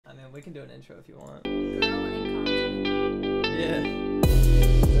man. We can do an intro if you want. Girl and content. Yeah.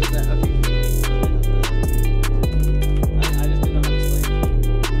 There's that. Okay. I just didn't know how to explain.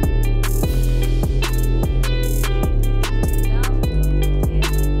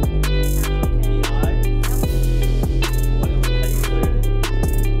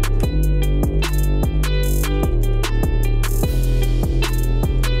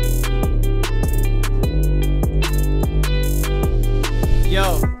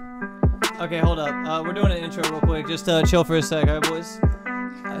 Yo. Okay, hold up. We're doing an intro real quick. Just chill for a sec, alright, boys?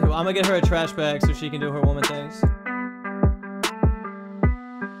 I'm gonna get her a trash bag so she can do her woman things.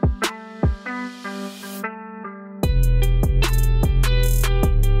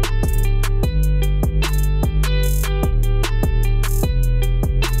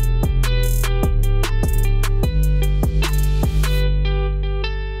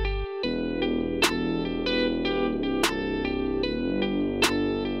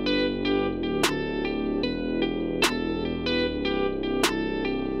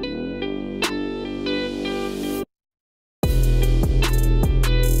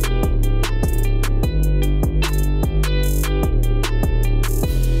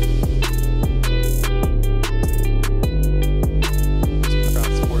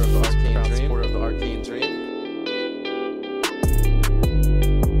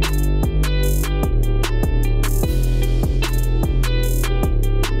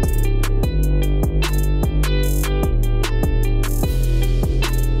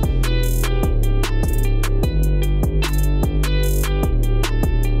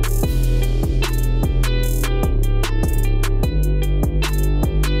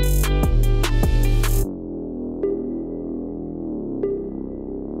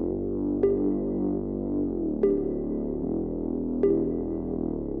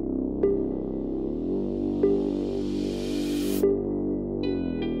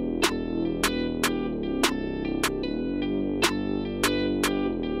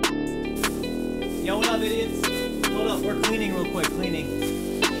 Yo, what up, idiots? Hold up, we're cleaning real quick, cleaning.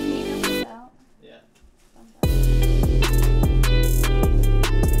 Yeah.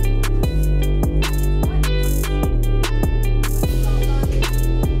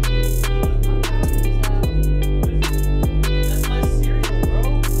 That's my cereal,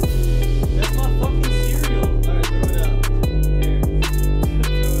 bro. That's my fucking cereal. Alright, throw it up. Here.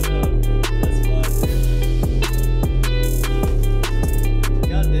 Throw it up. That's fun, dude.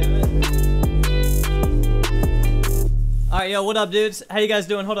 God damn it. Alright, yo, what up, dudes? How you guys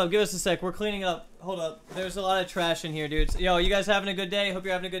doing? Hold up, give us a sec. We're cleaning up. Hold up. There's a lot of trash in here, dudes. Yo, you guys having a good day? Hope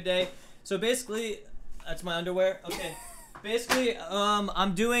you're having a good day. So basically, that's my underwear. Okay. Basically,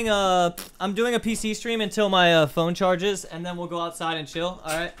 I'm doing a PC stream until my phone charges, and then we'll go outside and chill.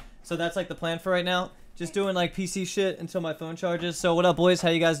 Alright? So that's like the plan for right now. Just doing like PC shit until my phone charges. So what up, boys? How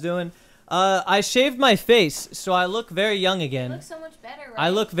you guys doing? I shaved my face, so I look very young again. You look so much better, right? I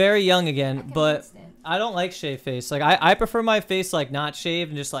look very young again, but understand. I don't like shaved face. Like, I prefer my face, like, not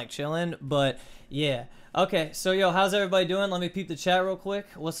shaved and just, like, chilling. But, yeah. Okay, so, yo, how's everybody doing? Let me peep the chat real quick.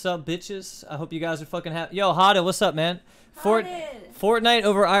 What's up, bitches? I hope you guys are fucking happy. Yo, Hada, what's up, man? Fortnite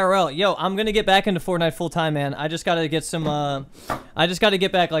over IRL. Yo, I'm gonna get back into Fortnite full-time, man. I just gotta get some, I just gotta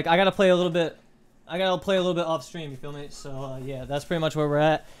get back. Like, I gotta play a little bit off stream, you feel me? So, yeah, that's pretty much where we're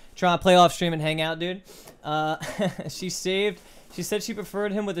at. Trying to play off stream and hang out, dude. She said she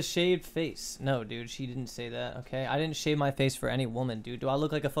preferred him with a shaved face. No, dude, she didn't say that, okay? I didn't shave my face for any woman, dude. Do I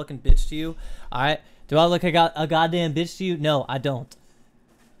look like a fucking bitch to you? Alright? Do I look like a goddamn bitch to you? No, I don't.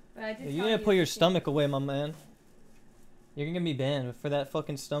 But You need to put your stomach away, my man. You're gonna get me banned for that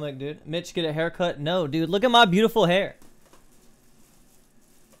fucking stomach, dude. Mitch, get a haircut? No, dude. Look at my beautiful hair.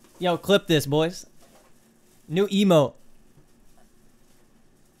 Yo, clip this, boys. New emote.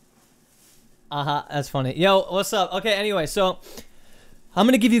 That's funny. Yo, what's up? Okay, anyway, so I'm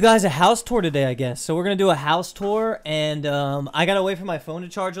gonna give you guys a house tour today, I guess. So we're gonna do a house tour, and I gotta wait for my phone to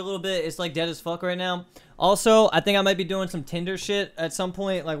charge a little bit. It's like dead as fuck right now. Also, I think I might be doing some Tinder shit at some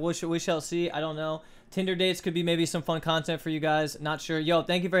point. Like, we shall see. I don't know. Tinder dates could be maybe some fun content for you guys. Not sure. Yo,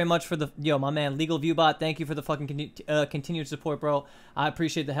 thank you very much for the... Yo, my man, Legal Viewbot, thank you for the fucking continued support, bro. I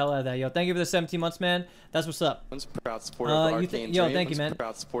appreciate the hell out of that. Yo, thank you for the 17 months, man. That's what's up. Proud supporter of the Arcane Dream. Yo, thank you, man.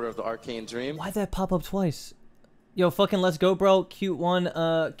 Proud supporter of the Arcane Dream. Why'd that pop up twice? Yo, fucking let's go, bro. Cute one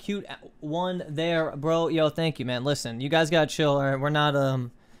there, bro. Yo, thank you, man. Listen, you guys gotta chill, alright? We're not,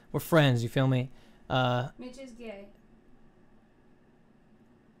 we're friends, you feel me? Mitch is gay.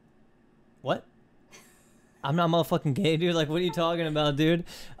 What? I'm not motherfucking gay, dude. Like, what are you talking about, dude?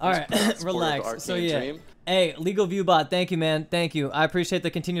 All right, relax. So yeah, Hey, Legal Viewbot, thank you, man. Thank you. I appreciate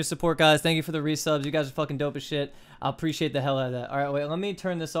the continued support, guys. Thank you for the resubs. You guys are fucking dope as shit. I appreciate the hell out of that. All right, wait, let me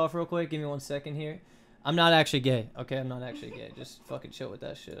turn this off real quick. Give me 1 second here. I'm not actually gay, okay? I'm not actually gay. Just fucking chill with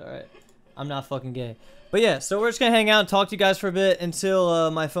that shit, all right? I'm not fucking gay. But yeah, so we're just gonna hang out and talk to you guys for a bit until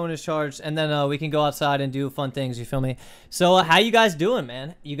my phone is charged, and then we can go outside and do fun things, you feel me? So how you guys doing,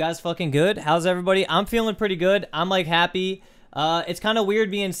 man? You guys fucking good? How's everybody? I'm feeling pretty good. I'm like happy. It's kind of weird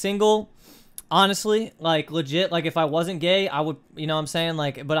being single. Honestly, like legit, like if I wasn't gay, I would, you know what I'm saying?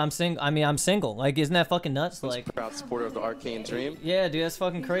 Like, but I'm single. I mean, I'm single. Like, isn't that fucking nuts? Like, proud supporter of the Arcane Dream. Yeah, dude, that's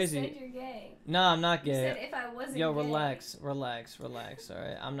fucking crazy. You said you're gay. No, I'm not You gay. said if I wasn't Yo, gay. relax. All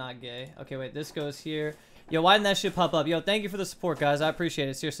right, I'm not gay. Okay, wait, this goes here. Yo, why didn't that shit pop up? Yo, thank you for the support, guys. I appreciate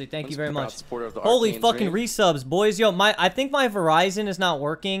it. Seriously, thank you very much. Holy fucking resubs, boys. Yo, I think my Verizon is not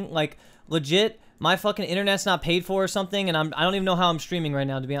working. Like, legit. My fucking internet's not paid for or something, and I don't even know how I'm streaming right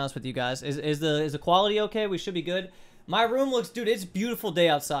now, to be honest with you guys. Is the quality okay? We should be good. My room looks, dude, it's a beautiful day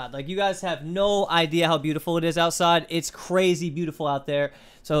outside. Like, you guys have no idea how beautiful it is outside. It's crazy beautiful out there.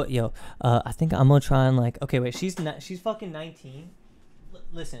 So, yo, I think I'm gonna try and like, okay, wait, she's fucking 19.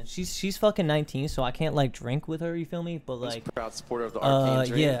 Listen, she's fucking 19, so I can't like drink with her. You feel me? But like, proud supporter of the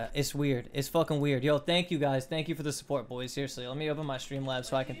Arcane Dream. Yeah, it's weird. It's fucking weird. Yo, thank you guys. Thank you for the support, boys. Seriously, let me open my Streamlabs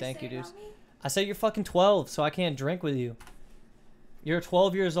so I can thank you, dudes. I said you're fucking 12, so I can't drink with you. You're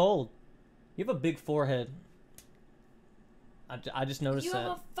 12 years old. You have a big forehead. I just noticed that. You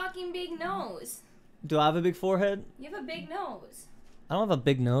have a fucking big nose. Do I have a big forehead? You have a big nose. I don't have a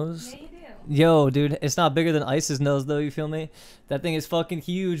big nose. Yeah, you do. Yo, dude, it's not bigger than Ice's nose, though, you feel me? That thing is fucking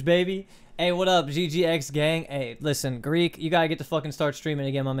huge, baby. Hey, what up, GGX gang? Hey, listen, Greek, you gotta get to fucking start streaming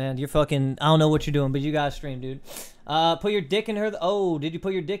again, my man. You're fucking, I don't know what you're doing, but you gotta stream, dude. Put your dick in her. Oh, did you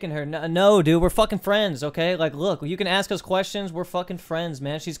put your dick in her? No, dude, we're fucking friends, okay? Like, look, you can ask us questions. We're fucking friends,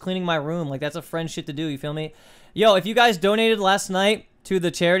 man. She's cleaning my room. Like, that's a friend shit to do, you feel me? Yo, if you guys donated last night to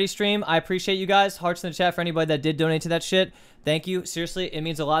the charity stream, I appreciate you guys. Hearts in the chat for anybody that did donate to that shit. Thank you. Seriously, it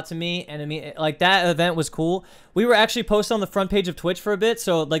means a lot to me, and I mean, like, that event was cool. We were actually posted on the front page of Twitch for a bit,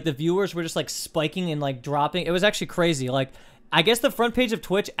 so like the viewers were just like spiking and like dropping. It was actually crazy. Like, I guess the front page of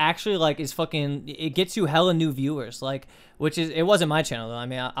Twitch actually like is fucking, it gets you hella new viewers, like, which is, it wasn't my channel though. I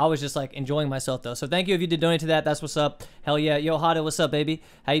mean, I was just like enjoying myself though. So thank you if you did donate to that. That's what's up. Hell yeah. Yo, Hada, what's up, baby?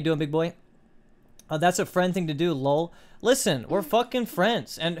 How you doing, big boy? Oh, that's a friend thing to do, lol. Listen, we're fucking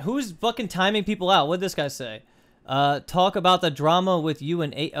friends. And who's fucking timing people out? What'd this guy say? Talk about the drama with you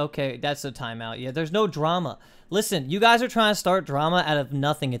and 8. Okay, that's a timeout. Yeah, there's no drama. Listen, you guys are trying to start drama out of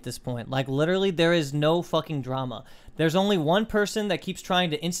nothing at this point. Like, literally, there is no fucking drama. There's only one person that keeps trying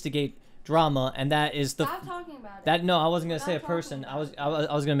to instigate drama, and that is the... Stop talking about it. That, no, I wasn't going to say a person. I was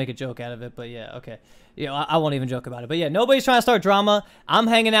going to make a joke out of it, but yeah, okay. Yeah, I won't even joke about it. But yeah, nobody's trying to start drama. I'm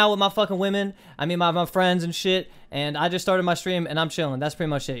hanging out with my fucking women. I mean, my friends and shit. And I just started my stream, and I'm chilling. That's pretty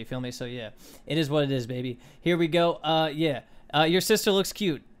much it, you feel me? So yeah, it is what it is, baby. Here we go. Yeah. Your sister looks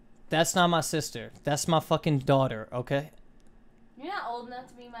cute. That's not my sister. That's my fucking daughter, okay? You're not old enough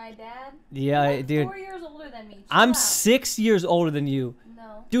to be my dad. Yeah, You're like dude. 4 years older than me. Chill I'm out. 6 years older than you.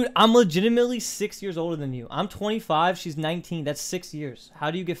 No. Dude, I'm legitimately 6 years older than you. I'm 25. She's 19. That's 6 years.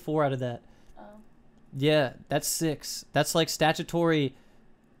 How do you get 4 out of that? Oh. Yeah, that's 6. That's like statutory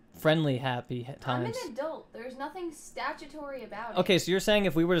friendly happy times. I'm an adult. There's nothing statutory about it. Okay, so you're saying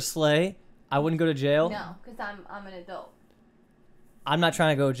if we were to slay, I wouldn't go to jail? No, because I'm an adult. I'm not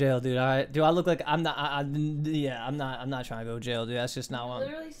trying to go to jail, dude. All right, do I look like I'm not? Yeah, I'm not trying to go to jail, dude. That's just not what.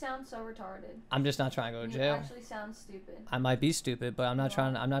 Literally sounds so retarded. I'm just not trying to go to jail. You actually sound stupid. I might be stupid, but I'm not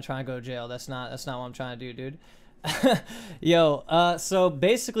trying. I'm not trying to go to jail. That's not what I'm trying to do, dude. Yo, so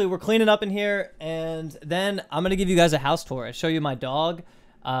basically we're cleaning up in here, and then I'm gonna give you guys a house tour. I show you my dog.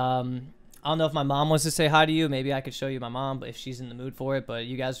 I don't know if my mom wants to say hi to you. Maybe I could show you my mom, but if she's in the mood for it. But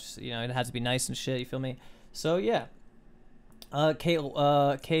you guys, you know, it has to be nice and shit. You feel me? So yeah. Hey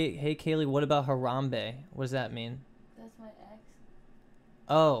Kailey, what about Harambe? What does that mean? That's my ex.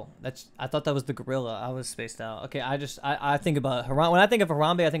 Oh, I thought that was the gorilla. I was spaced out. Okay, I think about Harambe. When I think of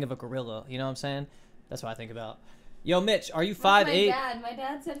Harambe, I think of a gorilla. You know what I'm saying? That's what I think about. Yo, Mitch, are you 5'8"? My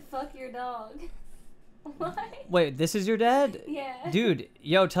dad said fuck your dog. What? Wait, this is your dad? Yeah. Dude,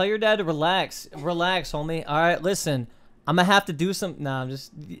 yo, tell your dad to relax. Relax, homie. All right, listen. I'm gonna have to do some. Nah, I'm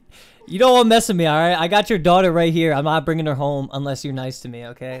just. You don't want to mess with me, all right? I got your daughter right here. I'm not bringing her home unless you're nice to me,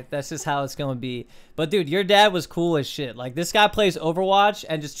 okay? That's just how it's gonna be. But dude, your dad was cool as shit. Like, this guy plays Overwatch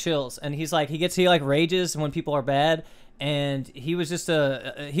and just chills, and he like rages when people are bad. And he was just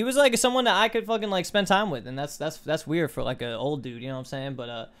he was like someone that I could fucking like spend time with, and that's weird for like an old dude, you know what I'm saying?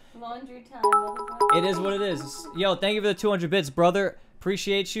 But laundry time. it is what it is. Yo, thank you for the 200 bits, brother.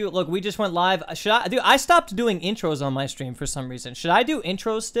 Appreciate you. Look, we just went live. I stopped doing intros on my stream for some reason. Should I do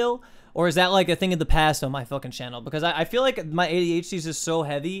intros still? Or is that like a thing of the past on my fucking channel? Because I feel like my ADHD is just so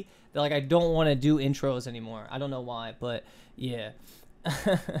heavy that like I don't want to do intros anymore. I don't know why, but yeah.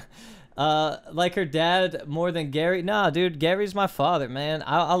 Like her dad more than Gary. Nah, dude, Gary's my father, man.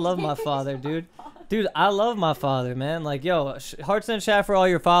 I love my father, dude. Dude, I love my father, man. Like, yo, hearts in the chat for all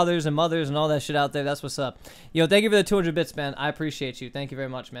your fathers and mothers and all that shit out there. That's what's up. Yo, thank you for the 200 bits, man. I appreciate you. Thank you very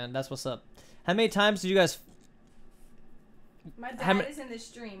much, man. That's what's up. How many times did you guys... My dad is in the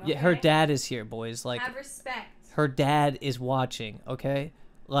stream, okay? Yeah, her dad is here, boys. Like, have respect. Her dad is watching, okay?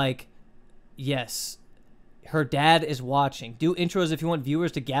 Like, yes. Her dad is watching. Do intros if you want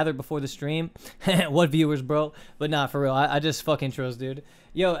viewers to gather before the stream. What viewers, bro? But nah, for real. I just fuck intros, dude.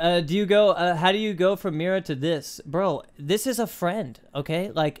 Yo, do you go, how do you go from Mira to this? Bro, this is a friend, okay?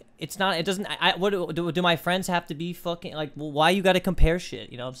 Like, it's not, it doesn't, what do my friends have to be fucking, like, well, why you gotta compare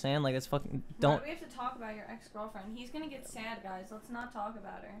shit? You know what I'm saying? Like, it's fucking, don't. Why do we have to talk about your ex-girlfriend? He's gonna get sad, guys. Let's not talk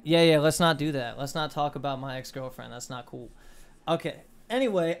about her. Yeah, let's not do that. Let's not talk about my ex-girlfriend. That's not cool. Okay.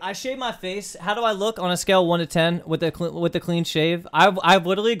 Anyway, I shaved my face. How do I look on a scale of 1 to 10 with the clean shave? I've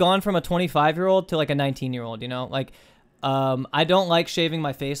literally gone from a 25-year-old to like a 19-year-old, you know? Like, I don't like shaving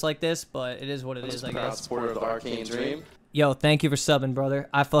my face like this, but it is what it is, I guess. Supporter of the Arcane Dream. Yo, thank you for subbing, brother.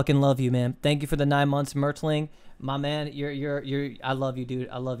 I fucking love you, man. Thank you for the 9 months, Mertling. My man, I love you, dude.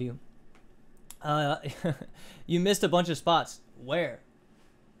 I love you. You missed a bunch of spots. Where?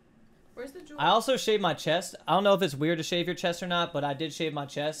 Where's the jewel? I also shaved my chest. I don't know if it's weird to shave your chest or not, but I did shave my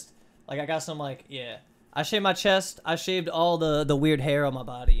chest. Like, I got some, like, yeah. I shaved my chest. I shaved all the weird hair on my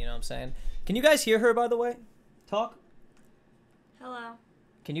body, you know what I'm saying? Can you guys hear her, by the way? Talk? Hello.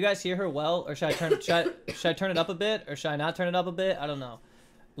 Can you guys hear her well? Or should I turn it up a bit? Or should I not turn it up a bit? I don't know.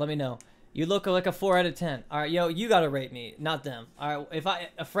 Let me know. You look like a 4 out of 10. All right, yo, you got to rate me, not them. All right,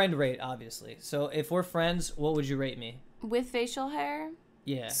 a friend rate, obviously. So if we're friends, what would you rate me? With facial hair?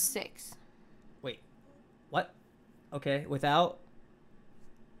 Yeah. 6. Wait. What? Okay, without?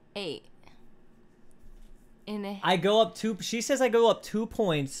 8. I go up 2. She says I go up 2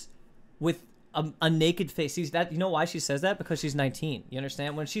 points with a naked face. See that? You know why she says that? Because she's 19. You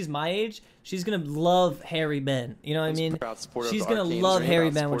understand? When she's my age, she's gonna love hairy men. You know what I mean? She's gonna love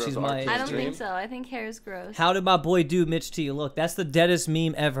hairy men when she's my age. I don't think so. I think hair is gross. How did my boy do, Mitch to you? Look, that's the deadest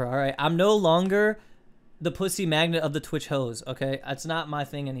meme ever. All right, I'm no longer the pussy magnet of the Twitch hoes. Okay, that's not my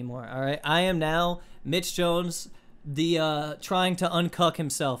thing anymore. All right, I am now Mitch Jones, the trying to uncuck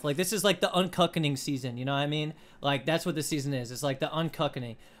himself. Like, this is like the uncuckening season. You know what I mean? Like, that's what the season is. It's like the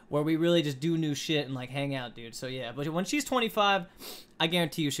uncuckening, where we really just do new shit and like hang out, dude. So yeah, but when she's 25, I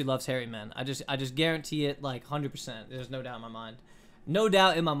guarantee you she loves hairy men. I just guarantee it, like 100%. There's no doubt in my mind. No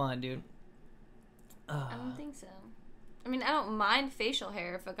doubt in my mind, dude. I don't think so. I mean, I don't mind facial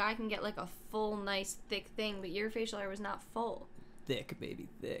hair if a guy can get like a full, nice, thick thing, but your facial hair was not full. Thick, baby,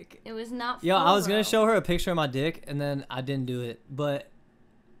 thick. It was not full. Yo, I was gonna show her a picture of my dick, and then I didn't do it, but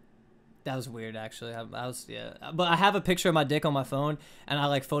that was weird, actually. I was, yeah. But I have a picture of my dick on my phone, and I,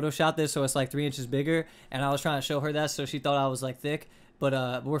 like, photoshopped this so it's, like, 3 inches bigger, and I was trying to show her that so she thought I was, like, thick.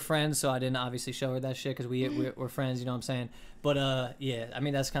 But we're friends, so I didn't obviously show her that shit because we're friends, you know what I'm saying? But, yeah, I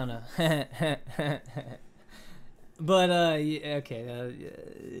mean, that's kind of... But, yeah, okay.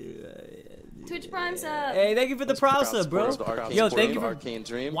 Twitch Prime sub. Hey, thank you for the Prime sub, bro. Yo, thank you for... Arcane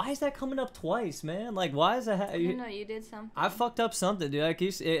Dream. Why is that coming up twice, man? Like, why is that... No, you did something. I fucked up something, dude.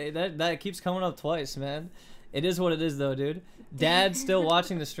 That keeps coming up twice, man. It is what it is, though, dude. Dad's still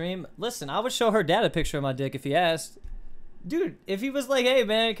watching the stream. Listen, I would show her dad a picture of my dick if he asked. Dude, if he was like, hey,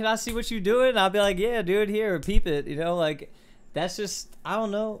 man, can I see what you doing? I'd be like, yeah, dude, here, peep it. You know, like, that's just... I don't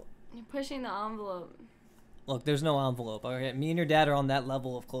know. You're pushing the envelope. Look, there's no envelope, all right? Me and your dad are on that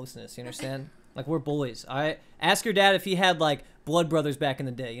level of closeness, you understand? Like, we're boys, all right? Ask your dad if he had, like, blood brothers back in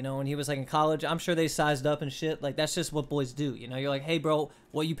the day, you know, when he was, like, in college. I'm sure they sized up and shit. Like, that's just what boys do, you know? You're like, hey, bro,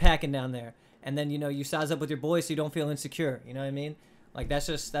 what you packing down there? And then, you know, you size up with your boys so you don't feel insecure, you know what I mean? Like, that's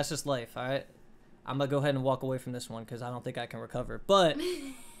just life, all right? I'm gonna go ahead and walk away from this one because I don't think I can recover. But,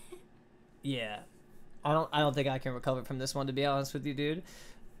 yeah. I don't think I can recover from this one, to be honest with you, dude.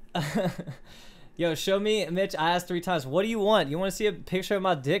 Yo, show me, Mitch. I asked 3 times. What do you want? You want to see a picture of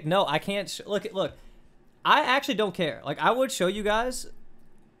my dick? No, I can't. Look. I actually don't care. Like, I would show you guys,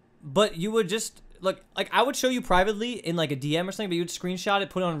 but you would just look. Like, I would show you privately in like a DM or something, but you would screenshot it,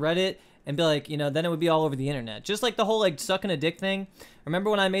 put it on Reddit, and be like, you know, then it would be all over the internet. Just like the whole like sucking a dick thing.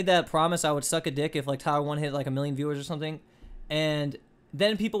 Remember when I made that promise I would suck a dick if like Tower 1 hit like 1 million viewers or something, and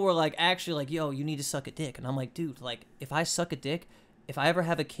then people were like, actually, like, yo, you need to suck a dick, and I'm like, dude, like, if I suck a dick, if I ever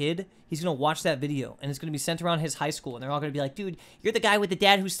have a kid, he's gonna watch that video and it's gonna be sent around his high school and they're all gonna be like, dude, you're the guy with the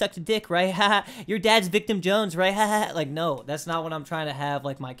dad who sucked a dick, right? Haha. Your dad's Victim Jones, right? Haha. Like, no, that's not what I'm trying to have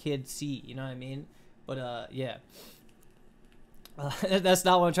like my kid see. You know what I mean? But yeah, that's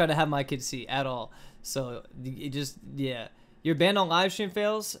not what I'm trying to have my kid see at all. So it just, yeah, you're banned on live stream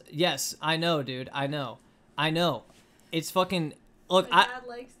fails. Yes, I know, dude. I know. It's fucking. Look, my dad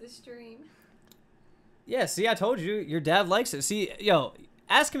likes the stream. Yeah, see, I told you, your dad likes it. See, yo,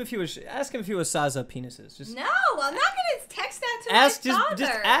 ask him if he was size up penises. Just no, I'm not gonna text that to my father.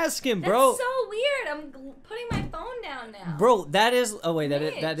 Just ask him, bro. That's so weird. I'm putting my phone down now. Bro, that is. Oh wait,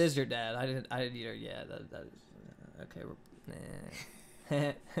 Mitch. that is your dad. I didn't either. Yeah, that is. Okay.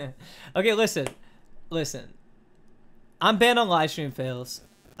 Okay, listen. I'm banned on live stream fails.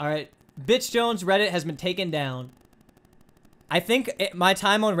 All right, Bitch Jones Reddit has been taken down. I think my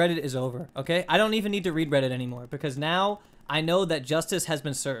time on Reddit is over, okay? I don't even need to read Reddit anymore because now I know that justice has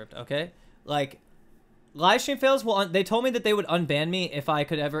been served, okay? Like, live stream fails, they told me that they would unban me if I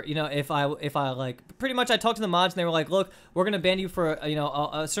could ever, you know, if I like, pretty much I talked to the mods and they were like, look, we're going to ban you for, you know,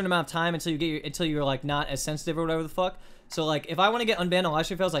 a certain amount of time until you're like not as sensitive or whatever the fuck. So like, if I want to get unbanned on live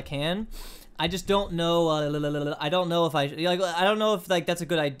stream fails, I can. I just don't know, I don't know if I don't know if like that's a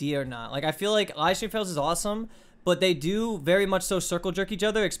good idea or not. Like, I feel like live stream fails is awesome, but they do very much so circle jerk each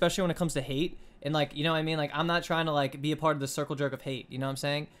other, especially when it comes to hate. And like, you know what I mean? Like, I'm not trying to like be a part of the circle jerk of hate. You know what I'm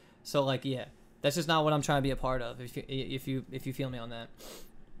saying? So like, yeah, that's just not what I'm trying to be a part of. If you feel me on that.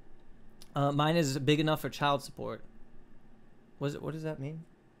 Mine is big enough for child support. What does that mean?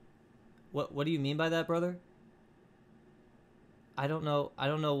 What do you mean by that, brother? I don't know. I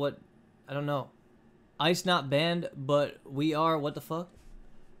don't know. Ice not banned, but we are. What the fuck?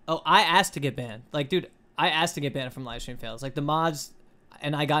 Oh, I asked to get banned. Like, dude, I asked to get banned from live stream fails. Like, the mods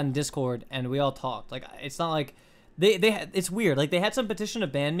and I got in Discord and we all talked. Like, it's not like it's weird. Like, they had some petition to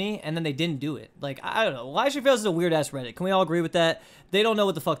ban me and then they didn't do it. Like, I don't know. Live stream fails is a weird ass Reddit. Can we all agree with that? They don't know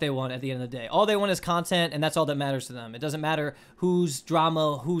what the fuck they want at the end of the day. All they want is content, and that's all that matters to them. It doesn't matter who's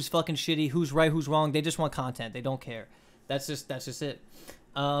drama, who's fucking shitty, who's right, who's wrong. They just want content. They don't care. That's just it.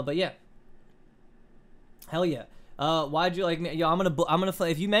 But yeah. Hell yeah. Why'd you like me? Yo, I'm gonna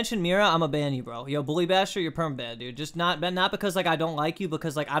if you mention Mira, I'm gonna ban you, bro. Yo, bully basher, you're perm bad, dude. Just not because like I don't like you,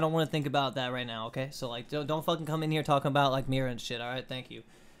 because like I don't want to think about that right now, okay? So like don't fucking come in here talking about like Mira and shit. All right, thank you.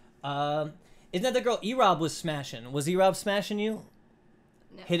 Isn't that the girl E-Rob was smashing? Was E-Rob smashing you?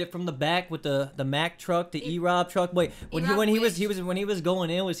 No. Hit it from the back with the Mac truck, the E-Rob truck. Wait, when he was going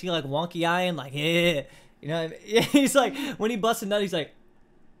in, was he like wonky eyeing like, yeah, you know what I mean? Yeah, he's like, when he busts a nut, he's like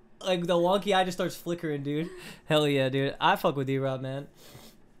the wonky eye just starts flickering, dude. Hell yeah, dude. I fuck with E-Rob, man.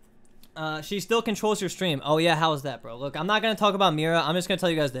 She still controls your stream. Oh yeah, how is that, bro? Look, I'm not gonna talk about Mira. I'm just gonna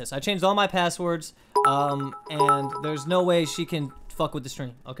tell you guys this. I changed all my passwords, and there's no way she can fuck with the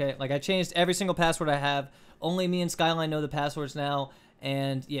stream. Okay, like I changed every single password I have. Only me and Skyline know the passwords now.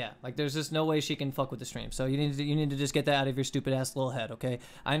 And yeah, like there's just no way she can fuck with the stream. So you need to just get that out of your stupid ass little head, okay?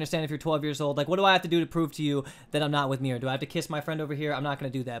 I understand if you're 12 years old, like what do I have to do to prove to you that I'm not with Mira? Do I have to kiss my friend over here? I'm not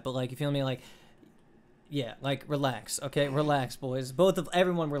gonna do that. But like, you feel me? Like, yeah, like relax, okay? Relax, boys.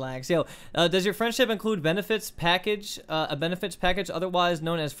 Everyone relax. Yo, does your friendship include benefits package? A benefits package, otherwise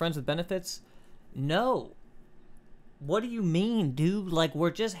known as friends with benefits? No. What do you mean, dude? Like, we're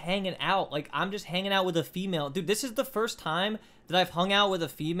just hanging out. Like, I'm just hanging out with a female. Dude, this is the first time that I've hung out with a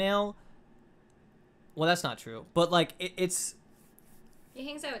female. Well, that's not true. But, like, it's... He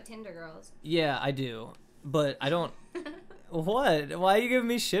hangs out with Tinder girls. Yeah, I do. But I don't... What? Why are you giving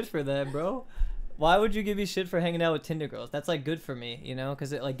me shit for that, bro? Why would you give me shit for hanging out with Tinder girls? That's, like, good for me, you know?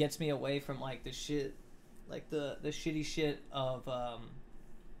 Because it, like, gets me away from, like, the shit... Like, the shitty shit of,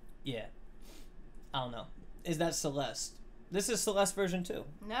 yeah. I don't know. Is that Celeste? This is Celeste version 2.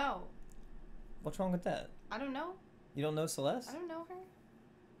 No. What's wrong with that? I don't know. You don't know Celeste? I don't know her.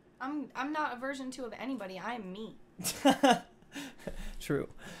 I'm not a version 2 of anybody. I am me. True.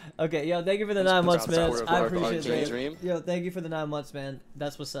 Okay, yo, thank you for the 9 months, man. I appreciate it. Yo, thank you for the 9 months, man.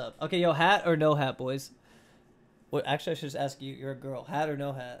 That's what's up. Okay, yo, hat or no hat, boys? What? Actually, I should just ask you. You're a girl. Hat or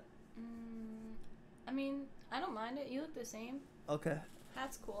no hat? I mean, I don't mind it. You look the same. Okay.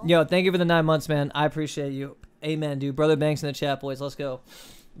 That's cool. Yo, thank you for the 9 months, man. I appreciate you. Amen, dude. Brother Banks in the chat, boys. Let's go.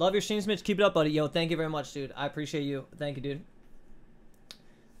 Love your streams, Mitch. Keep it up, buddy. Yo, thank you very much, dude. I appreciate you. Thank you, dude.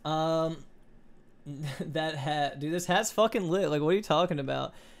 That hat. Dude, this hat's fucking lit. Like, what are you talking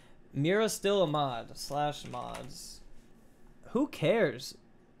about? Mira's still a mod. / mods. Who cares?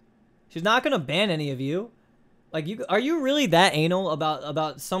 She's not gonna ban any of you. Like, are you really that anal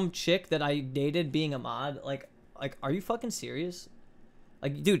about some chick that I dated being a mod? Like, are you fucking serious?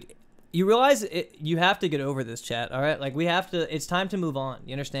 Like, dude, You realize you have to get over this, chat, all right? Like, we have to, it's time to move on.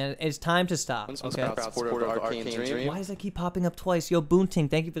 You understand? It's time to stop, okay? Why does that keep popping up twice? Yo, Boonting,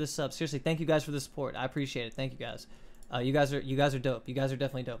 thank you for the sub. Seriously, thank you guys for the support. I appreciate it. Thank you guys. You guys are dope. You guys are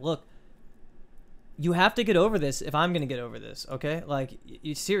definitely dope. Look, you have to get over this if I'm going to get over this, okay? Like,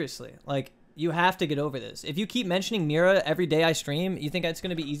 seriously, like, you have to get over this. If you keep mentioning Mira every day I stream, you think it's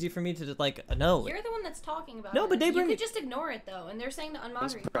going to be easy for me to just, like, no. You're the one that's talking about no, it. but they bring... You could just ignore it, though, and they're saying to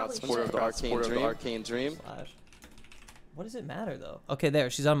unmoder you. Proud supporter of the Arcane Dream. What does it matter, though? Okay, there.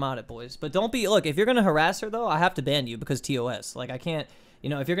 She's unmodded, boys. But don't be... Look, if you're going to harass her, though, I have to ban you because TOS. Like, I can't... You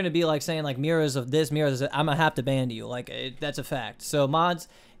know, if you're going to be, like, saying, like, Mira's of this, Mira's of that, I'm going to have to ban you. Like, that's a fact. So, mods,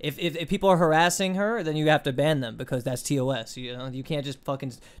 if people are harassing her, then you have to ban them because that's TOS. You know, you can't just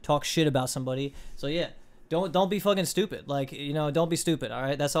fucking talk shit about somebody. So, yeah, don't be fucking stupid. Like, you know, don't be stupid, all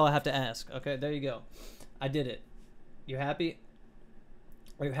right? That's all I have to ask. Okay, there you go. I did it. You happy?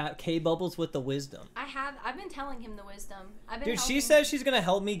 Or you have K-Bubbles with the wisdom. I've been telling him the wisdom. Dude, she says she's going to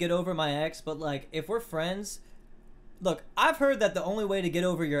help me get over my ex, but, like, if we're friends... Look, I've heard that the only way to get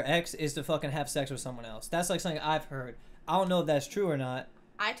over your ex is to fucking have sex with someone else. That's like something I've heard. I don't know if that's true or not.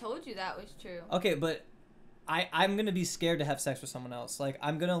 I told you that was true. Okay, but I'm going to be scared to have sex with someone else. Like,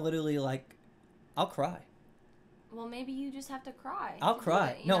 I'm going to literally, like, I'll cry. Well, maybe you just have to cry. I'll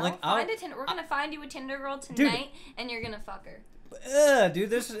cry. No, know? like, we're going to find you a Tinder girl tonight, and you're going to fuck her.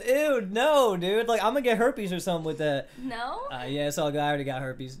 Dude, ew, no, dude. Like, I'm gonna get herpes or something with that. No? Yeah, it's all good. I already got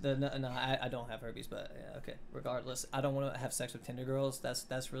herpes. No, I don't have herpes, but yeah, okay. Regardless, I don't want to have sex with Tinder girls.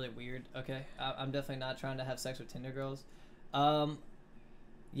 That's really weird. Okay, I'm definitely not trying to have sex with Tinder girls.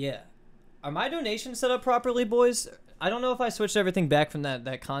 Yeah. Are my donations set up properly, boys? I don't know if I switched everything back from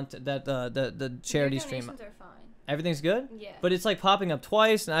that content, the charity stream. Your donations are fine. Everything's good? Yeah. But it's like popping up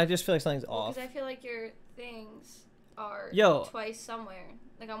twice, and I just feel like something's off. Because I feel like your things are twice somewhere.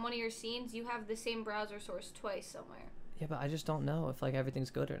 Like on one of your scenes, you have the same browser source twice somewhere. Yeah, but I just don't know if like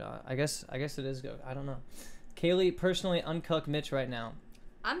everything's good or not. I guess it is good. I don't know. Kaylee personally uncuck Mitch right now.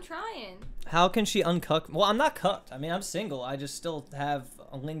 I'm trying. How can she uncuck? Well, I'm not cucked. I mean, I'm single. I just still have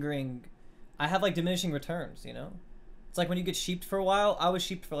a lingering. I have like diminishing returns. You know, it's like when you get sheeped for a while. I was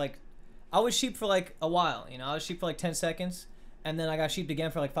sheeped for like a while. You know, I was sheeped for like 10 seconds, and then I got sheeped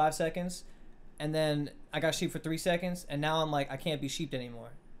again for like 5 seconds. And then I got sheeped for 3 seconds, and now I'm like, I can't be sheeped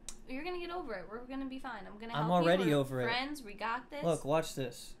anymore. You're gonna get over it. We're gonna be fine. I'm gonna help you. I'm already over We're it. Friends, we got this. Look, watch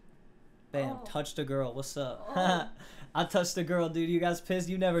this. Bam, touched a girl. What's up? Oh. I touched a girl, dude. You guys pissed?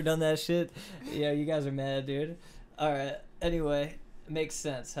 You never done that shit? Yeah, you guys are mad, dude. All right. Anyway, makes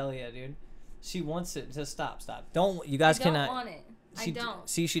sense. Hell yeah, dude. She wants it. Just stop. Don't. You guys cannot. I don't want it. I don't.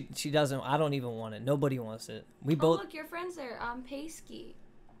 See, she doesn't. I don't even want it. Nobody wants it. We both. Look, your friend's there. Payski.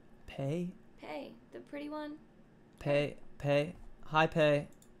 Pay? Pay, the pretty one. Pay. Hi, Pay.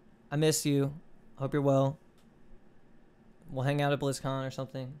 I miss you. Hope you're well. We'll hang out at BlizzCon or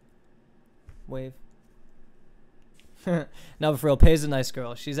something. Wave. No, but for real, Pay's a nice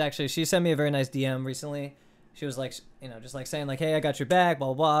girl. She sent me a very nice DM recently. She was like, you know, just like saying like, hey, I got your back,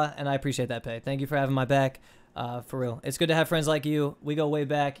 blah, blah, blah. And I appreciate that, Pay. Thank you for having my back. For real. It's good to have friends like you. We go way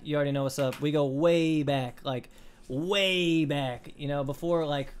back. You already know what's up. We go way back. Like, way back, you know, before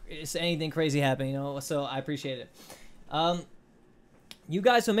like it's anything crazy happened, you know, so I appreciate it. You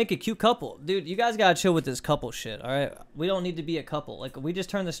guys will make a cute couple, dude. You guys gotta chill with this couple shit. All right, we don't need to be a couple. Like, we just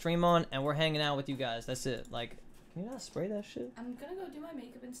turn the stream on and we're hanging out with you guys. That's it. Like, can you not spray that shit? I'm gonna go do my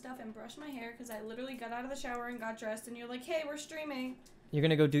makeup and stuff and brush my hair because I literally got out of the shower and got dressed and you're like, hey, we're streaming. You're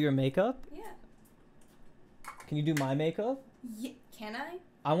gonna go do your makeup? Yeah. Can you do my makeup? Yeah. Can I?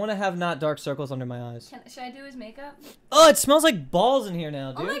 I want to have not dark circles under my eyes. Should I do his makeup? Oh, it smells like balls in here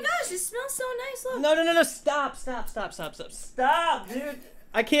now, dude. Oh my gosh, it smells so nice. Look. No. Stop, dude.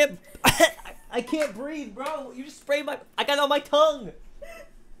 I can't I can't breathe, bro. You just sprayed I got it on my tongue.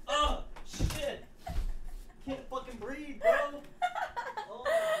 Oh, shit. Can't fucking breathe, bro. Oh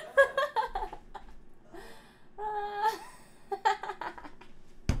my God.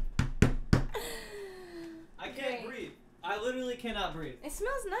 I can't breathe. I literally cannot breathe. It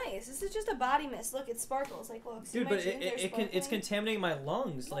smells nice. This is just a body mist. Look, it sparkles. Like, look. Dude, but it's contaminating my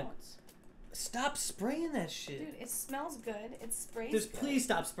lungs. No, like, stop spraying that shit. Dude, it smells good. It sprays. Just please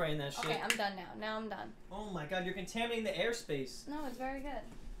stop spraying that shit. Okay, I'm done now. Now I'm done. Oh my God, you're contaminating the airspace. No, it's very good.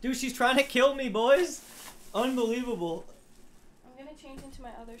 Dude, she's trying to kill me, boys. Unbelievable. I'm gonna change into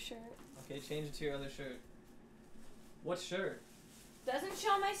my other shirt. Okay, change it to your other shirt. What shirt? Doesn't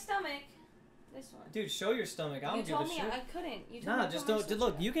show my stomach. This one. Dude, show your stomach. I don't give a shit. You told me I couldn't. You told me just don't.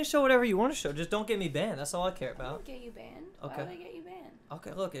 Look, you can show whatever you want to show. Just don't get me banned. That's all I care about. I won't get you banned. Okay. Why would I get you banned?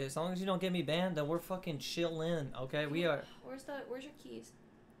 Okay, look, as long as you don't get me banned, then we're fucking chillin', okay? We are. Where's your keys?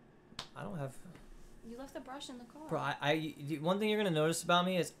 I don't have... You left the brush in the car. Bro, one thing you're going to notice about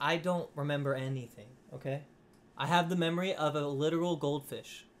me is I don't remember anything, okay? I have the memory of a literal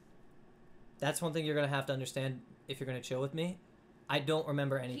goldfish. That's one thing you're going to have to understand if you're going to chill with me. I don't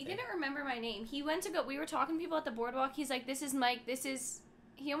remember anything. He didn't remember my name. He went to go... We were talking to people at the boardwalk. He's like, this is Mike. This is...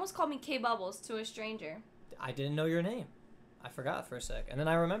 He almost called me K-Bubbles to a stranger. I didn't know your name. I forgot for a sec. And then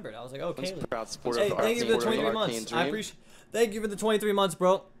I remembered. I was like, oh, Kailey. Hey, thank you for the 23 months. I appreciate... Thank you for the 23 months,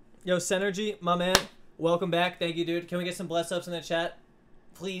 bro. Yo, Synergy, my man. Welcome back. Thank you, dude. Can we get some bless ups in the chat?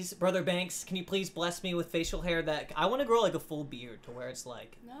 Please, Brother Banks, can you please bless me with facial hair that... I want to grow like a full beard to where it's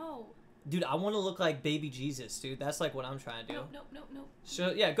like... No. Dude, I want to look like baby Jesus, dude. That's like what I'm trying to do. No. So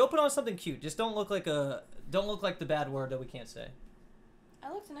yeah, go put on something cute. Just don't look like the bad word that we can't say.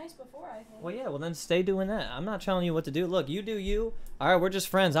 I looked nice before, I think. Well, yeah. Well, then stay doing that. I'm not telling you what to do. Look, you do you. All right, we're just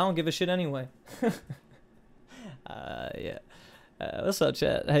friends. I don't give a shit anyway. Yeah. What's up,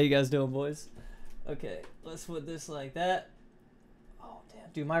 chat? How you guys doing, boys? Okay, let's put this like that. Oh damn,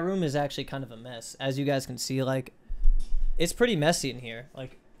 dude, my room is actually kind of a mess. As you guys can see, like, it's pretty messy in here.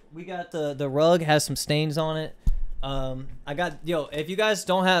 Like. We got the rug has some stains on it. I got if you guys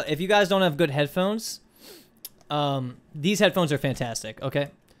don't have good headphones, these headphones are fantastic,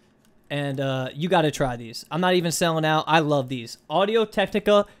 okay? And you got to try these. I'm not even selling out. I love these. Audio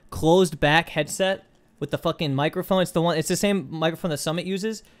Technica closed back headset with the fucking microphone. It's the same microphone that Summit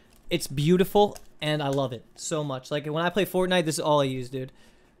uses. It's beautiful and I love it so much. Like when I play Fortnite, this is all I use, dude.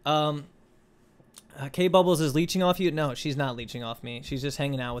 K-Bubbles is leeching off you? No, she's not leeching off me. She's just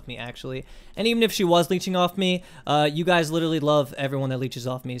hanging out with me, actually. And even if she was leeching off me, you guys literally love everyone that leeches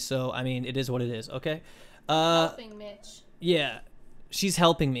off me. So, I mean, it is what it is, okay? Helping Mitch. Yeah, she's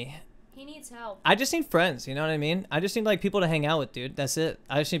helping me. He needs help. I just need friends, you know what I mean? I just need, like, people to hang out with, dude. That's it.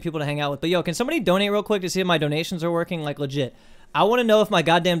 I just need people to hang out with. But, yo, can somebody donate real quick to see if my donations are working? Like, legit. I want to know if my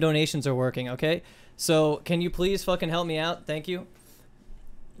goddamn donations are working, okay? So, can you please fucking help me out? Thank you.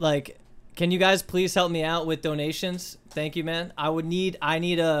 Like... Can you guys please help me out with donations? Thank you, man. I need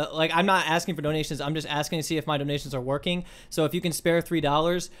a, like, I'm not asking for donations. I'm just asking to see if my donations are working. So if you can spare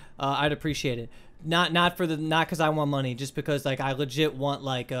 $3, I'd appreciate it. Not because I want money, just because, like, I legit want,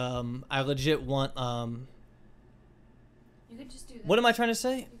 like, You could just do this. What am I trying to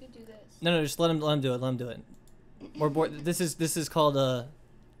say? You could do this. No, just let him do it. Let him do it. We're bored. This is called,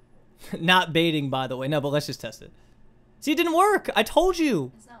 not baiting, by the way. No, but let's just test it. See, it didn't work. I told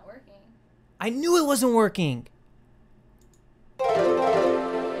you. It's not working. I knew it wasn't working.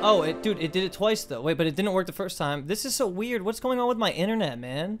 Oh, dude, it did it twice though. Wait, but it didn't work the first time. This is so weird. What's going on with my internet,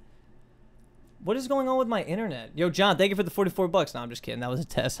 man? What is going on with my internet? Yo, John, thank you for the 44 bucks. No, I'm just kidding. That was a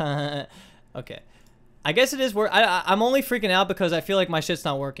test. Okay. I guess it is work. I'm only freaking out because I feel like my shit's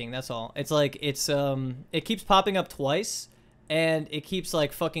not working. That's all. It's like it keeps popping up twice, and it keeps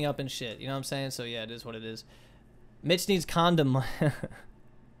like fucking up and shit. You know what I'm saying? So yeah, it is what it is. Mitch needs condom.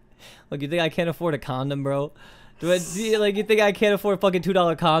 Look, you think I can't afford a condom, bro? You think I can't afford a fucking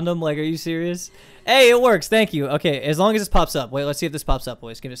 $2 condom? Like, are you serious? Hey, it works. Thank you. Okay, as long as this pops up. Wait, let's see if this pops up,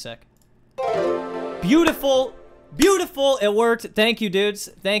 boys. Give it a sec. Beautiful. Beautiful. It worked. Thank you, dudes.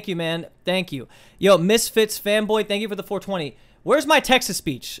 Thank you, man. Thank you. Yo, Misfits fanboy, thank you for the 420. Where's my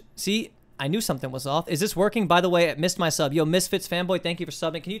text-to-speech? See, I knew something was off. Is this working? By the way, I missed my sub. Yo, Misfits fanboy, thank you for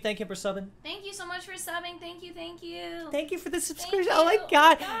subbing. Can you thank him for subbing? Thank you so much for subbing. Thank you. Thank you for the subscription. Oh my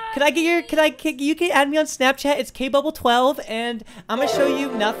god. Can I get your you can add me on Snapchat. It's KBubble12 and I'm gonna show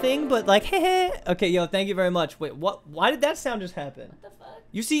you nothing but like hey. Okay, yo, thank you very much. Wait, what? Why did that sound just happen? What the fuck?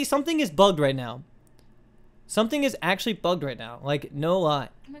 You see, something is bugged right now. Something is actually bugged right now. Like, no lie.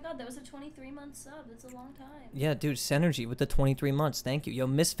 Oh my god, that was a 23-month sub. That's a long time. Yeah, dude, Synergy with the 23 months. Thank you. Yo,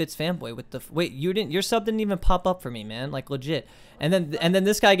 Misfits fanboy with the wait, your sub didn't even pop up for me, man. Like legit. And then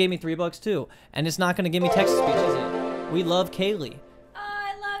this guy gave me $3 too. And it's not gonna give me text to speech, is it? We love Kailey. Oh,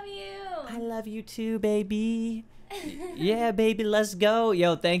 I love you. I love you too, baby. Yeah, baby, let's go.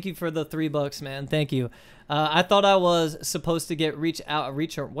 Yo, thank you for the $3, man. Thank you. I thought I was supposed to get what's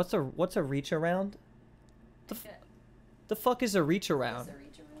a reach around? The fuck is a reach around?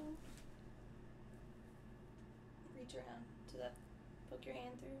 Reach around to that. Poke your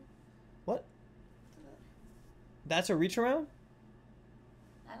hand through. What? That's a reach around?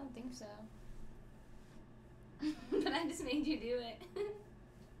 I don't think so. But I just made you do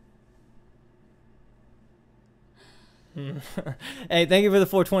it. Hey, thank you for the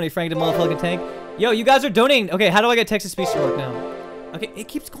 420, Frank the motherfucking tank. Yo, you guys are donating. Okay, how do I get text-to-speech to work now? Okay, it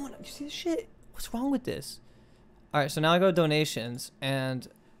keeps going. You see this shit? What's wrong with this? All right, so now I go to donations, and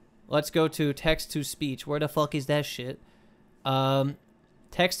let's go to text-to-speech. Where the fuck is that shit?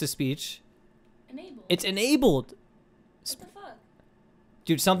 Text-to-speech. Enabled. It's enabled. What the fuck?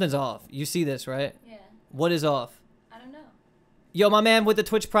 Dude, something's off. You see this, right? Yeah. What is off? I don't know. Yo, my man with the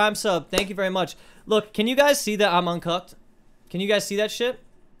Twitch Prime sub. Thank you very much. Look, can you guys see that I'm uncucked? Can you guys see that shit?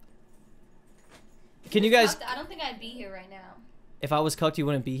 Can you guys... I don't think I'd be here right now. If I was cucked, you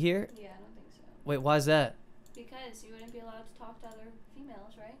wouldn't be here? Yeah, I don't think so. Wait, why is that? Because you wouldn't be allowed to talk to other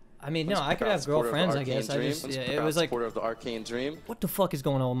females, right? I mean, no, I could have girlfriends, I guess. It was like... Supporter of the Arcane Dream. What the fuck is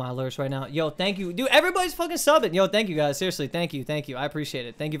going on with my alerts right now? Yo, thank you. Dude, everybody's fucking subbing. Yo, thank you, guys. Seriously, thank you. Thank you. I appreciate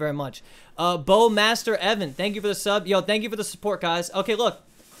it. Thank you very much. Bo Master Evan, thank you for the sub. Yo, thank you for the support, guys. Okay, look.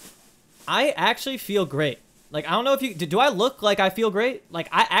 I actually feel great. Like, I don't know if you... Do I look like I feel great? Like,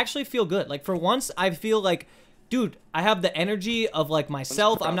 I actually feel good. Like, for once, I feel like... Dude, I have the energy of, like,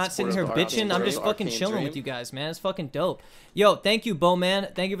 myself. I'm not sitting here bitching. I'm just fucking chilling with you guys, man. It's fucking dope. Yo, thank you, Bowman.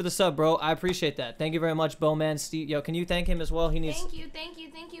 Thank you for the sub, bro. I appreciate that. Thank you very much, Bowman. Steve, yo, can you thank him as well? He needs... Thank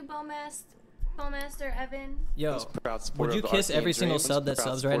you, Bowmaster Evan. Yo, would you kiss every single sub that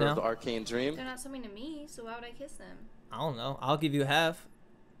subs right now? They're not subbing to me, so why would I kiss them? I don't know. I'll give you half.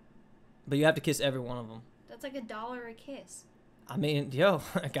 But you have to kiss every one of them. That's like $1 a kiss. I mean, yo,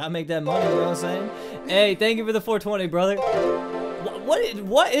 I gotta make that money, you know what I'm saying? Hey, thank you for the 420, brother.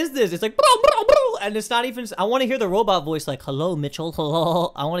 What is this? It's like, bro, bro, bro, and it's not even, I want to hear the robot voice like, hello, Mitchell,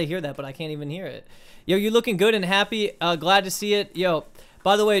 hello. I want to hear that, but I can't even hear it. Yo, you looking good and happy. Glad to see it. Yo,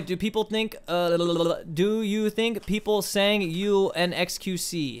 by the way, do people think, do you think people sang you an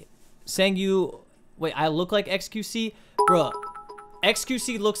XQC? Sang you, wait, I look like XQC? Bruh,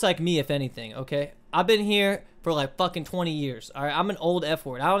 XQC looks like me, if anything, okay? I've been here for like fucking 20 years. All right, I'm an old F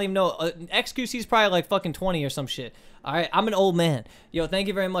word. I don't even know. XQC's probably like fucking 20 or some shit. All right, I'm an old man. Yo, thank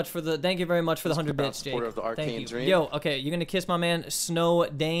you very much for the 100 bits, Jake. Of the Arcane thank you. Dream. Yo, okay, you're gonna kiss my man Snow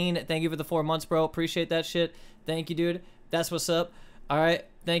Dane. Thank you for the 4 months, bro. Appreciate that shit. Thank you, dude. That's what's up. All right,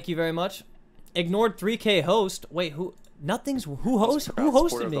 thank you very much. Ignored 3K host. Wait, who? Nothing's who host? Who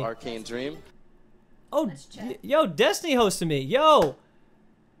hosted me? The Arcane Dream. Oh, yo, Destiny hosted me. Yo.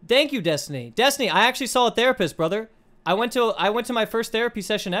 Thank you, Destiny. Destiny, I actually saw a therapist, brother. I went to my first therapy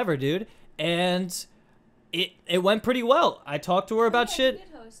session ever, dude, and it went pretty well. I talked to her about shit.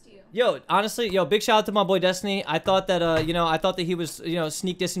 Did host you. Yo, honestly, yo, big shout out to my boy Destiny. I thought that you know, I thought that he was, you know,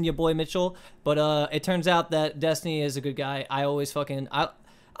 sneak dissing your boy Mitchell, but it turns out that Destiny is a good guy. I always fucking I've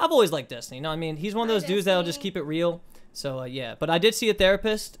always liked Destiny. You know what I mean? He's one of those dudes that'll just keep it real. So yeah, but I did see a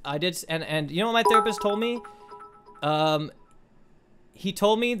therapist. I did, and you know what my therapist told me? He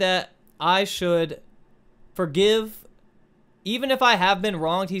told me that I should forgive, even if I have been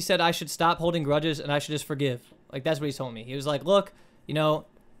wronged. He said I should stop holding grudges and I should just forgive. Like, that's what he told me. He was like, look, you know,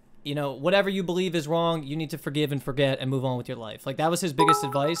 whatever you believe is wrong, you need to forgive and forget and move on with your life. Like, that was his biggest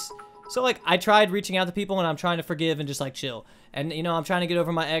advice. So, like, I tried reaching out to people and I'm trying to forgive and just, like, chill. And, you know, I'm trying to get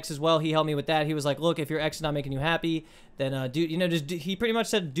over my ex as well. He helped me with that. He was like, look, if your ex is not making you happy, then, he pretty much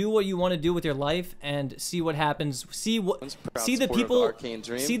said, do what you want to do with your life and see what happens. See the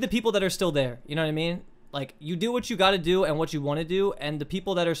people that are still there. You know what I mean? Like, you do what you got to do and what you want to do, and the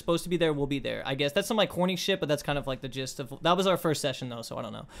people that are supposed to be there will be there. I guess that's some, like, corny shit, but that's kind of, like, the gist of... That was our first session, though, so I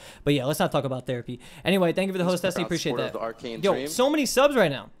don't know. But, yeah, let's not talk about therapy. Anyway, thank you for the host, Destiny. Appreciate that. Yo, so many subs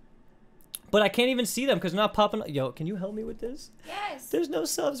right now. But I can't even see them because they're not popping up. Yo, can you help me with this? Yes. There's no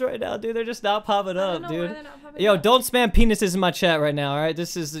subs right now, dude. They're just not popping up, dude. Why they're not popping Yo, up. don't spam penises in my chat right now, all right?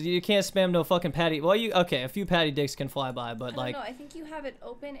 This is... You can't spam no fucking patty... Well, okay, a few patty dicks can fly by, but, like... I don't know. I think you have it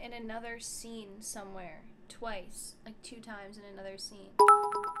open in another scene somewhere. Twice. Like 2 times in another scene.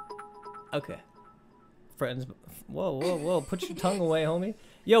 Okay. Friends. Whoa, whoa, whoa. Put your tongue away, homie.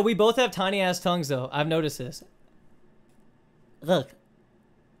 Yo, we both have tiny-ass tongues, though. I've noticed this. Look.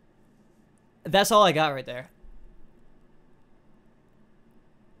 That's all I got right there.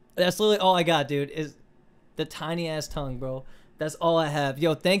 That's literally all I got, dude, is the tiny-ass tongue, bro. That's all I have.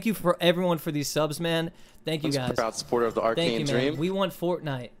 Yo, thank you for everyone for these subs, man. Thank you, guys. Proud supporter of the Arcane Dream. We want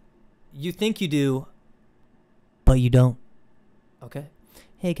Fortnite. You think you do, but you don't. Okay?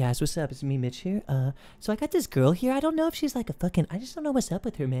 Hey guys, what's up? It's me, Mitch here. So I got this girl here. I don't know if she's like a fucking... I just don't know what's up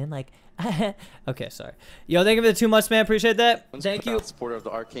with her, man. Like, okay, sorry. Yo, thank you for the 2 months, man. Appreciate that. Thank you. Supporter of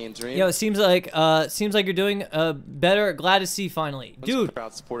the Arcane Dream. Yo, it seems like you're doing better. Glad to see finally, dude.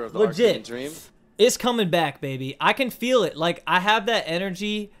 Proud supporter of the Legit. Arcane Dream. It's coming back, baby. I can feel it. Like, I have that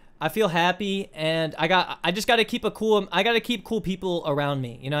energy. I feel happy, and I just gotta keep I gotta keep cool people around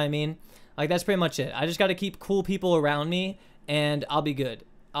me. You know what I mean? Like, that's pretty much it. I just gotta keep cool people around me, and I'll be good.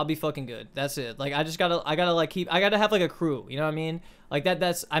 I'll be fucking good. That's it. Like, I gotta have like a crew. You know what I mean? Like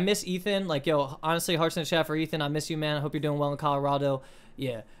I miss Ethan. Like, yo, honestly, hearts in the chat for Ethan. I miss you, man. I hope you're doing well in Colorado.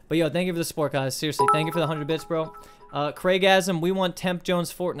 Yeah. But yo, thank you for the support, guys. Seriously, thank you for the 100 bits, bro. Craigasm, we want Temp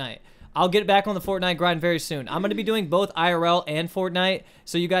Jones Fortnite. I'll get back on the Fortnite grind very soon. I'm gonna be doing both IRL and Fortnite,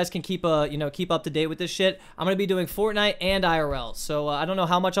 so you guys can keep keep up to date with this shit. I'm gonna be doing Fortnite and IRL. So I don't know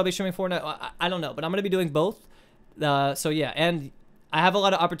how much I'll be streaming Fortnite. I don't know, but I'm gonna be doing both. So yeah, and I have a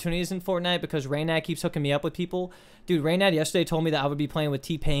lot of opportunities in Fortnite because Raynad keeps hooking me up with people. Dude, Raynad yesterday told me that I would be playing with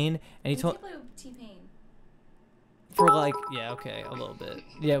T-Pain, and he told. Play with T-Pain. For like, yeah, okay, a little bit.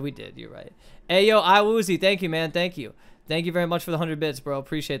 Yeah, we did. You're right. Hey, yo, iWoozy, thank you, man. Thank you. Thank you very much for the 100 bits, bro.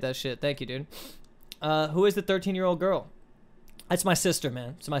 Appreciate that shit. Thank you, dude. Who is the 13-year-old girl? That's my sister,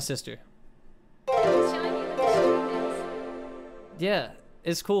 man. It's my sister. Yeah,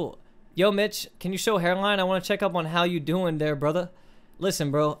 it's cool. Yo, Mitch, can you show hairline? I want to check up on how you doing there, brother. Listen,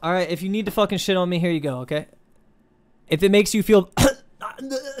 bro. All right, if you need to fucking shit on me, here you go, okay? If it makes you feel...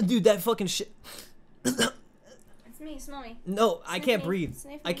 Dude, that fucking shit... Me, smell me. No, Sniff I can't me. breathe.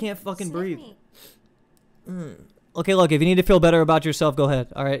 Sniff I me. can't fucking Sniff breathe. Me. Okay, look, if you need to feel better about yourself, go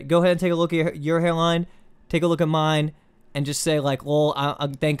ahead. All right, go ahead and take a look at your hairline, take a look at mine, and just say like, "Lol,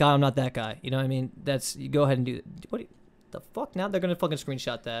 thank God I'm not that guy." You know what I mean? That's you go ahead and do it. What the fuck? Now they're gonna fucking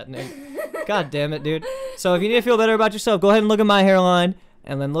screenshot that. God damn it, dude. So if you need to feel better about yourself, go ahead and look at my hairline,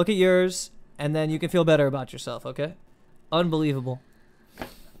 and then look at yours, and then you can feel better about yourself. Okay? Unbelievable.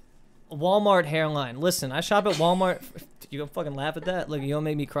 Walmart hairline. Listen, I shop at Walmart. You gonna fucking laugh at that? Look, you gonna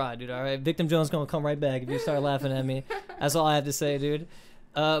make me cry, dude. All right, Victim Jones gonna come right back if you start laughing at me. That's all I have to say, dude.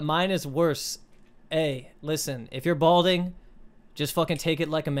 Mine is worse. Hey, listen, if you're balding, just fucking take it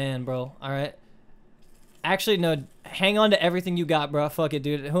like a man, bro. All right. Actually, no. Hang on to everything you got, bro. Fuck it,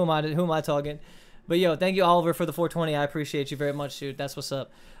 dude. Who am I talking? But yo, thank you, Oliver, for the 420. I appreciate you very much, dude. That's what's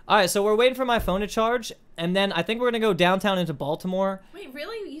up. All right, so we're waiting for my phone to charge, and then I think we're gonna go downtown into Baltimore. Wait,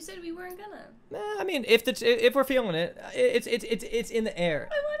 really? You said we weren't gonna. I mean, if we're feeling it, it's in the air.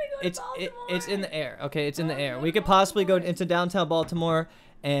 I want to go to Baltimore. It's in the air. Okay, it's in the air. We could possibly go into downtown Baltimore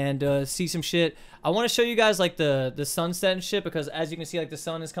and see some shit. I want to show you guys like the sunset and shit because as you can see, like the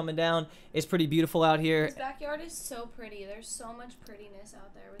sun is coming down. It's pretty beautiful out here. This backyard is so pretty. There's so much prettiness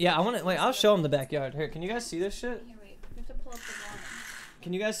out there. Yeah, I want to wait. I'll show them the backyard. Here, can you guys see this shit? Here, wait. We have to pull up the blinds.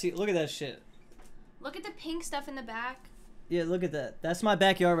 Can you guys see? Look at that shit. Look at the pink stuff in the back. Yeah, look at that. That's my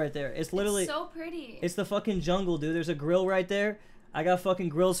backyard right there. It's literally. It's so pretty. It's the fucking jungle, dude. There's a grill right there. I got fucking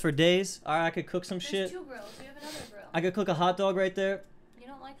grills for days. All right, I could cook some shit. There's 2 grills. We have another grill. I could cook a hot dog right there. You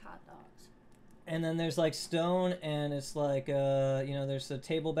don't like hot dogs. And then there's like stone, and it's like there's a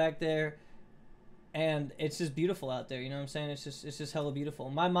table back there, and it's just beautiful out there. You know what I'm saying? It's just hella beautiful.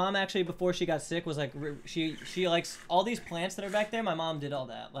 My mom actually, before she got sick, was like she likes all these plants that are back there. My mom did all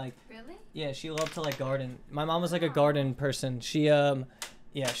that. Like Really? yeah, she loved to like garden. My mom was like a garden person. She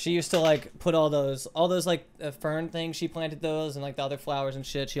she used to like put all those like fern things. She planted those and like the other flowers and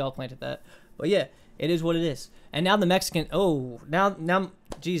shit. She all planted that. But yeah, it is what it is. And now the Mexican. Oh, now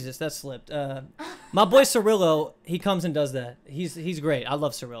Jesus, that slipped. My boy Cirillo, he comes and does that. He's great. I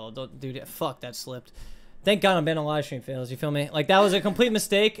love Cirillo. Dude, fuck, that slipped. Thank God I'm banned on live stream fails. You feel me? Like that was a complete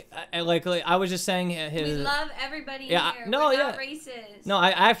mistake. Like I was just saying. We love everybody here. No, We're yeah. not racist. No,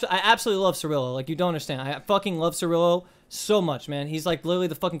 I absolutely love Cirillo. Like you don't understand. I fucking love Cirillo so much, man. He's like literally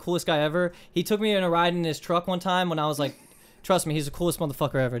the fucking coolest guy ever. He took me in a ride in his truck one time when I was like, trust me, he's the coolest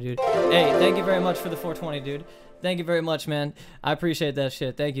motherfucker ever, dude. Hey, thank you very much for the 420, dude. Thank you very much, man. I appreciate that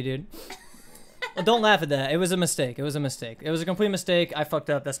shit. Thank you, dude. Well, don't laugh at that. It was a mistake. It was a mistake. It was a complete mistake. I fucked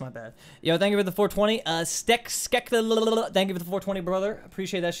up. That's my bad. Yo, thank you for the 420. Thank you for the 420, brother.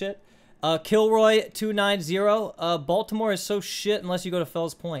 Appreciate that shit. Kilroy290. Baltimore is so shit unless you go to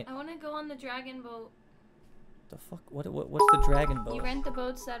Fells Point. I want to go on the dragon boat. The fuck? What's the dragon boat? You rent the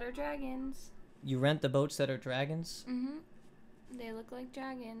boats that are dragons. You rent the boats that are dragons? Mm-hmm. They look like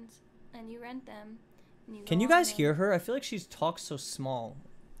dragons, and you rent them. And you Can you guys hear her? I feel like she talks so small.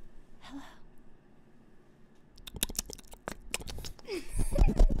 Hello.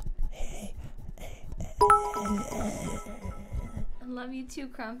 I love you too,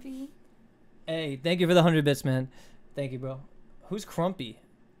 Crumpy. Hey, thank you for the 100 bits, man. Thank you, bro. Who's Crumpy?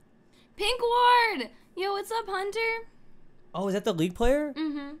 Pink Ward! Yo, what's up, Hunter? Oh, is that the league player?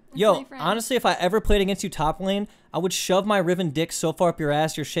 Mm-hmm. Yo, honestly, if I ever played against you top lane, I would shove my Riven dick so far up your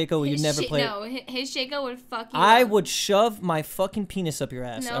ass, your Shaco, you'd never play. No, his Shaco would fuck you I up. would shove my fucking penis up your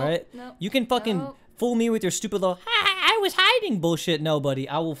ass, Nope, alright? nope, You can fucking nope. fool me with your stupid little, I was hiding bullshit. No, buddy,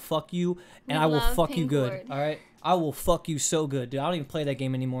 I will fuck you, and I will love fuck you Pink good, Ward. alright? I will fuck you so good, dude. I don't even play that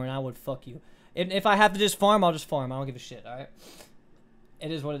game anymore, and I would fuck you. And if I have to just farm, I'll just farm. I don't give a shit, alright?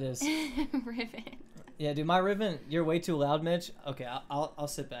 It is what it is. Riven. Yeah, dude, my Riven, you're way too loud, Mitch. Okay, I'll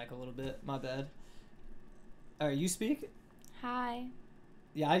sit back a little bit. My bad. Alright, you speak? Hi.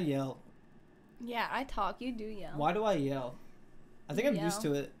 Yeah, I yell. Yeah, I talk. You do yell. Why do I yell? I think I'm used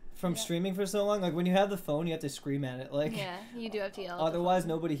to it. from streaming for so long. Like when you have the phone, you have to scream at it. Like yeah, you do have to yell. Otherwise,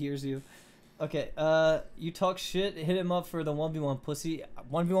 nobody hears you. Okay, you talk shit. Hit him up for the 1v1 pussy.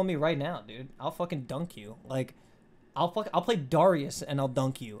 1v1 me right now, dude. I'll fucking dunk you. Like, I'll play Darius and I'll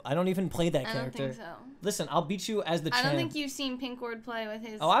dunk you. I don't even play that character. I don't think so. Listen, I'll beat you as the champ. I don't think you've seen Pinkward play with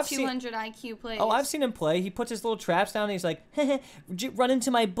his 200 IQ plays. Oh, I've seen him play. He puts his little traps down and he's like, run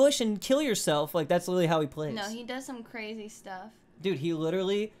into my bush and kill yourself. Like, that's literally how he plays. No, he does some crazy stuff. Dude, he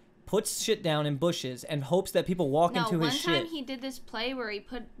literally puts shit down in bushes and hopes that people walk into his shit. No, one time he did this play where he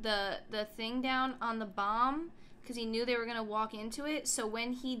put the thing down on the bomb because he knew they were going to walk into it. So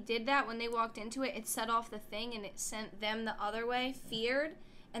when he did that, when they walked into it, it set off the thing and it sent them the other way, feared.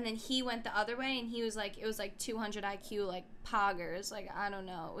 And then he went the other way and he was like, it was like 200 IQ, like poggers. Like, I don't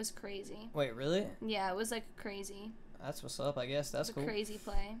know. It was crazy. Wait, really? Yeah, it was like crazy. That's what's up, I guess. That's cool. It was a crazy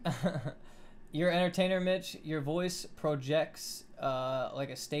play. You're an entertainer, Mitch. Your voice projects like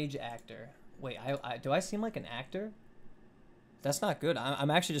a stage actor. Wait, do I seem like an actor? That's not good. I'm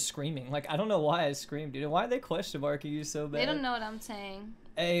actually just screaming. Like, I don't know why I scream, dude. Why are they question marking you so bad? They don't know what I'm saying.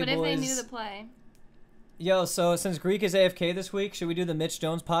 Hey, but boys. if they knew the play. Yo, so since Greek is AFK this week, should we do the Mitch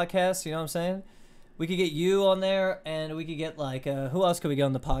Jones podcast? You know what I'm saying? We could get you on there, and we could get, like, who else could we get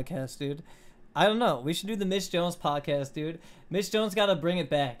on the podcast, dude? I don't know. We should do the Mitch Jones podcast, dude. Mitch Jones got to bring it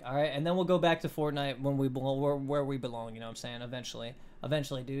back, all right? And then we'll go back to Fortnite when we belong, where we belong, you know what I'm saying?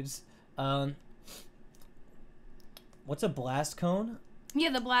 Eventually, dudes. What's a blast cone?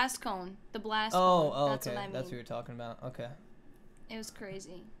 Yeah, the blast cone. The blast cone. Oh, that's okay. what I mean. That's what you're talking about. Okay. It was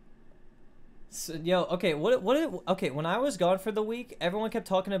crazy. So, yo, okay, okay, when I was gone for the week, everyone kept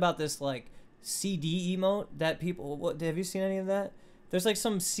talking about this, like, CD emote that people, have you seen any of that? There's, like,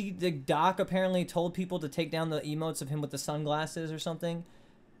 the doc apparently told people to take down the emotes of him with the sunglasses or something.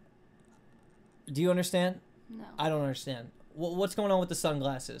 Do you understand? No. I don't understand. What's going on with the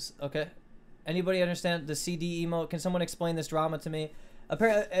sunglasses, okay? Anybody understand the CD emote? Can someone explain this drama to me?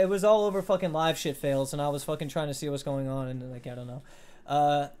 Apparently, it was all over fucking live shit fails, and I was fucking trying to see what's going on, and, like, I don't know.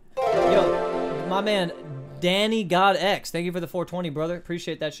 Yo, my man, Danny God X, thank you for the 420, brother.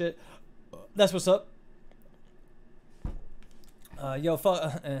 Appreciate that shit. That's what's up.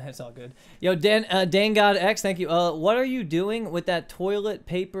 It's all good. Yo, Dan God X, thank you. What are you doing with that toilet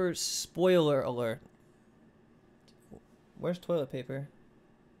paper? Spoiler alert. Where's toilet paper?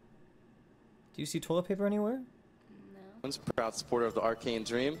 Do you see toilet paper anywhere? No. I'm a proud supporter of the Arcane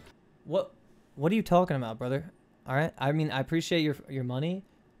Dream. What are you talking about, brother? All right. I mean, I appreciate your money,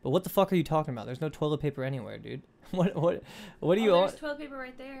 but what the fuck are you talking about? There's no toilet paper anywhere, dude. What are you on? There's toilet paper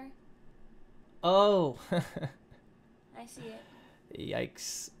right there. Oh. I see it.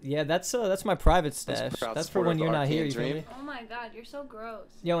 Yikes. Yeah, that's my private stash. That's for when you're not here, you feel me? Oh my god, you're so gross.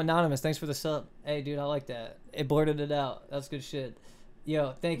 Yo, Anonymous, thanks for the sub. Hey, dude, I like that. It blurted it out. That's good shit.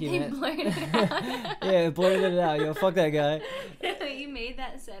 Yo, thank you, man. Blurted it out. Yeah, it blurted it out. Yo, fuck that guy. You made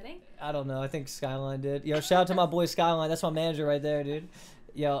that setting? I don't know. I think Skyline did. Yo, shout out to my boy Skyline. That's my manager right there, dude.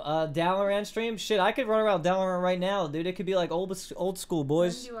 Yo, Dalaran stream? Shit, I could run around Dalaran right now, dude. It could be like old school,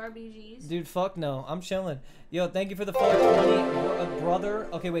 boys. Do RBGs? Dude, fuck no. I'm chilling. Yo, thank you for the 420, brother.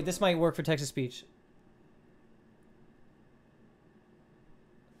 Okay, wait, this might work for text to speech.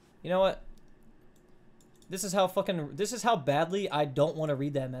 You know what? This is how badly I don't want to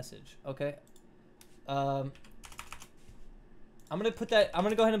read that message, okay? I'm gonna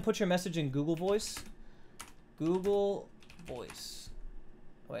go ahead and put your message in Google Voice. Google Voice.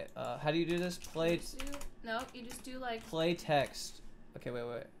 Wait, how do you do this? No, you just do like... Play text. Okay, wait.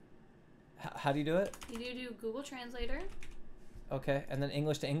 How do you do it? You do Google Translator. Okay, and then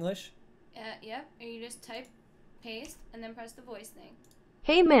English to English? Yep, and you just type, paste, and then press the voice thing.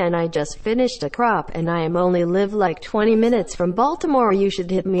 Hey man, I just finished a crop and I am only live like 20 minutes from Baltimore. You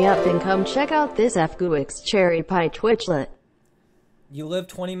should hit me up and come check out this FGUX cherry pie twitchlet. You live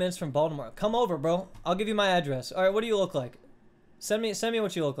 20 minutes from Baltimore. Come over, bro. I'll give you my address. All right, what do you look like? Send me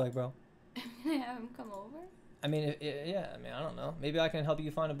what you look like, bro. Have him come over? I mean, yeah, I don't know. Maybe I can help you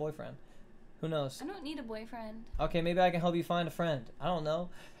find a boyfriend. Who knows? I don't need a boyfriend. Okay, maybe I can help you find a friend. I don't know.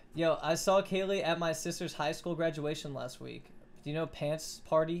 Yo, I saw Kailey at my sister's high school graduation last week. Do you know Pants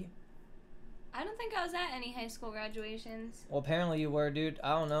Party? I don't think I was at any high school graduations. Well, apparently you were, dude. I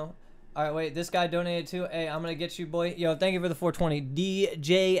don't know. All right, wait. This guy donated too. Hey, I'm going to get you, boy. Yo, thank you for the 420.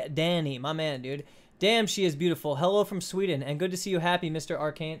 DJ Danny, my man, dude. Damn, she is beautiful. Hello from Sweden. And good to see you happy, Mr.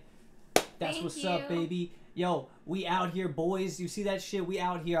 Arcane. That's Thank what's you. up, baby. Yo, we out here, boys. You see that shit? We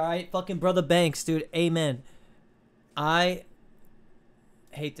out here, all right? Fucking Brother Banks, dude. Amen. I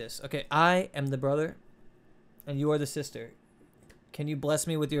hate this. Okay, I am the brother, and you are the sister. Can you bless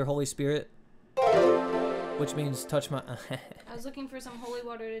me with your Holy Spirit? which means touch my. I was looking for some holy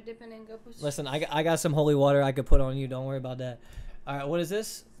water to dip in and go push. Listen, I got some holy water I could put on you. Don't worry about that. All right, what is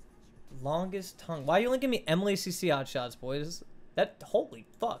this? Longest tongue. Why are you linking me Emily CC Outshots, boys? That holy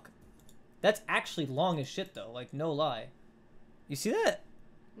fuck. That's actually long as shit though. Like no lie. You see that?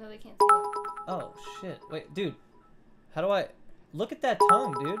 No, they can't see it. Oh shit. Wait, dude. How do I look at that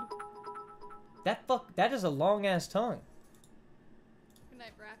tongue, dude? That is a long ass tongue. Good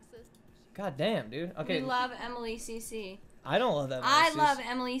night, Braxis. God damn, dude. Okay. We love Emily CC. I don't love that. I love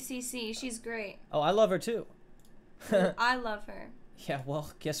Emily CC. She's great. Oh, I love her too. I love her. Yeah, well,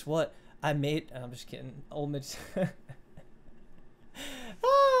 guess what? I'm just kidding. Old Mitch.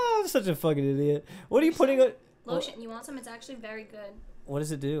 Ah, I'm such a fucking idiot. What are you putting on? Lotion. You want some? It's actually very good. What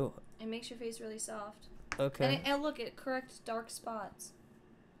does it do? It makes your face really soft. Okay. And look, it corrects dark spots.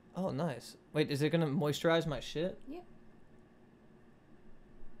 Oh, nice. Wait, is it gonna moisturize my shit? Yeah.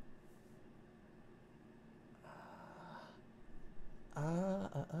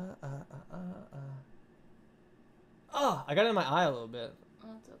 Oh, I got it in my eye a little bit. Oh,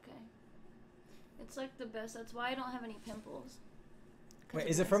 that's okay. It's like the best. That's why I don't have any pimples. Wait,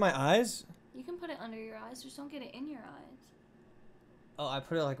 is it for my eyes? You can put it under your eyes. Just don't get it in your eyes. Oh, I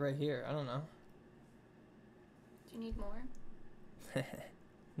put it like right here. I don't know. Do you need more?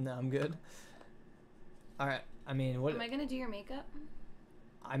 No, I'm good. All right. I mean, what? Am I gonna do your makeup?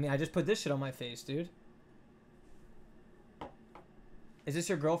 I mean, I just put this shit on my face, dude. Is this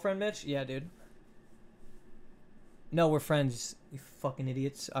your girlfriend, Mitch? Yeah, dude. No, we're friends, you fucking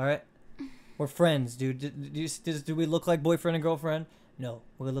idiots. All right, we're friends, dude. Do we look like boyfriend and girlfriend? No,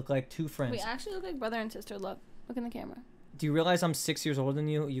 we look like two friends. We actually look like brother and sister. Look in the camera. Do you realize I'm 6 years older than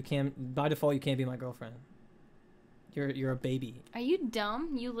you? You can't, by default, you can't be my girlfriend. You're a baby. Are you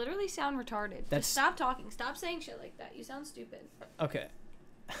dumb? You literally sound retarded. Just stop talking. Stop saying shit like that. You sound stupid. Okay,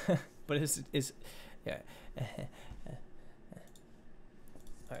 but it's yeah.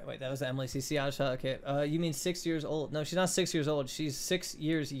 All right, wait, that was the Emily CC outshot. Okay, you mean 6 years old? No, she's not 6 years old. She's 6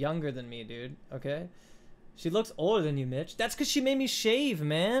 years younger than me, dude. Okay, she looks older than you, Mitch. That's because she made me shave,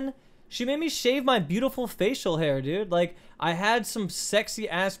 man. She made me shave my beautiful facial hair, dude. Like, I had some sexy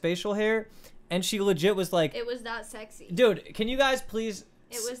ass facial hair, and she legit was like, it was not sexy. Dude, can you guys please?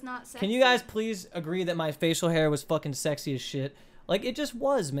 It was not sexy. Can you guys please agree that my facial hair was fucking sexy as shit? Like, it just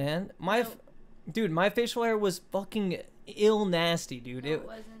was, man. Dude, my facial hair was fucking ill nasty, dude. No, it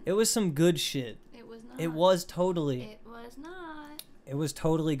wasn't. It was some good shit. It was not. It was totally. It was not. It was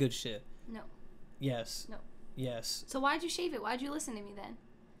totally good shit. No. Yes. No. Yes. So why'd you shave it? Why'd you listen to me then?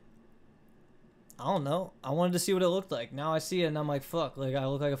 I don't know. I wanted to see what it looked like. Now I see it and I'm like, fuck. Like, I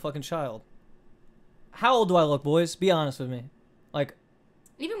look like a fucking child. How old do I look, boys? Be honest with me. Like.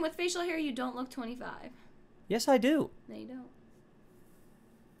 Even with facial hair, you don't look 25. Yes, I do. No, you don't.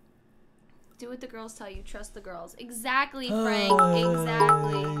 Do what the girls tell you. Trust the girls. Exactly, Frank.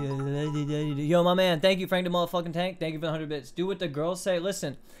 Exactly. Yo, my man. Thank you, Frank the motherfucking tank. Thank you for the 100 bits. Do what the girls say.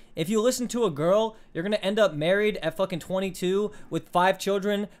 Listen, if you listen to a girl, you're going to end up married at fucking 22 with 5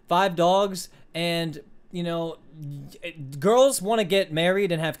 children, 5 dogs, and, you know, girls want to get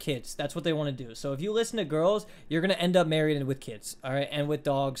married and have kids. That's what they want to do. So if you listen to girls, you're going to end up married and with kids, all right? And with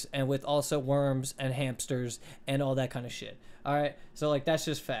dogs and with also worms and hamsters and all that kind of shit. All right, so like that's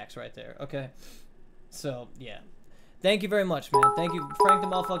just facts right there. Okay, so yeah, thank you very much, man. Thank you, Frank the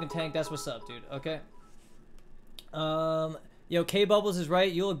motherfucking tank. That's what's up, dude. Okay. Yo, K Bubbles is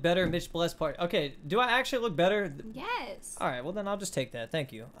right. You look better, Mitch Bless part. Okay, do I actually look better? Yes. All right, well then I'll just take that.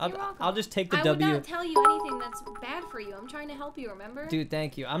 Thank you. You're welcome. I'll just take the I W. would not tell you anything that's bad for you. I'm trying to help you. Remember? Dude,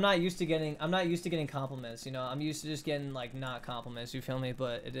 thank you. I'm not used to getting compliments. You know, I'm used to just getting like not compliments. You feel me?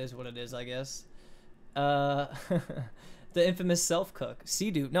 But it is what it is, I guess. The infamous self-cook,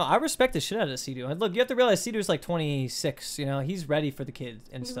 Sea-Doo. No, I respect the shit out of Sea-Doo. And look, you have to realize Sea-Doo's like 26. You know, he's ready for the kids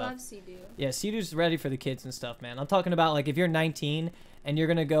and stuff. We love Sea-Doo. Yeah, Sea-Doo's ready for the kids and stuff, man. I'm talking about like if you're 19 and you're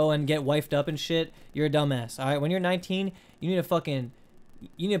gonna go and get wifed up and shit, you're a dumbass. All right, when you're 19, you need to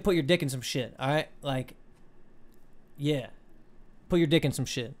put your dick in some shit. All right, like, yeah, put your dick in some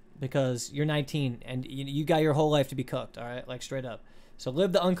shit because you're 19 and you got your whole life to be cooked. All right, like straight up. So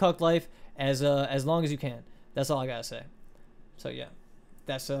live the uncooked life as long as you can. That's all I gotta say. So yeah,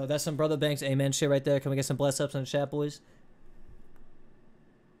 that's some Brother Banks amen shit right there. Can we get some bless ups in the chat, boys?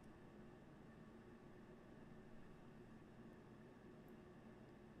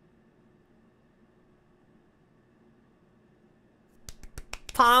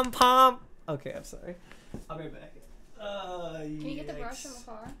 Pom pom. Okay, I'm sorry. I'll be back. Can you get the brush from the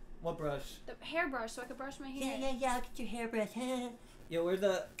car? What brush? The hairbrush, so I can brush my hair. Yeah. I'll get your hairbrush. Yeah, where's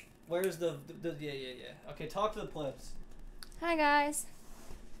the yeah. Okay, talk to the plebs. Hi guys.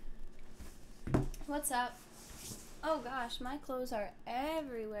 What's up? Oh gosh, my clothes are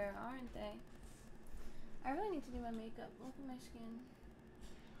everywhere, aren't they? I really need to do my makeup. Look at my skin.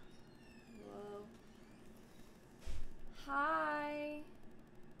 Whoa. Hi.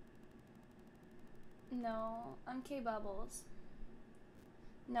 No, I'm K Bubbles.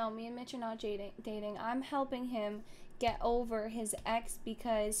 No, me and Mitch are not dating. I'm helping him get over his ex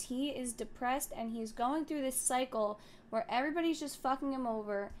because he is depressed and he's going through this cycle where everybody's just fucking him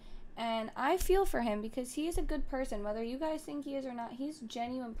over. And I feel for him because he is a good person. Whether you guys think he is or not, he's a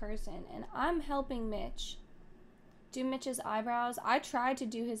genuine person. And I'm helping Mitch do Mitch's eyebrows. I tried to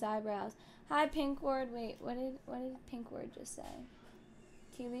do his eyebrows. Hi, Pinkward. Wait, what did Pinkward just say?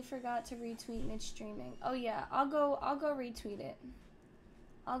 Kailey forgot to retweet Mitch streaming. Oh yeah, I'll go retweet it.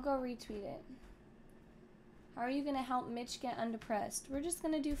 I'll go retweet it. How are you gonna help Mitch get undepressed? We're just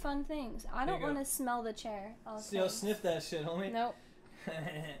gonna do fun things. I don't want to smell the chair. Yo, sniff that shit, homie. Nope.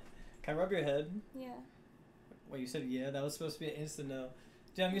 Can I rub your head? Yeah. Wait, you said yeah? That was supposed to be an insta no.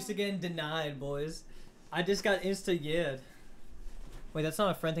 Dude, I'm used to getting denied, boys. I just got insta yeah. Wait, that's not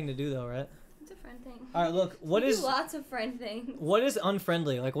a friend thing to do though, right? It's a friend thing. All right, look. What is do lots of friend things? What is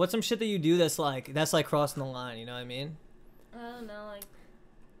unfriendly? Like, what's some shit that you do that's like crossing the line? You know what I mean? I don't know, like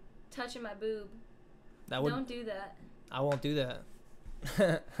touching my boob. That would. Don't do that. I won't do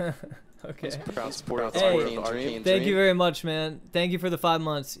that. Okay. Proud supporter of the Hey, Arcane thank you Dream. very much, man. Thank you for the 5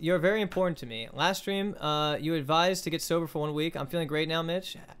 months. You're very important to me. Last stream, you advised to get sober for 1 week. I'm feeling great now,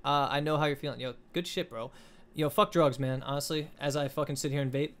 Mitch. I know how you're feeling. Yo, good shit, bro. Yo, fuck drugs, man. Honestly, as I fucking sit here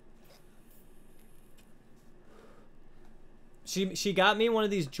and vape. She got me one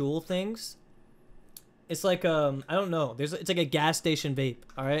of these Juul things. It's like I don't know. It's like a gas station vape.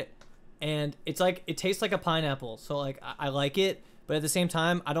 All right, and it's like it tastes like a pineapple. So like I like it. But at the same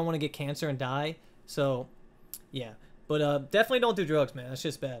time, I don't want to get cancer and die. So, yeah. But definitely don't do drugs, man. That's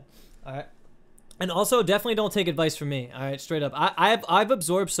just bad. All right. And also, definitely don't take advice from me. All right, straight up. I've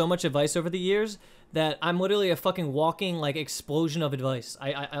absorbed so much advice over the years that I'm literally a fucking walking like explosion of advice.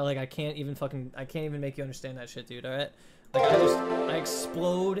 I can't even make you understand that shit, dude. All right. Like I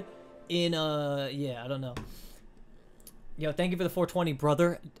explode in yeah. I don't know. Yo, thank you for the 420,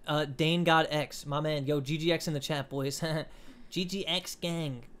 brother. Dane God X, my man. Yo, GGX in the chat, boys. GGX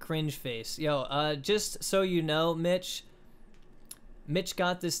gang, cringe face. Yo, just so you know, Mitch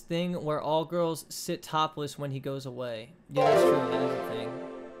got this thing where all girls sit topless when he goes away. Yeah, that's true. That is a thing.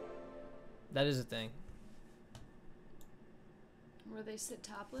 That is a thing. Where they sit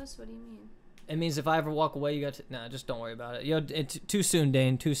topless? What do you mean? It means if I ever walk away, you got to... Nah, just don't worry about it. Yo, too soon,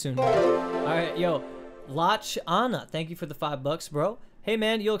 Dane. Too soon. All right, yo. Lach Anna, thank you for the $5, bro. Hey,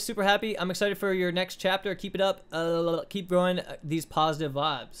 man, you look super happy. I'm excited for your next chapter. Keep it up. Keep growing these positive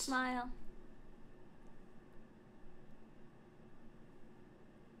vibes. Smile.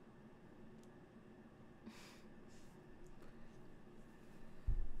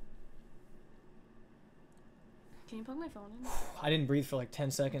 Can you plug my phone in? I didn't breathe for like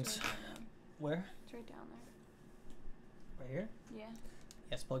 10 seconds. Where? It's right down there. Right here? Yeah.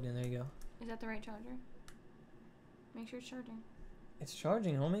 Yes, plugged in. There you go. Is that the right charger? Make sure it's charging. It's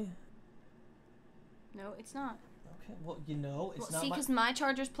charging, homie. No, it's not. Okay, well, you know, it's not see, my... because my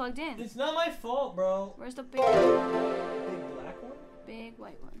charger's plugged in. It's not my fault, bro. Where's the big Big black one? big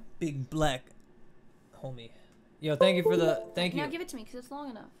white one? Big black homie. Yo, thank you for the... Thank you. Now give it to me, because it's long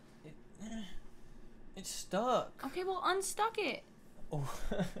enough. It's stuck. Okay, well, unstuck it. Oh.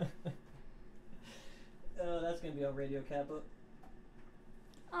 Oh, that's going to be on Radio Kappa.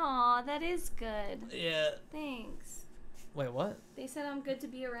 Aw, that is good. Yeah. Thanks. Wait, what? They said I'm good to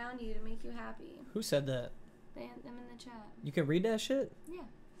be around you to make you happy. Who said that? Them in the chat. You can read that shit? Yeah.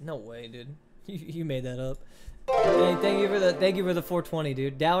 No way, dude. You made that up. Hey, thank you for the 420,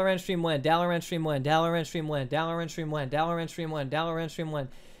 dude. Dalaran stream when? Dalaran stream when? Dalaran stream when? Dalaran stream when? Dalaran stream when? Dalaran stream when?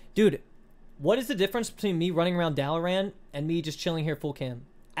 Dude, what is the difference between me running around Dalaran and me just chilling here full cam?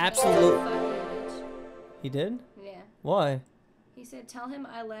 Absolute. He did? Yeah. Why? He said, tell him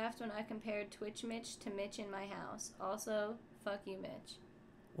I laughed when I compared Twitch Mitch to Mitch in my house. Also, fuck you, Mitch.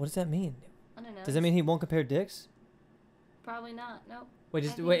 What does that mean? I don't know. Does that mean he won't compare dicks? Probably not. Nope. Wait, I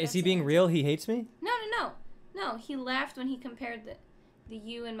think is he that's being it. real? He hates me? No, he laughed when he compared the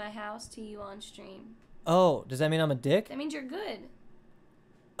you in my house to you on stream. Oh, does that mean I'm a dick? That means you're good.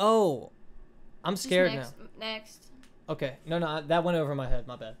 Oh, I'm scared now. Next. Okay, no, that went over my head.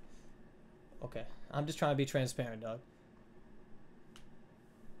 My bad. Okay, I'm just trying to be transparent, dog.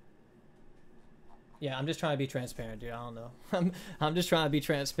 Yeah, I'm just trying to be transparent, dude. I don't know. I'm just trying to be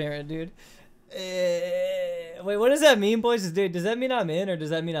transparent, dude. Wait, what does that mean, boys? Dude, does that mean I'm in or does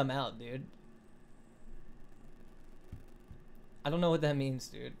that mean I'm out, dude? I don't know what that means,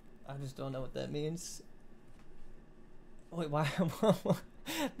 dude. I just don't know what that means. Wait, why?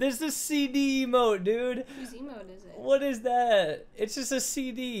 There's this CD emote, dude. Whose emote is it? What is that? It's just a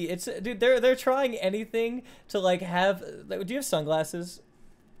CD. It's dude. They're trying anything to like have. Like, do you have sunglasses?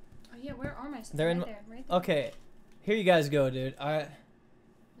 Oh yeah, where are my sunglasses? They're in. Right there, right there. Okay, here you guys go, dude. All right.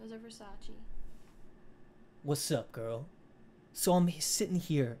 Those are Versace. What's up, girl? So I'm sitting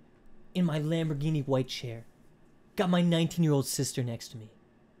here in my Lamborghini white chair. Got my 19-year-old sister next to me.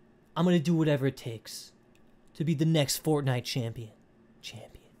 I'm gonna do whatever it takes to be the next Fortnite champion.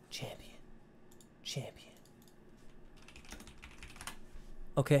 Champion.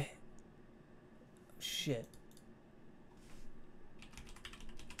 Okay. Shit.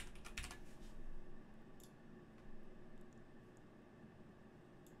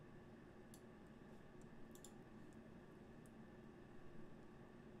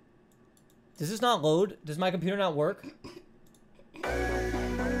 Does this not load? Does my computer not work?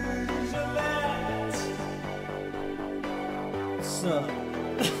 What's up?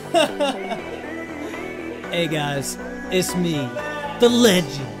 Hey guys, it's me, the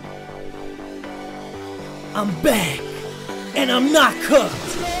legend. I'm back, and I'm not cooked.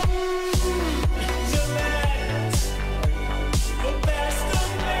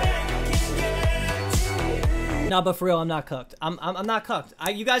 No, but for real, I'm not cooked. I'm not cooked.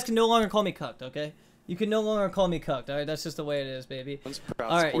 You guys can no longer call me cooked, okay? You can no longer call me cooked, all right? That's just the way it is, baby.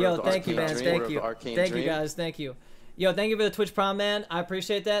 All right, yo, thank you, man. Thank you. Thank you, guys. Thank you. Yo, thank you for the Twitch Prime, man. I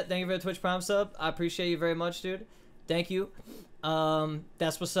appreciate that. Thank you for the Twitch Prime sub. I appreciate you very much, dude. Thank you.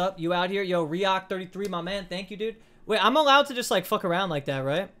 That's what's up. You out here? Yo, Reoc33, my man. Thank you, dude. Wait, I'm allowed to just, like, fuck around like that,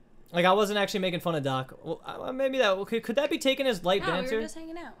 right? Like, I wasn't actually making fun of Doc. Well, maybe that... Could that be taken as light banter? No, we were just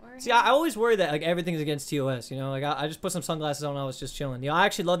hanging out. See, I always worry that, like, everything's against TOS, you know? Like, I just put some sunglasses on and I was just chilling. Yo, I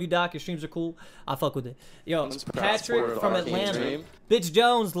actually love you, Doc. Your streams are cool. I fuck with it. Yo, Patrick from Atlanta. Bitch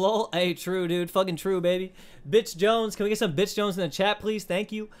Jones, lol. Hey, true, dude. Fucking true, baby. Bitch Jones. Can we get some Bitch Jones in the chat, please?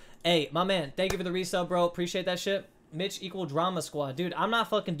 Thank you. Hey, my man. Thank you for the resub, bro. Appreciate that shit. Mitch equal drama squad. Dude, I'm not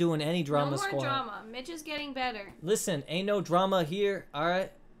fucking doing any drama squad. No more drama. Mitch is getting better. Listen, ain't no drama here,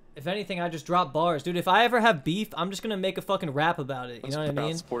 alright? If anything, I just drop bars. Dude, if I ever have beef, I'm just gonna make a fucking rap about it. You know what I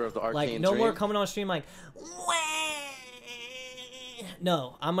mean? Like, no more coming on stream like...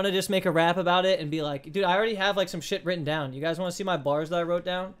 No, I'm gonna just make a rap about it and be like... Dude, I already have, like, some shit written down. You guys want to see my bars that I wrote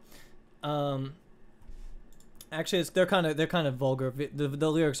down? Actually, they're kind of vulgar.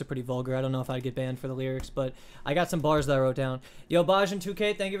 The lyrics are pretty vulgar. I don't know if I'd get banned for the lyrics, but I got some bars that I wrote down. Yo,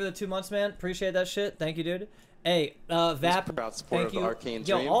 Bajan2K, thank you for the 2 months, man. Appreciate that shit. Thank you, dude. Hey, Vap, thank you.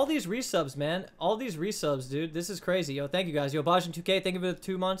 Yo, all these resubs, man. All these resubs, dude. This is crazy. Yo, thank you, guys. Yo, Bajan2K, thank you for the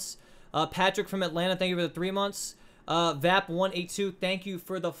 2 months. Patrick from Atlanta, thank you for the 3 months. Vap182, thank you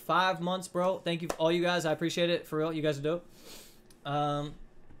for the 5 months, bro. Thank you, all you guys. I appreciate it. For real, you guys are dope.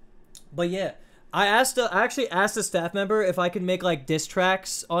 But yeah, I actually asked a staff member if I could make, like, diss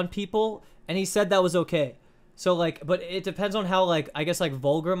tracks on people, and he said that was okay. So, like, but it depends on how, like, I guess, like,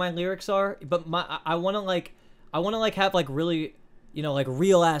 vulgar my lyrics are. But I want to have, like, really, you know, like,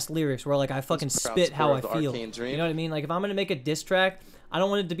 real-ass lyrics where, like, I fucking spit how I feel. You know what I mean? Like, if I'm going to make a diss track, I don't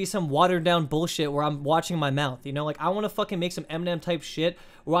want it to be some watered-down bullshit where I'm watching my mouth, you know? Like, I want to fucking make some Eminem-type shit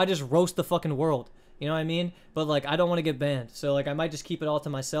where I just roast the fucking world. You know what I mean? But, like, I don't want to get banned. So, like, I might just keep it all to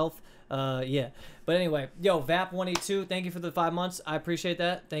myself. Yeah. But anyway, yo, Vap182, thank you for the 5 months. I appreciate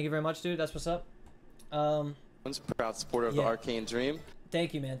that. Thank you very much, dude. That's what's up. Proud supporter of the Arcane Dream.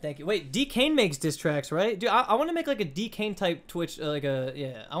 Thank you, man. Thank you. Wait, D Kane makes diss tracks, right? Dude, I want to make, like, a D Kane type Twitch, like a,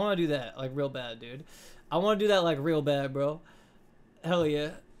 yeah. I want to do that, like, real bad, dude. I want to do that, like, real bad, bro. Hell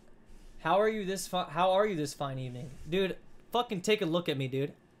yeah. How are you this fine evening? Dude, fucking take a look at me,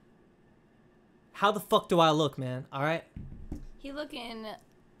 dude. How the fuck do I look, man? All right? He looking...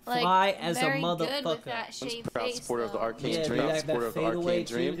 like, fly as a very motherfucker. good with that shaved Proud face, supporter of the though. Arcane Yeah, Dream. dude, that Supporter of the fade away Arcane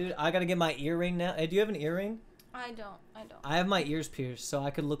too, Dream. dude. I gotta get my earring now. Hey, do you have an earring? I don't. I have my ears pierced, so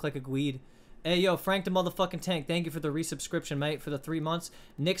I could look like a gweed. Hey, yo, Frank the motherfucking Tank, thank you for the resubscription, mate, for the 3 months.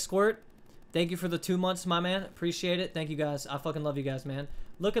 Nick Squirt, thank you for the 2 months, my man. Appreciate it. Thank you, guys. I fucking love you guys, man.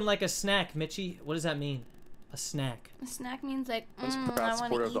 Looking like a snack, Mitchie. What does that mean? A snack. A snack means, like, Proud I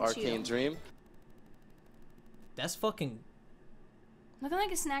supporter of the want to eat Arcane you. Dream. That's fucking... Looking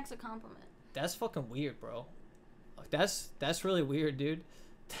like a snack's a compliment. That's fucking weird, bro. Like, that's really weird, dude.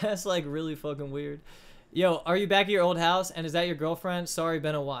 That's, like, really fucking weird. Yo, are you back at your old house? And is that your girlfriend? Sorry,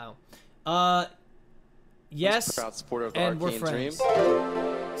 been a while. Yes, Proud supporter of the and we're Arcane Dream.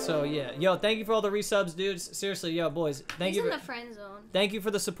 friends. So, yeah. Yo, thank you for all the resubs, dudes. Seriously, yo, boys. Thank He's you. in the friend zone. Thank you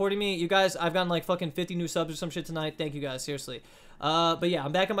for the supporting me. You guys, I've gotten, like, fucking 50 new subs or some shit tonight. Thank you, guys. Seriously. But, yeah,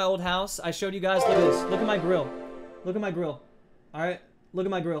 I'm back at my old house. I showed you guys. Look at this. Look at my grill. Look at my grill. All right? Look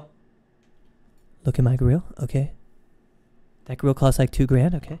at my grill. Look at my grill, okay? That grill costs like $2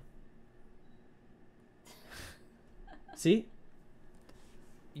 grand. Okay. See?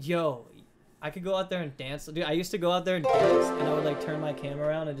 Yo, I could go out there and dance. Dude, I used to go out there and dance, and I would like turn my camera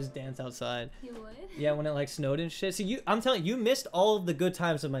around and just dance outside. You would? Yeah, when it like snowed and shit. See, I'm telling you, you missed all of the good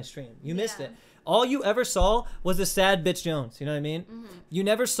times of my stream. You missed it. All you ever saw was the sad bitch Jones. You know what I mean? You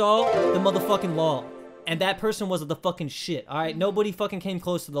never saw the motherfucking law. And that person was the fucking shit, all right? Nobody fucking came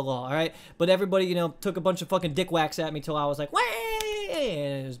close to the law, all right? But everybody, you know, took a bunch of fucking dick whacks at me till I was like, way,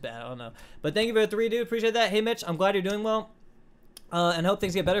 and it was bad. I don't know. But thank you for the 3, dude. Appreciate that. Hey, Mitch, I'm glad you're doing well. And hope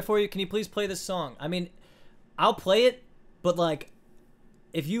things get better for you. Can you please play this song? I mean, I'll play it, but like,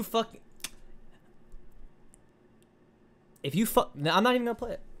 if you fuck, no, I'm not even gonna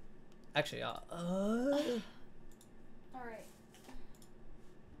play it. Actually, All right.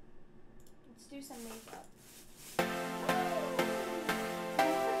 Let's do some makeup.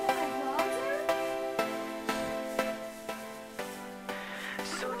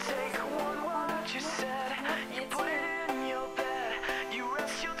 So take what you said, you put it in your bed, you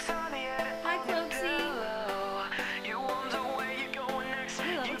rest your tongue at it. Hi, Clopsy. You wonder where you're going next.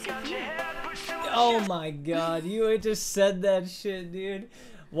 You got your head pushed on. oh my god, you just said that shit, dude.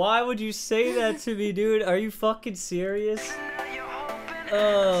 Why would you say that to me, dude? Are you fucking serious?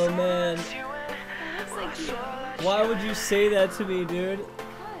 Oh man. It looks like you. Why would you say that to me, dude?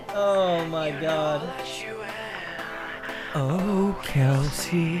 Oh my god. Oh,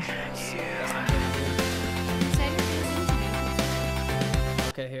 Kelsey.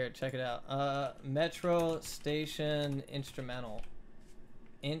 Okay, here, check it out. Metro Station Instrumental.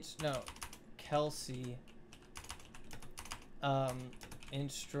 No, Kelsey.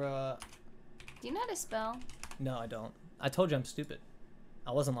 Instra. Do you know how to spell? No, I don't. I told you I'm stupid.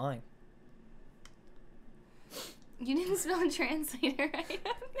 I wasn't lying. You didn't spell translator right.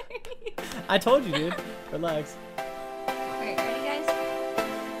 I told you, dude. Relax. Alright, ready, guys?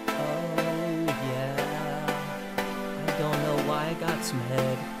 Oh, yeah. I don't know why I got some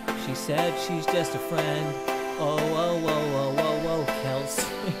head. She said she's just a friend. Oh, whoa, whoa, whoa, whoa, whoa, Kelsey.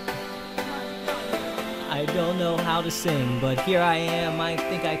 I don't know how to sing, but here I am, I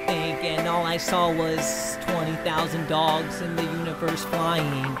think, and all I saw was 20,000 dogs in the universe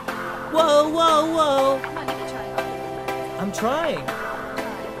flying. Whoa, whoa, whoa. Come on, you can try. I'm trying.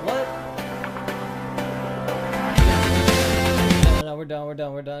 What? No,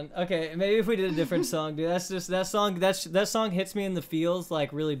 we're done. Okay, maybe if we did a different song, dude. That's just, that song hits me in the feels,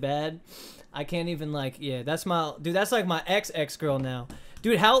 like, really bad. I can't even, like, yeah, that's like my ex-girl now.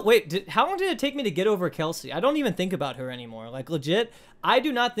 Dude, how long did it take me to get over Kelsey? I don't even think about her anymore. Like, legit, I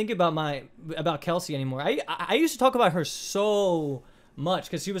do not think about Kelsey anymore. I used to talk about her so much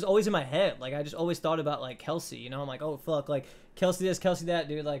because she was always in my head. Like, I just always thought about, like, Kelsey, you know? I'm like, oh, fuck, like, Kelsey this, Kelsey that,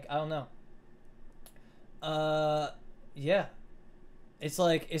 dude. Like, I don't know. Yeah. It's,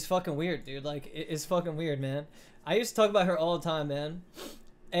 like, it's fucking weird, dude. Like, it's fucking weird, man. I used to talk about her all the time, man.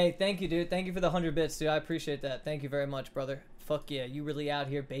 Hey, thank you, dude. Thank you for the 100 bits, dude. I appreciate that. Thank you very much, brother. Fuck yeah, you really out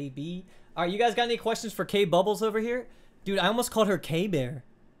here, baby. All right, you guys got any questions for K Bubbles over here? Dude, I almost called her K Bear.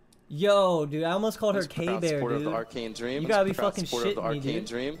 Yo, dude, I almost called her K Bear, dude. Of the Arcane Dream. You gotta be fucking shitting me, dude.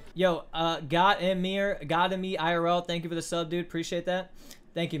 Dream. Yo, God and Me IRL, thank you for the sub, dude. Appreciate that.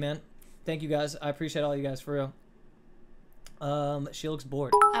 Thank you, man. Thank you, guys. I appreciate all you guys, for real. She looks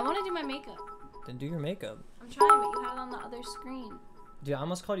bored. I want to do my makeup. Then do your makeup. I'm trying, but you have it on the other screen. Dude, I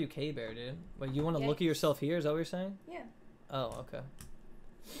almost called you K Bear, dude. Wait, you want to look at yourself here? Is that what you're saying? Yeah. Oh, okay.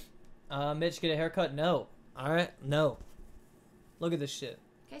 Mitch, get a haircut? No. Alright? No. Look at this shit.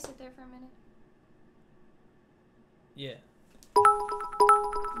 Okay, sit there for a minute. Yeah.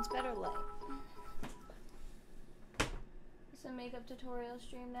 It's better light. It's a makeup tutorial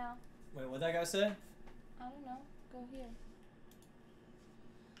stream now. Wait, what'd that guy say? I don't know. Go here.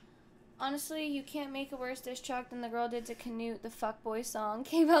 Honestly, you can't make a worse diss track than the girl did to Canute, the fuckboy song.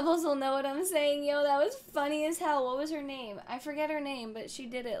 K-Bubbles will know what I'm saying. Yo, that was funny as hell. What was her name? I forget her name, but she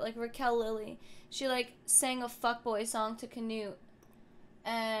did it. Like, Raquel Lilly. She, like, sang a fuckboy song to Canute.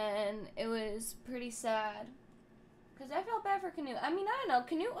 And it was pretty sad. Because I felt bad for Canute. I mean, I don't know.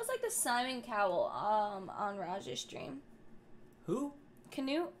 Canute was like the Simon Cowell on Raj's stream. Who?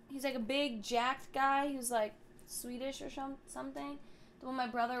 Canute. He's like a big, jacked guy. He was, like, Swedish or something. The one my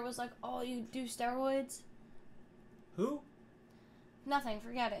brother was like, oh, you do steroids? Who? Nothing,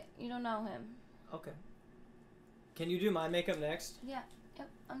 forget it. You don't know him. Okay. Can you do my makeup next? Yeah. Yep.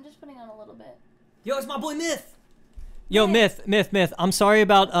 I'm just putting on a little bit. Yo, it's my boy Myth! Yo, Myth. I'm sorry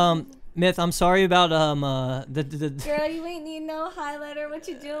about Myth, I'm sorry about the Girl, you ain't need no highlighter. What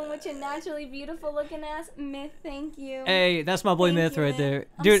you doing with your naturally beautiful looking ass? Myth, thank you. Hey, that's my boy Thank Myth you, right there.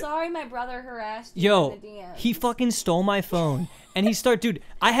 I'm Dude, sorry my brother harassed you yo, in the DMs. he fucking stole my phone. And dude,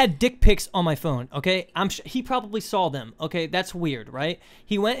 I had dick pics on my phone, okay? He probably saw them, okay? That's weird, right?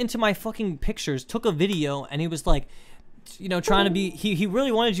 He went into my fucking pictures, took a video, and he was like, you know, trying to be, he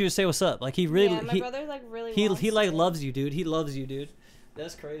really wanted you to say what's up. Like, he really, Yeah, my brother like really he wants like to. loves you, dude. He loves you, dude.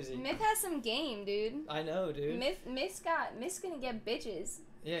 That's crazy. Myth has some game, dude. I know, dude. Myth's gonna get bitches.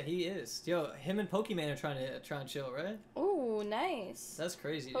 Yeah, he is. Yo, him and Pokemon are trying to chill, right? Ooh, nice. That's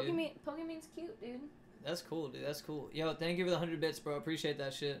crazy, dude. Pokemon's cute, dude. That's cool, dude. That's cool. Yo, thank you for the 100 bits, bro. Appreciate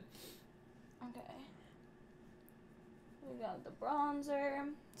that shit. Okay. We got the bronzer,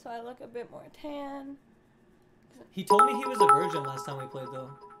 so I look a bit more tan. He told me he was a virgin last time we played, though.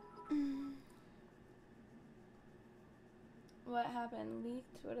 What happened?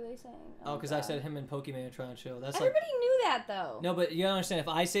 Leaked? What are they saying? Oh, because I said him and Pokemon are trying to chill. That's like... Everybody knew that, though. No, but you don't understand. If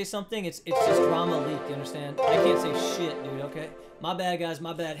I say something, it's just drama leak. You understand? I can't say shit, dude. Okay. My bad, guys.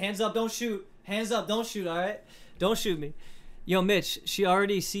 My bad. Hands up. Don't shoot. Hands up. Don't shoot. All right. Don't shoot me. Yo, Mitch. She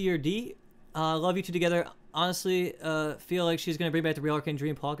already see your D. Love you two together. Honestly, feel like she's gonna bring back the real Arcane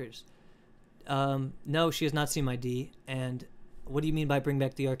Dream Poggers. No, she has not seen my D. And what do you mean by bring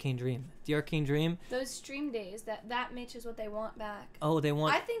back the Arcane Dream? The Arcane Dream? Those stream days. That Mitch is what they want back. Oh, they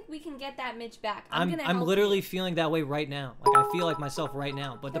want. I think we can get that Mitch back. I'm literally feeling that way right now. Like I feel like myself right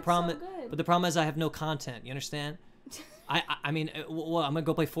now. But the problem, so the problem is I have no content. You understand? I mean, well, I'm gonna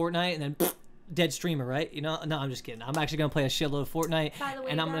go play Fortnite and then dead streamer, right? You know? No, I'm just kidding. I'm actually gonna play a shitload of Fortnite, By the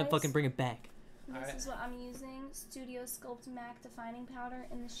way, and I'm gonna guys, fucking bring it back. This is what I'm using: Studio Sculpt MAC Defining Powder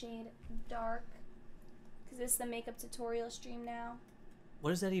in the shade Dark. Cause this is the makeup tutorial stream now. What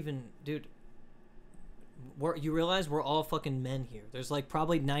does that even, dude? You realize we're all fucking men here. There's like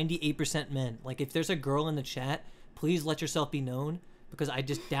probably 98% men. Like if there's a girl in the chat, please let yourself be known, because I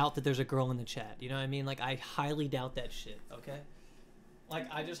just doubt that there's a girl in the chat. You know what I mean? Like I highly doubt that shit. Okay. Like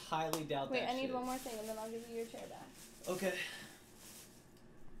I just highly doubt that. Wait, I need shit. one more thing, and then I'll give you your chair back. Okay.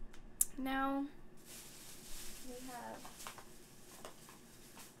 Now we have.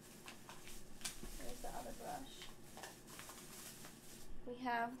 Where's the other brush? We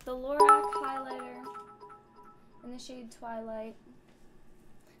have the Lorac highlighter in the shade Twilight.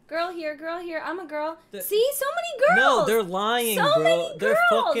 Girl here, I'm a girl. See, so many girls. No, they're lying, so bro. Many they're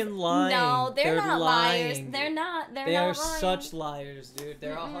girls. fucking lying. No, they're not lying, liars. dude. They're not. They're They not are lying. such liars, dude.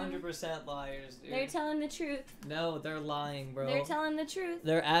 They're 100% liars, dude. They're telling the truth. No, they're lying, bro. They're telling the truth.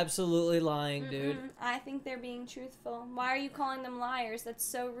 They're absolutely lying, dude. I think they're being truthful. Why are you calling them liars? That's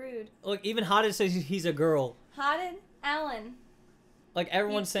so rude. Look, even Hodded says he's a girl. Hodded? Alan. Like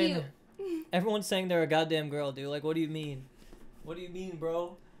everyone's He's saying, everyone's saying they're a goddamn girl, dude. Like, what do you mean? What do you mean,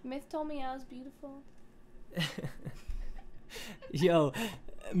 bro? Myth told me I was beautiful. Yo,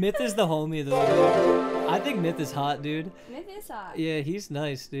 Myth is the homie though, dude. I think Myth is hot, dude. Myth is hot. Yeah, he's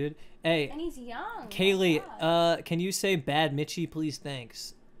nice, dude. Hey, And he's young. Kailey, Oh my God. can you say bad Mitchie, please?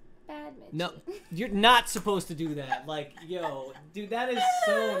 Thanks. Bad Mitch. No, you're not supposed to do that. Like, yo, dude, that is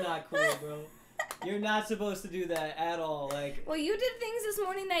so not cool, bro. You're not supposed to do that at all. Like, Well, you did things this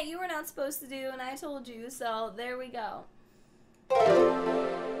morning that you were not supposed to do, and I told you, so there we go.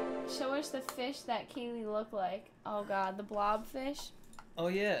 Show us the fish that Kailey looked like. Oh god, the blobfish. oh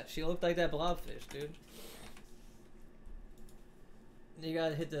yeah, she looked like that blobfish, dude. You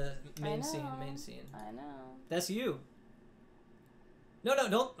gotta hit the main scene. I know. That's you. No,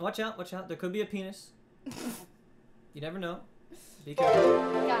 don't. Watch out, watch out. There could be a penis. You never know. Be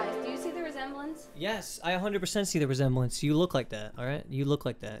careful. Guys, do you see the resemblance? Yes, I 100% see the resemblance. You look like that, alright? You look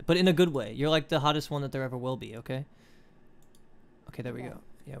like that. But in a good way. You're like the hottest one that there ever will be, okay? Okay, there we go.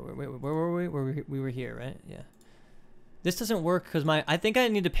 Yeah, where were we? We were here, right? Yeah. This doesn't work because I think I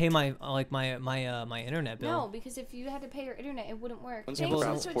need to pay my my internet bill. No, because if you had to pay your internet, it wouldn't work. Once Thanks a for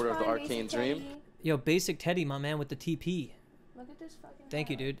proud supporter of the Twine, Arcane Basic Dream. Teddy. Yo, Basic Teddy, my man with the TP. Look at this fucking. Thank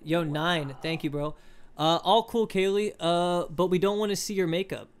you, highlight. dude. Yo, 9. Thank you, bro. All cool, Kailey. But we don't want to see your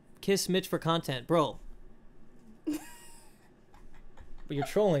makeup. Kiss Mitch for content, bro. But you're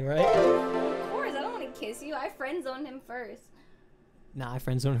trolling, right? Of course, I don't want to kiss you. I friend zoned him first. Nah, I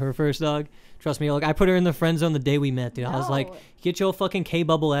friend zoned her first, dog. Trust me, look, I put her in the friend zone the day we met, dude. I was like, No. get your fucking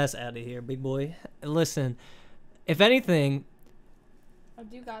K-bubble ass out of here, big boy. Listen, if anything, I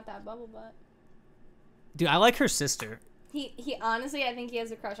do got that bubble butt. dude, I like her sister. He honestly, I think he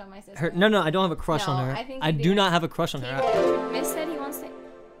has a crush on my sister. No, I don't have a crush No, on her. I think I you do do. not have a crush on her. Kailey, Miss said he wants to.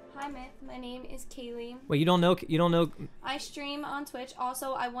 Hi, Myth. My name is Kailey. Wait, you don't know? I stream on Twitch.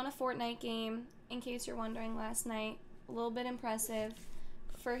 Also, I won a Fortnite game. In case you're wondering, last night, a little bit impressive.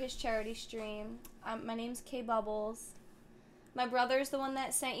 for his charity stream. My name's K Bubbles. My brother's the one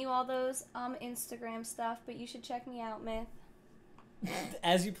that sent you all those Instagram stuff, but you should check me out, Myth.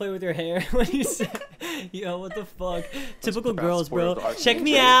 As you play with your hair, when you say, yo, what the fuck? Typical proud girls, supporter bro. of the arcane Check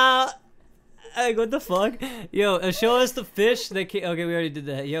me dream. out. Like, what the fuck? Yo, show us the fish. Okay, we already did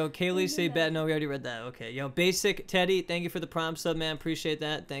that. Yo, Kaylee, say bet. No, we already read that. Okay. Yo, Basic Teddy, thank you for the prime sub, man. Appreciate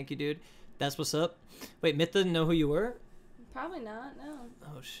that. Thank you, dude. That's what's up. Wait, Myth doesn't know who you were? Probably not, no.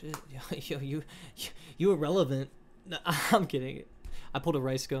 Oh, shit. Yo, you irrelevant. No, I'm kidding. I pulled a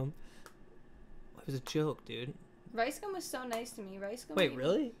rice gum. It was a joke, dude. Rice Gum was so nice to me. Rice Gum. Wait,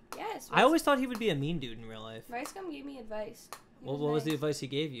 really? Yes. I always thought he would be a mean dude in real life. Rice Gum gave me advice. What was the advice he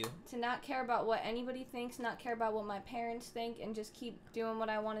gave you? To not care about what anybody thinks, not care about what my parents think, and just keep doing what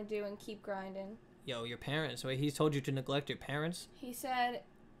I want to do and keep grinding. Yo, your parents. Wait, he told you to neglect your parents? He said,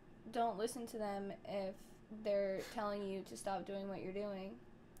 don't listen to them if they're telling you to stop doing what you're doing.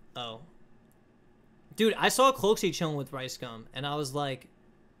 Oh. Dude, I saw Cloaksy chilling with Rice Gum, and I was like,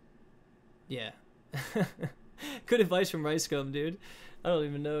 yeah. Good advice from Rice Gum, dude. I don't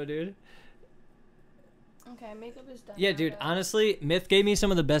even know, dude. Okay, makeup is done. Yeah, now, dude, guys. honestly, Myth gave me some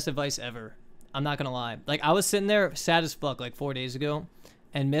of the best advice ever. I'm not gonna lie. Like, I was sitting there sad as fuck, like, 4 days ago,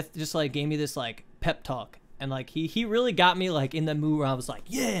 and Myth just, like, gave me this, like, pep talk. And, like, he really got me, like, in the mood where I was like,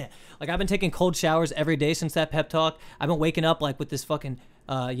 yeah! Like, I've been taking cold showers every day since that pep talk. I've been waking up, like, with this fucking,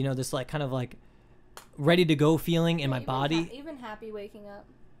 you know, this, like, kind of, like, ready to go feeling in my body. Even happy waking up.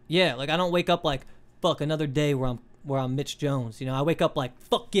 Yeah, like, I don't wake up like, fuck, another day where I'm Mitch Jones. You know, I wake up like,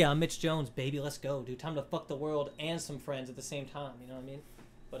 fuck yeah, I'm Mitch Jones, baby, let's go, dude. Time to fuck the world and some friends at the same time, you know what I mean?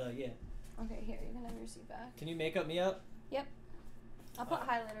 But, yeah. Okay, here, you can have your seat back. Can you make up me up? Yep. I'll put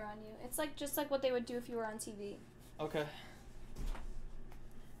highlighter on you. It's like just like what they would do if you were on TV. Okay. Okay.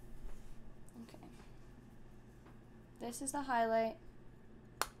 This is the highlight.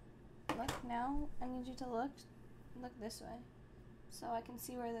 Look, now I need you to look this way. So I can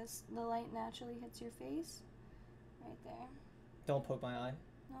see where the light naturally hits your face. Right there. Don't poke my eye.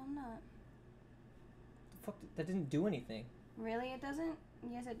 No, I'm not. The fuck, that didn't do anything. Really, it doesn't?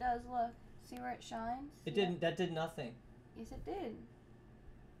 Yes, it does. Look. See where it shines? It didn't, that did nothing. Yes, it did.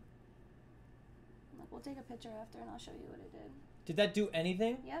 Look, we'll take a picture after and I'll show you what it did. Did that do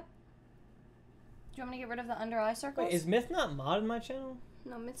anything? Yep. Do you want me to get rid of the under eye circles? Wait, is Myth not mod in my channel?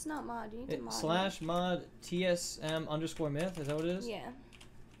 No, Myth's not mod. You need to mod / mod TSM _ Myth, is that what it is? Yeah.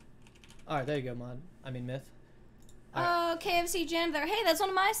 Alright, there you go, mod. I mean, Myth. Oh, KFC Janitor. Hey, that's one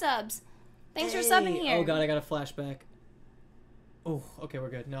of my subs. Thanks for subbing here. Oh god, I got a flashback. Oh, okay, we're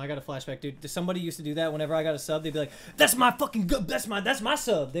good. No, I got a flashback, dude. Somebody used to do that whenever I got a sub. They'd be like, "That's my fucking good. That's my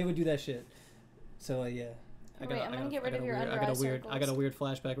sub." They would do that shit. So yeah, I'm gonna get rid of your under eye circles. I got a weird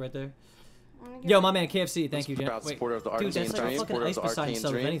flashback right there. I'm gonna get Yo, rid my of- man, KFC. Thank you, Jan. Proud Wait, supporter of the dude, arcane that's like a dream. fucking Supporter of ice the beside arcane sub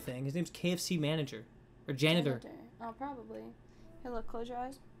of dream. anything. His name's KFC manager or janitor. Oh, probably. Here, look. Close your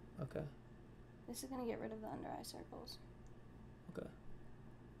eyes. Okay. This is gonna get rid of the under eye circles. Okay.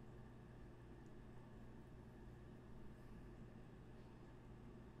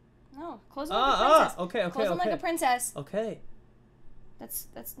 No, close them like a princess. Okay. Close them like a princess. Okay.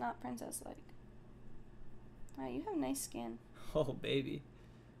 That's not princess-like. Wow, you have nice skin. Oh baby.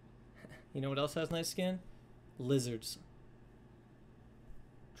 You know what else has nice skin? Lizards.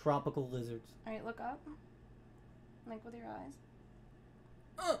 Tropical lizards. All right, look up. Like with your eyes.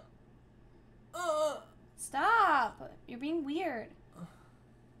 Stop! You're being weird.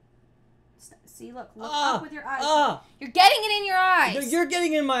 See, look up with your eyes. You're getting it in your eyes. You're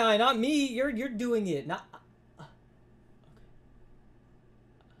getting in my eye, not me. You're doing it. Not. Okay.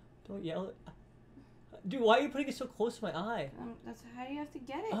 Don't yell it. Dude, why are you putting it so close to my eye? That's how you have to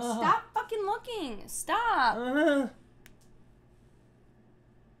get it. Stop fucking looking. Stop. Can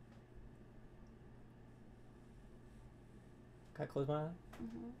I close my eye?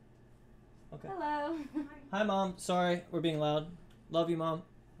 Okay. Hello. Hi, Mom. Sorry, we're being loud. Love you, Mom.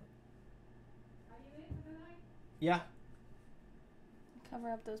 Are you in for the night? Yeah.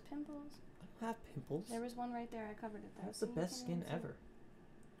 Cover up those pimples. I don't have pimples. There was one right there. I covered it. That's the best skin ever.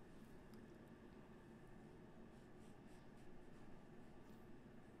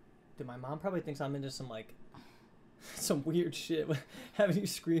 Dude, my mom probably thinks I'm into some, like, some weird shit with having you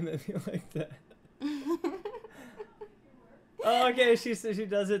scream at me like that. Oh, okay, she says she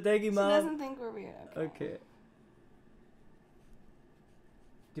does it. Thank you, Mom. She doesn't think we're weird. Okay.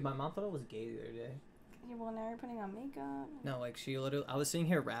 Dude, my mom thought I was gay the other day. Well, now you're putting on makeup. No, like, she literally, I was sitting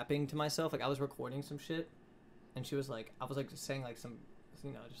here rapping to myself, like, I was recording some shit, and she was like, I was, like, just saying, like, some,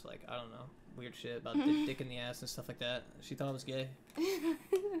 you know, just, like, I don't know, weird shit about dick in the ass and stuff like that. She thought I was gay. See,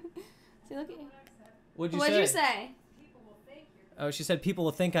 look at you. What'd you What'd say? you say? People will fake your Oh, she said people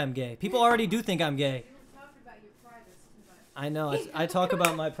will think I'm gay. People already do think I'm gay. You don't talk about your privates too much. I know. I talk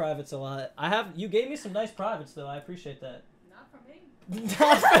about my privates a lot. You gave me some nice privates though. I appreciate that. Not from me.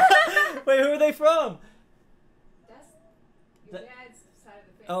 Wait, who are they from? That's your dad's side of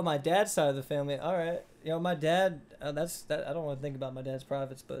the family. Oh, my dad's side of the family. All right. You know, my dad. That's that. I don't want to think about my dad's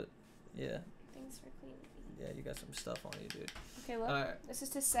privates, but yeah. Thanks for cleaning. Yeah, you got some stuff on you, dude. Okay, look. Alright. This is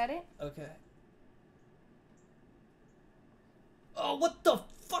to set it. Okay. Oh, what the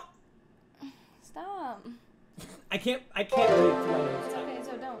fuck? Stop. I can't breathe through my nose. It's okay,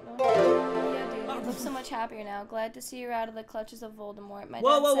 so don't. Yeah, dude, you look so much happier now. Glad to see you're out of the clutches of Voldemort. My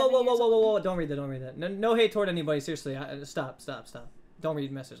Whoa, dad's whoa, whoa, 7 whoa, years whoa, whoa, whoa, old. whoa! Don't read that. Don't read that. No hate toward anybody. Seriously, stop. Don't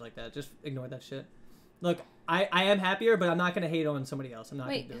read message like that. Just ignore that shit. Look, I am happier, but I'm not gonna hate on somebody else. I'm not.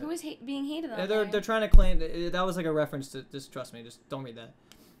 Wait, gonna do who is being hated on? They're there? trying to claim that was like a reference to. Just trust me. Just don't read that.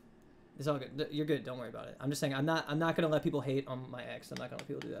 It's all good. You're good. Don't worry about it. I'm just saying I'm not gonna let people hate on my ex. I'm not gonna let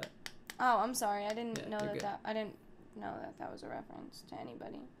people do that. Oh, I'm sorry. I didn't know you're good. I didn't know that was a reference to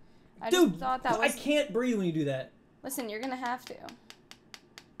anybody. I Dude, just thought that I was. can't breathe when you do that. Listen, you're gonna have to.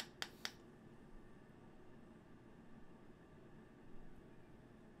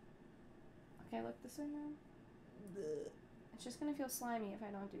 Okay, look this way now. It's just gonna feel slimy if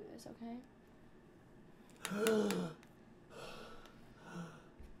I don't do this, okay?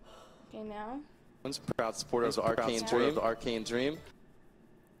 Okay, now One's a proud supporter of the Arcane Dream.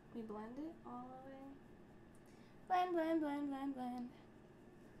 we blend it all the way. Blend, blend, blend, blend, blend.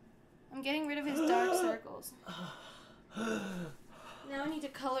 I'm getting rid of his dark circles. Now I need to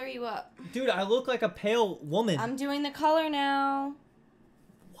color you up. Dude, I look like a pale woman. I'm doing the color now.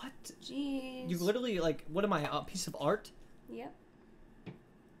 What? Jeez. You literally like, what am I, a piece of art? Yep.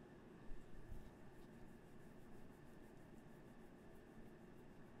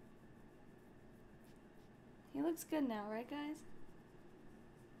 He looks good now, right, guys?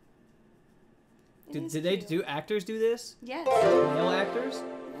 It is Did they cute. do actors do this? Yes. Male actors?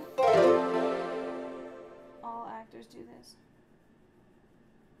 All actors do this.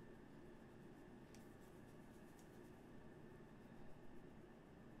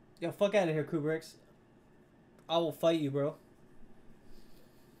 Yo, fuck out of here, Kubricks. I will fight you, bro.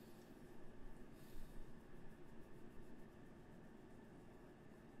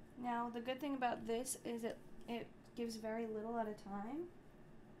 Now, the good thing about this is it gives very little at a time.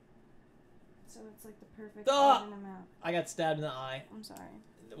 So it's like the perfect Ah! even amount. I got stabbed in the eye. I'm sorry.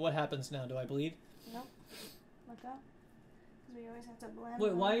 What happens now? Do I bleed? Nope. Look up. Because we always have to blend.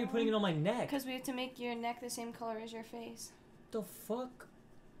 Wait, why are you putting it on my neck? Because we have to make your neck the same color as your face. The fuck?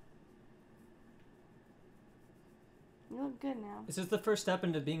 You look good now. Is this the first step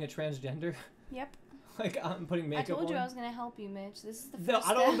into being a transgender? Yep. Like, I'm putting makeup on? I told you I was gonna help you, Mitch. This is the first No,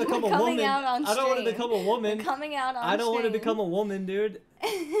 I don't want to become a coming woman. out on I don't want to stream. become a woman. We're coming out on I don't want to stream. become a woman, dude.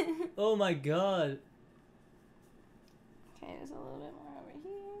 Oh my god. Okay, there's a little bit more over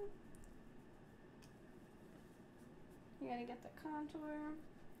here. You gotta get the contour.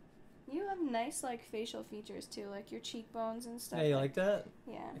 You have nice like facial features too, like your cheekbones and stuff. Hey, you like that?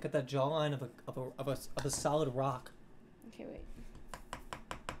 Yeah. I got that jawline of a solid rock. Okay, wait.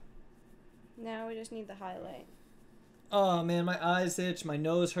 Now we just need the highlight. Oh man, my eyes itch, my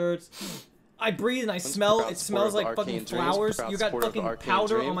nose hurts. I breathe and I smell. It smells like fucking flowers. You got fucking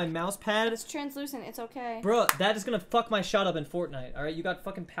powder on my mouse pad. It's translucent. It's okay. Bruh, that is gonna fuck my shot up in Fortnite. All right, you got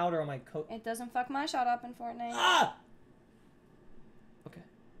fucking powder on my coat. It doesn't fuck my shot up in Fortnite. Ah! Okay.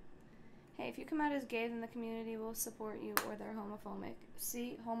 Hey, if you come out as gay, then the community will support you, or they're homophobic.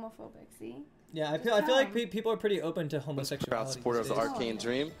 See, homophobic. See. Yeah, I Just feel like come. people are pretty open to Proud homosexuality. supporter of these the days. Arcane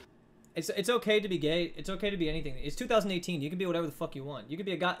Dream. It's okay to be gay. It's okay to be anything. It's 2018. You can be whatever the fuck you want. You could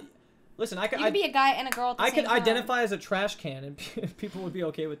be a guy. Listen, I could. You could be a guy and a girl at the I same could time. identify as a trash can, and people would be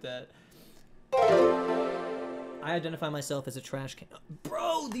okay with that. I identify myself as a trash can.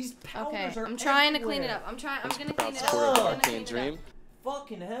 Bro, these powders Okay, are I'm trying to everywhere. clean it up. I'm gonna clean it Proud up. supporter of the I'm gonna Arcane clean it Dream. up.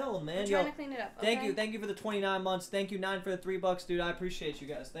 Fucking hell, man. I'm Yo, trying to clean it up. thank okay? you. Thank you for the 29 months. Thank you, 9 for the $3, dude. I appreciate you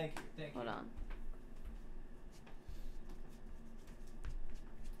guys. Thank you. Thank you. Hold on.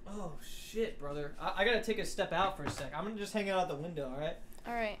 Oh, shit, brother. I gotta take a step out for a sec. I'm gonna just hang out the window, alright?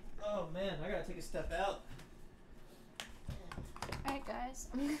 Alright. Oh, man. I gotta take a step out. Alright, guys.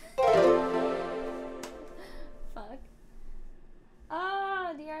 Fuck.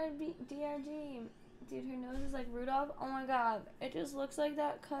 Ah, DRG. Dude, her nose is like Rudolph. Oh my god. It just looks like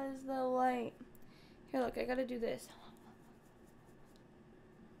that because the light. Here, look. I gotta do this.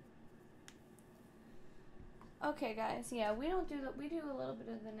 Okay, guys. Yeah, we don't do that. We do a little bit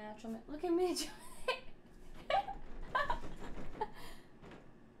of the natural. Look at Mitch. Look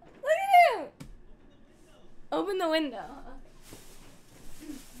at him. Open the window.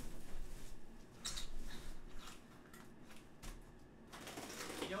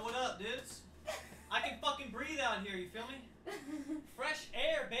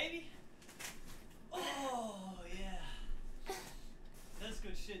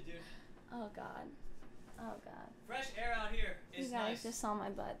 God. Oh God. Fresh air out here. You It's guys nice. just saw my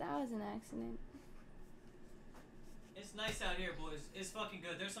butt. That was an accident. It's nice out here, boys. It's fucking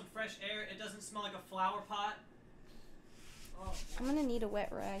good. There's some fresh air. It doesn't smell like a flower pot. Oh. I'm gonna need a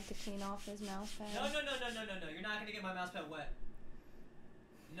wet rag to clean off his mouse pad. No. You're not gonna get my mouse pad wet.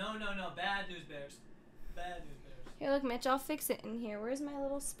 No. Bad news bears. Bad news bears. Here, look, Mitch. I'll fix it in here. Where's my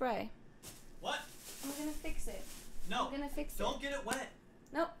little spray? What? I'm gonna fix it. No. I'm gonna fix it. Don't get it wet.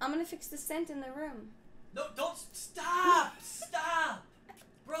 No, I'm gonna fix the scent in the room. No, don't. Stop. Stop.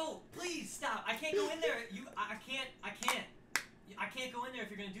 Bro, please stop. I can't go in there. I can't go in there if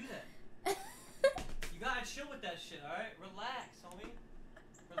you're gonna do that. You gotta chill with that shit, alright? Relax, homie.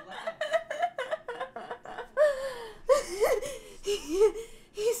 Relax.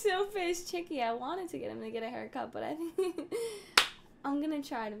 He's so face chicky. I wanted to get him to get a haircut, but I think I'm gonna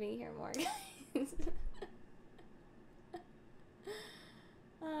try to be here more, guys.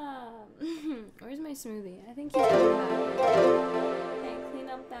 Where's my smoothie? I think he's coming back. Hey, clean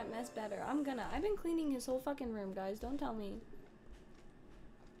up that mess better. I've been cleaning his whole fucking room, guys. Don't tell me.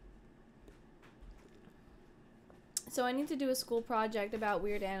 So I need to do a school project about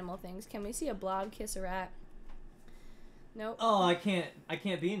weird animal things. Can we see a blob kiss a rat? Nope. Oh, I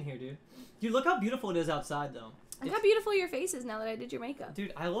can't be in here, dude. Dude, look how beautiful it is outside, though. Look how beautiful your face is now that I did your makeup.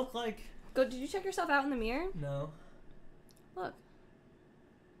 Dude, I look like... Did you check yourself out in the mirror? No. Look.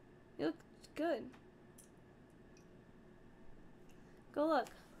 You look good. Go look.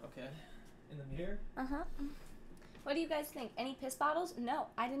 Okay. In the mirror? Uh-huh. What do you guys think? Any piss bottles? No,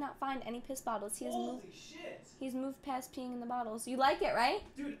 I did not find any piss bottles. Holy shit! He's moved past peeing in the bottles. You like it, right?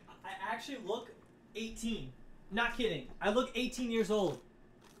 Dude, I actually look 18. Not kidding. I look 18 years old.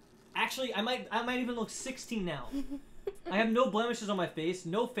 Actually, I might even look 16 now. I have no blemishes on my face,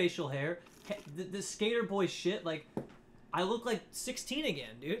 no facial hair. The skater boy shit, like, I look like 16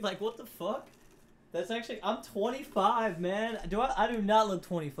 again, dude. Like, what the fuck? That's actually, I'm 25, man. I do not look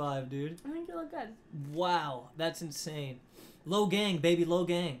 25, dude. I think you look good. Wow, that's insane. Low gang, baby, low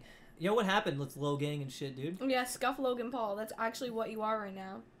gang. You know what happened with low gang and shit, dude? Yeah, scuff Logan Paul. That's actually what you are right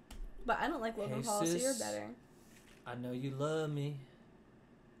now. But I don't like Logan Paul, so you're better. I know you love me.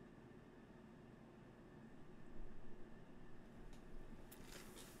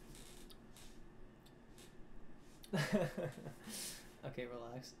 Okay,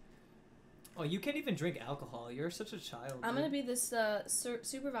 relax. Oh, you can't even drink alcohol. You're such a child. I'm dude. gonna be this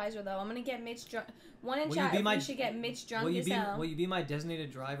supervisor though. I'm gonna get Mitch drunk. One in Will chat. you be my- We should get Mitch drunk Will you as be hell. Will you be my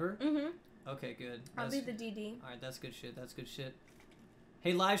designated driver? Mm-hmm. Okay, good. I'll be the DD. All right, that's good shit. That's good shit.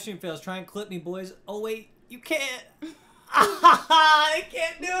 Hey, live stream fails. Try and clip me, boys. Oh wait, you can't. I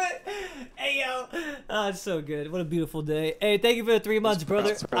can't do it. Hey yo, it's so good. What a beautiful day. Hey, thank you for the 3 months,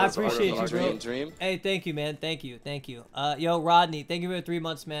 brother. I appreciate you, bro. Hey, thank you, man. Thank you. Yo, Rodney, thank you for the 3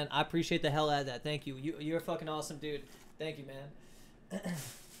 months, man. I appreciate the hell out of that. Thank you. You're a fucking awesome dude. Thank you, man.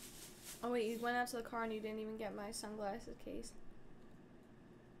 Oh wait, you went out to the car and you didn't even get my sunglasses case.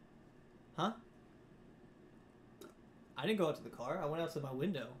 Huh? I didn't go out to the car. I went out to my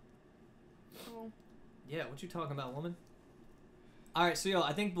window. Oh. Yeah, what you talking about, woman? All right, so yo,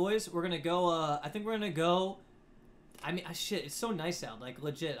 I think boys, we're gonna go. I think we're gonna go. I mean, shit, it's so nice out. Like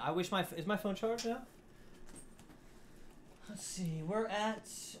legit. I wish is my phone charged now? Let's see. We're at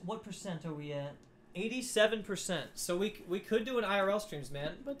what percent are we at? 87%. So we could do an IRL streams,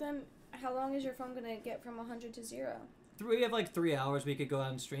 man. But then, how long is your phone gonna get from 100 to 0? We have like 3 hours. We could go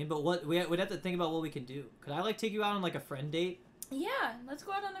out and stream, but we'd have to think about what we can do. Could I like take you out on like a friend date? Yeah, let's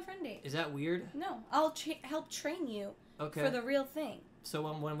go out on a friend date. Is that weird? No, I'll help train you. Okay. For the real thing. So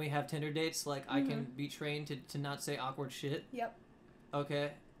when we have Tinder dates, like I can be trained to not say awkward shit. Yep. Okay,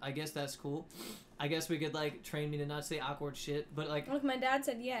 I guess that's cool. I guess we could like train me to not say awkward shit, but like. Look, my dad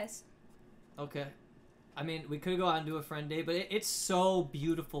said yes. Okay, I mean we could go out and do a friend date, but it's so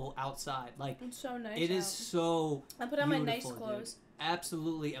beautiful outside. Like it's so nice. It is so. I put on my nice clothes. Dude.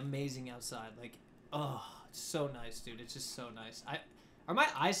 Absolutely amazing outside. Like, oh, it's so nice, dude. It's just so nice. Are my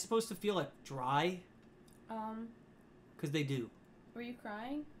eyes supposed to feel like dry? Because they do. Were you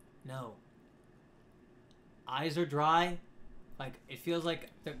crying? No. Eyes are dry. Like, it feels like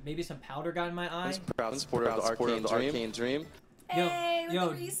maybe some powder got in my eye. Proud supporter of the Arcane Dream. Hey, with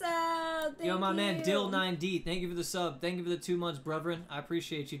the resub. Thank yo, my you. man, Dill9D. Thank you for the sub. Thank you for the 2 months, brethren. I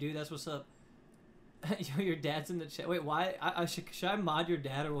appreciate you, dude. That's what's up. Yo, your dad's in the chat. Wait, why? Should I mod your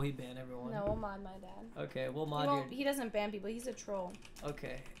dad or will he ban everyone? No, we'll mod my dad. Okay, we'll mod He doesn't ban people. He's a troll.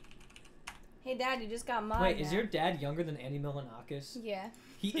 Okay. Hey, Dad, you just got modded. Wait, is your dad younger than Andy Milonakis? Yeah.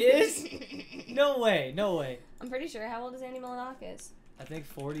 He is? No way, no way. I'm pretty sure. How old is Andy Milonakis? I think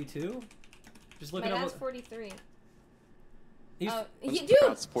 42. Just look My it up. dad's 43. He's Dude,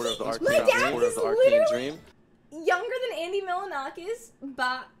 Proud supporter of the my dad is Arcane Dream. younger than Andy Milanakis,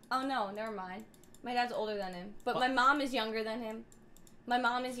 but oh no, never mind. My dad's older than him, but my mom is younger than him. My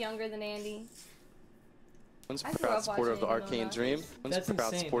mom is younger than Andy. One's I grew proud up supporter of the watching Arcane Milanakis. Dream. One's That's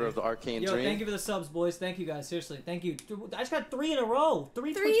proud insane, supporter dude. of the Arcane Yo, Dream. thank you for the subs, boys. Thank you guys. Seriously, thank you. Dude, I just got 3 in a row.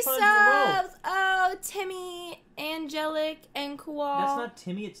 3 Three Twitch Primes in a row. subs. Oh, Timmy, Angelic, and Kowal. That's not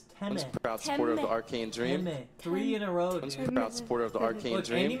Timmy. It's One's Teme. proud supporter of the Arcane Dream. Teme. 3 in a row, One's dude. proud supporter of the Arcane Look,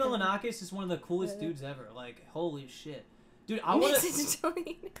 Andy Dream. Milanakis is one of the coolest dudes ever. Like, holy shit. Dude, I want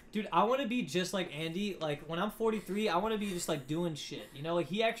to be just like Andy. Like, when I'm 43, I want to be just, like, doing shit. You know, like,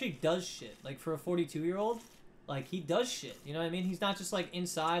 he actually does shit. Like, for a 42-year-old, like, he does shit. You know what I mean? He's not just, like,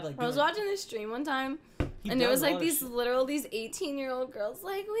 inside, like, I was watching this stream one time, and it does was a like lot of these shit. 18-year-old girls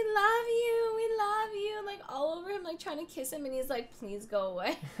like, we love you, like all over him, like trying to kiss him, and he's like, please go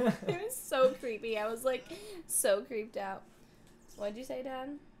away. It was so creepy. I was like, so creeped out. What'd you say,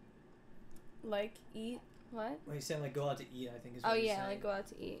 Dad? Like, eat what? Well, he's saying, like, go out to eat, I think is Oh what he's yeah, saying. like go out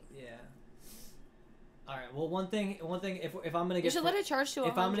to eat. Yeah. All right. Well, one thing, if I'm gonna You get, should let it charge to if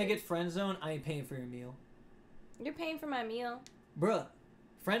I'm gonna 100. get friend zone, I ain't paying for your meal, You're paying for my meal. bruh.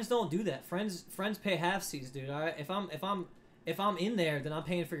 Friends don't do that. Friends pay halfsies, dude. All right. If I'm in there, then I'm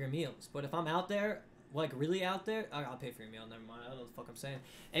paying for your meals. But if I'm out there, like really out there, I'll pay for your meal. Never mind. I don't know what the fuck I'm saying.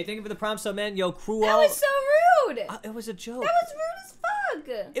 Hey, thank you for the prime sub, man. Yo, Cruel. That was so rude. It was a joke. That was rude as fuck.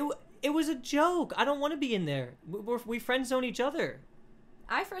 It was a joke. I don't want to be in there. We friend zone each other.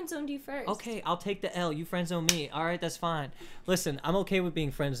 I friend zoned you first. Okay, I'll take the L. You friend zone me. All right, that's fine. Listen, I'm okay with being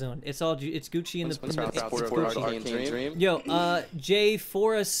friend zoned. It's Gucci in the. One's proud supporter of the Arcane Dream. Yo, J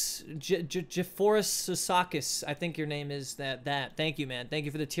Forrest Sasakis, I think your name is that. Thank you, man. Thank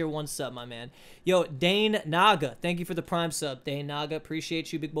you for the tier 1 sub, my man. Yo, Dane Naga, thank you for the prime sub. Dane Naga,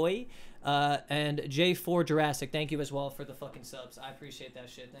 appreciate you, big boy. And J4 Jurassic, thank you as well for the fucking subs. I appreciate that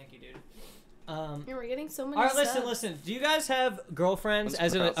shit. Thank you, dude. Yeah, we're getting so many All right, subs. listen. Do you guys have girlfriends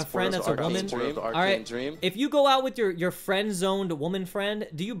as a friend that's a woman? All right. If you go out with your friend-zoned woman friend,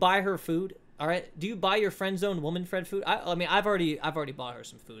 do you buy her food? All right. Do you buy your friend-zoned woman friend food? I mean, I've already bought her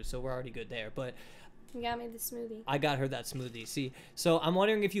some food, so we're already good there. But You got me the smoothie. I got her that smoothie. See, so I'm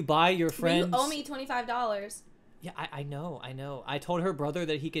wondering if you buy your friends. You owe me $25. Yeah, I know. I told her brother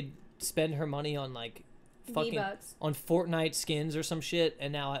that he could spend her money on like fucking V-Bucks. on Fortnite skins or some shit,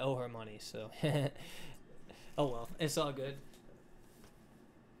 and now I owe her money. So, oh well, it's all good.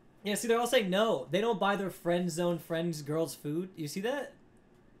 Yeah, see, they're all saying no. They don't buy their friend zone friends girls food. You see that?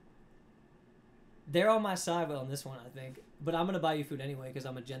 They're on my side on this one, I think. But I'm gonna buy you food anyway because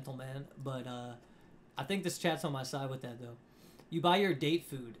I'm a gentleman. But I think this chat's on my side with that though. You buy your date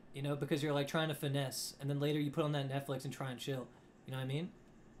food, you know, because you're like trying to finesse, and then later you put on that Netflix and try and chill. You know what I mean?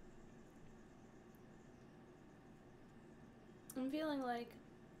 I'm feeling like...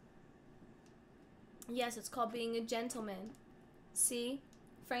 Yes, it's called being a gentleman. See?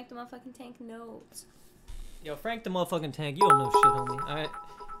 Frank the motherfucking tank knows. Yo, Frank the motherfucking tank, you don't know shit, homie. Alright?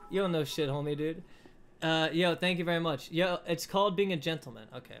 You don't know shit, homie, dude. Yo, thank you very much. Yo, it's called being a gentleman.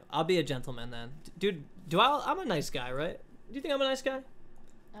 Okay, I'll be a gentleman then. Dude, I'm a nice guy, right? Do you think I'm a nice guy?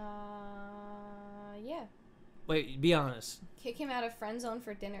 Yeah. Wait, be honest. Kick him out of friend zone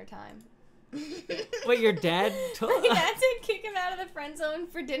for dinner time. Wait, your dad My dad said kick him out of the friend zone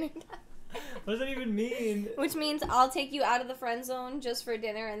for dinner time. What does that even mean? Which means I'll take you out of the friend zone just for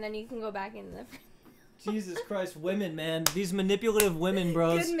dinner, and then you can go back into the friend zone. Jesus Christ, women, man. These manipulative women,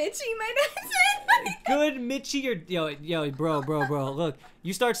 bros. Good Mitchy, my dad said. Good Mitchy, or yo, bro. Look,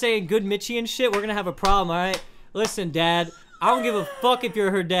 you start saying good Mitchy and shit, we're gonna have a problem, all right? Listen, Dad, I don't give a fuck if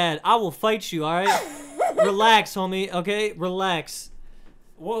you're her dad. I will fight you, all right? Relax, homie. Okay, relax.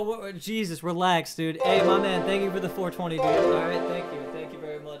 Whoa, Jesus, relax, dude. Hey, my man, thank you for the 420, dude. All right, thank you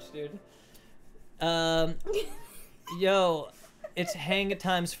very much, dude. Yo, it's Hang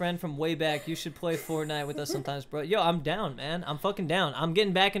Time's friend from way back. You should play Fortnite with us sometimes, bro. Yo, I'm down, man. I'm fucking down. I'm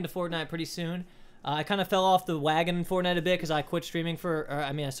getting back into Fortnite pretty soon. I kind of fell off the wagon in Fortnite a bit because I quit streaming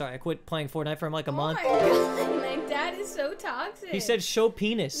I quit playing Fortnite for like a month. Oh my god, my dad is so toxic. He said show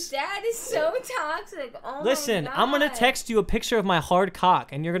penis. Dad is so toxic. Oh Listen, my god. I'm gonna text you a picture of my hard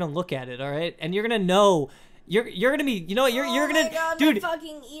cock, and you're gonna look at it, all right? And you're gonna know. You're gonna be. You know what? You're gonna. Oh my god, dude. my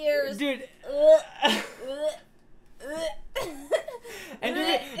fucking ears. Dude. And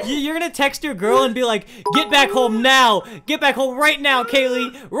you're gonna text your girl and be like, "Get back home now! Get back home right now,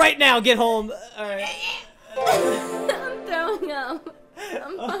 Kailey! Right now, get home!" All right. I'm throwing up.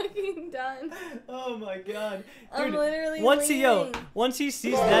 I'm fucking done. Oh my god. Dude, I'm literally once he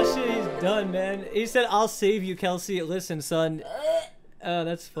sees that shit, he's done, man. He said, "I'll save you, Kelsey." Listen, son. Oh,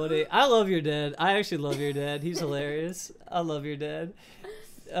 that's funny. I love your dad. I actually love your dad. He's hilarious. I love your dad.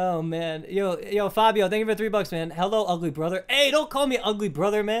 Oh man, yo, Fabio, thank you for $3, man. Hello, ugly brother. Hey, don't call me ugly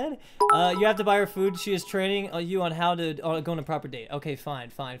brother, man. You have to buy her food. She is training you on how to go on a proper date. Okay, fine.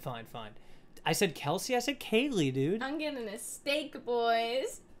 I said Kelsey. I said Kailey, dude. I'm getting a steak,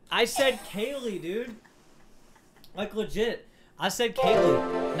 boys. I said Kailey, dude. Like legit. I said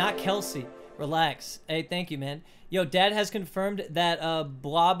Kailey, not Kelsey. Relax. Hey, thank you, man. Yo, Dad has confirmed that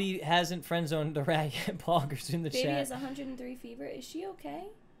Blobby hasn't friend-zoned the rat yet. Bloggers in the Baby chat. has 103 fever. Is she okay?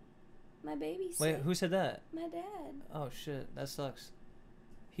 My baby's Wait, sick. who said that? My dad. Oh shit, that sucks.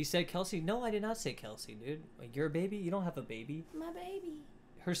 He said Kelsey. No, I did not say Kelsey, dude. Like, you're a baby? You don't have a baby. My baby.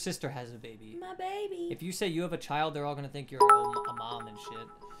 Her sister has a baby. My baby. If you say you have a child, they're all gonna think you're a mom and shit.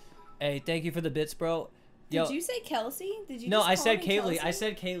 Hey, thank you for the bits, bro. Yo, Did you say Kelsey? Did you? no, just I call said me Kailey. Kelsey? I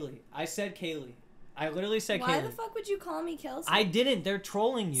said Kailey. I said Kailey. I literally said Kailey. Why the fuck would you call me Kelsey? I didn't. They're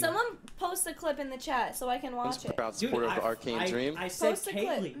trolling you. Someone post a clip in the chat so I can watch it. Proud supporter of the Arcane Dream. I said Post a clip.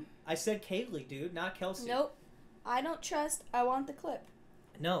 Kailey. I said Kailey, dude, not Kelsey. Nope. I don't trust. I want the clip.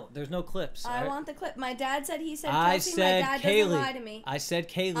 No, there's no clips. I want the clip. My dad said he said I Kelsey. said My dad Kailey. doesn't lie to me. I said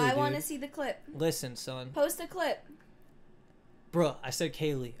Kailey, I dude. want to see the clip. Listen, son. Post a clip. Bruh, I said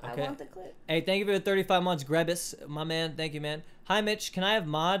Kailey, okay? I want the clip. Hey, thank you for the 35 months, Grebus. My man, thank you, man. Hi, Mitch. Can I have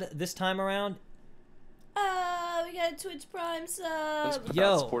mod this time around? We got a Twitch Prime sub. Proud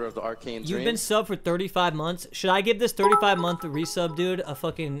Yo, supporter of the Arcane Dream. You've been sub for 35 months. Should I give this 35-month resub, dude, a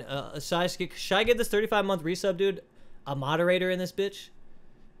fucking size kick? Should I give this 35-month resub, dude, a moderator in this bitch?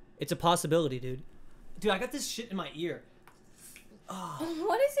 It's a possibility, dude. Dude, I got this shit in my ear.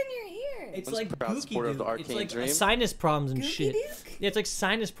 What is in your ear? It's Once like proud gooky, supporter of dude. the It's Arcane like Dream. sinus problems and Gooky shit. Duke? Yeah, it's like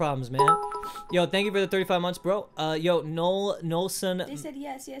sinus problems, man. Yo, thank you for the 35 months, bro. Yo, Nolson. They said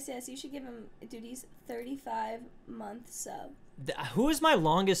yes. You should give him Duty's 35-month sub. Who is my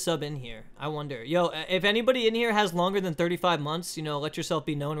longest sub in here? I wonder. Yo, if anybody in here has longer than 35 months, you know, let yourself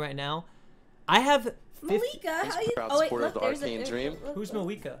be known right now. I have 50. Malika, how you? Proud Oh wait, supporter look, of the there's Arcane Dream. Who's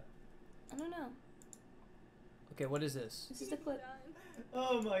Malika? I don't know. Okay, what is this? This is the clip.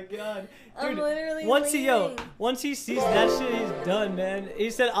 Oh my god. I'm literally once leaving. once he sees that shit, he's done, man. He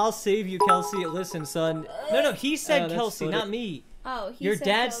said, I'll save you, Kelsey. Listen, son. No, he said that's Oh, Kelsey, funny. not me. Oh, he Your said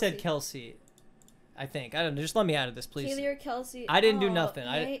dad Kelsey. said Kelsey. I think. I don't know. Just let me out of this, please. Kaylee or Kelsey? I didn't do Oh, nothing.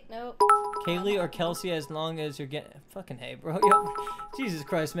 Wait, nope. Kaylee or Kelsey, as long as you're getting... Fucking hey, bro. Yo, Jesus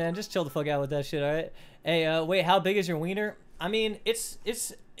Christ, man. Just chill the fuck out with that shit, alright? Hey, wait, how big is your wiener? I mean, it's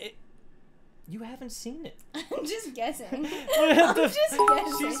you haven't seen it. I'm just guessing. I'm just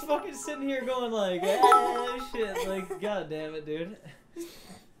guessing. She's fucking sitting here going like, ah, shit. Like, god damn it, dude.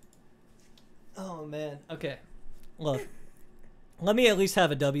 Oh, man. Okay. Look. Let me at least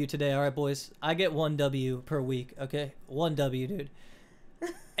have a W today, alright, boys? I get 1 W per week, okay? 1 W, dude.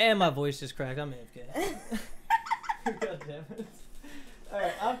 And my voice just cracked. I'm AFK. God damn it.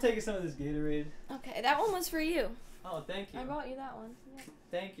 Alright, I'm taking some of this Gatorade. Okay, that one was for you. Oh, thank you. I brought you that one. Yeah.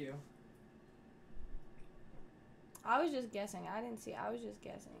 Thank you. I was just guessing. I didn't see. I was just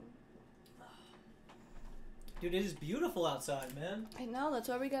guessing. Dude, it is beautiful outside, man. I know. That's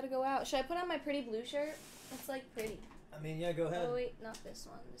why we gotta go out. Should I put on my pretty blue shirt? It's like pretty. I mean, yeah, go ahead. Oh wait, not this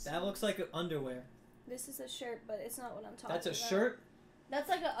one. That looks like underwear. This is a shirt, but it's not what I'm talking about. That's a shirt? That's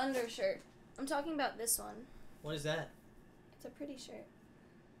like an undershirt. I'm talking about this one. What is that? It's a pretty shirt.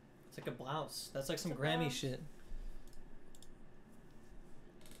 It's like a blouse. That's like some It's a Grammy blouse. shit.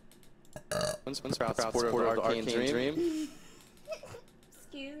 Once proud supporter of the Arcane Dream.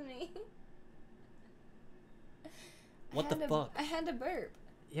 Excuse me. What the fuck? I had to burp.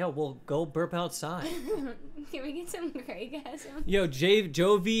 Yo, well, go burp outside. Can we get some Greygasm? Yo,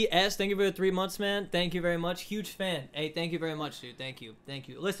 Joe VS, thank you for the 3 months, man. Thank you very much. Huge fan. Hey, thank you very much, dude. Thank you. Thank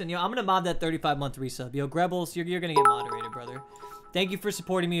you. Listen, yo, I'm going to mod that 35-month resub. Yo, Grebbles, you're going to get moderated, brother. Thank you for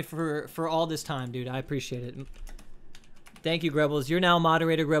supporting me for all this time, dude. I appreciate it. Thank you, Grebbles. You're now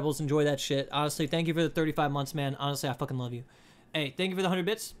moderator, Grebbles. Enjoy that shit. Honestly, thank you for the 35 months, man. Honestly, I fucking love you. Hey, thank you for the 100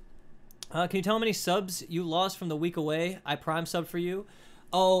 bits. Can you tell how many subs you lost from the week away? I prime sub for you.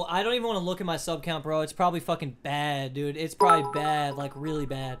 Oh, I don't even want to look at my sub count, bro. It's probably fucking bad, dude. It's probably bad, like really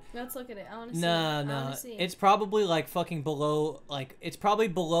bad. Let's look at it. I want to see. No. It's probably like fucking below, like, it's probably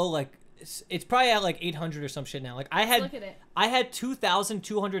below, like, it's probably at like 800 or some shit now. Like, I look at it. had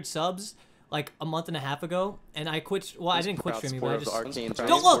 2,200 subs like a month and a half ago, and I quit. Well, I didn't quit streaming, but I just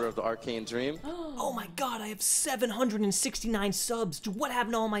Don't look. Of the Arcane Dream. Oh my god, I have 769 subs. Dude, what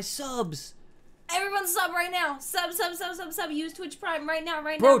happened to all my subs? Everyone sub right now. Sub. Use Twitch Prime right now,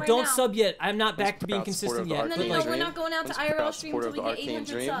 right Bro, now, don't sub yet. I'm not back to being proud consistent supporter yet. of the No, Arcane we're Dream. not going out to Once proud IRL stream supporter until of we the get Arcane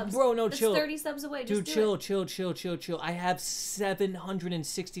 800 Dream. subs. Bro, no, That's chill. 30 subs away. Just Dude, do chill. I have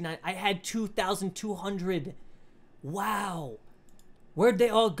 769. I had 2,200. Wow. Where'd they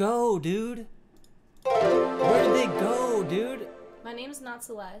all go, dude? Where did they go, dude? it. My name's not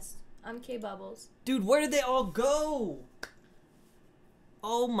Celeste. I'm K Bubbles. Dude, where did they all go?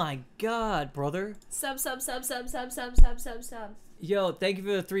 Oh my god, brother. Sub. Yo, thank you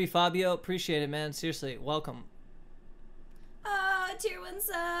for the 3, Fabio. Appreciate it, man. Seriously, welcome. Tier 1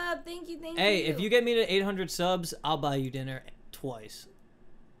 sub. Thank you. Hey, if you get me to 800 subs, I'll buy you dinner twice.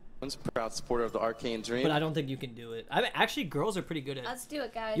 Once proud supporter of the Arcane Dream. But I don't think you can do it. I mean, actually, girls are pretty good at. Let's do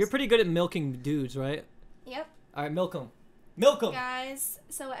it, guys. You're pretty good at milking dudes, right? Yep. All right, milk them. Milk them. Guys,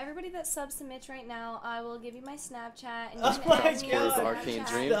 so everybody that subs to Mitch right now, I will give you my Snapchat. And Oh you can my add me God. on Supporter of the Snapchat. Arcane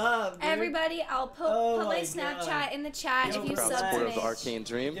Dream. Stop, dude. Everybody, I'll put Oh my my Snapchat God. in the chat Yo, if you Proud sub supporter to of the Mitch. Arcane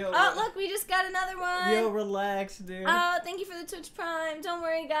Dream. Yo, Oh, look, we just got another one. Yo, relax, dude. Oh, thank you for the Twitch Prime. Don't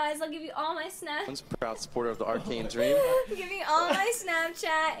worry, guys. I'll give you all my Snap. Once proud supporter of the Arcane Dream. Give you all my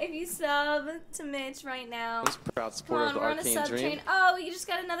Snapchat if you sub to Mitch right now. Once proud Come supporter on, of the we're on a Arcane sub Dream. train. Oh, we just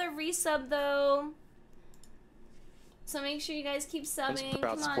got another resub though. So make sure you guys keep Once subbing.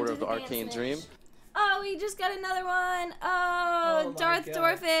 proud Come on, supporter do of the dance, Arcane Mitch. Dream. Oh, we just got another one. Oh Oh, my Darth God.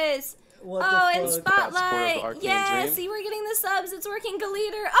 Dorfus. What Oh, the and fuck? Proud supporter of the Spotlight. Arcane Yeah, Dream. see, we're getting the subs. It's working.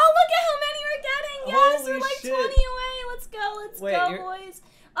 Galeator. Oh, look at how many we're getting. Yes, Holy we're like shit. 20 away. Let's go. Let's Wait, go, you're- boys.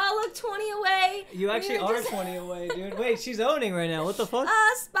 Oh, look, 20 away. You actually We were are just- 20 away, dude. Wait, she's owning right now. What the fuck?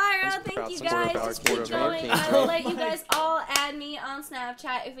 Spyro, Once thank proud you supporter of guys. the Just Arcane keep Dream. going. Arcane I will Dream. let you Oh my guys all add me on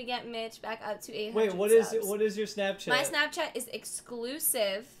Snapchat if we get Mitch back up to 800 Wait, what subs. is your Snapchat? My Snapchat is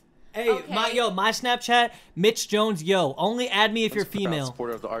exclusive. Hey, Okay. my Snapchat, Mitch Jones, yo. Only add me if you're Once proud female.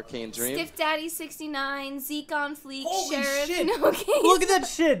 supporter of the Arcane Dream. Stiff Daddy 69, Zeke on Fleek, Holy Sheriff, shit. No Case. Look at that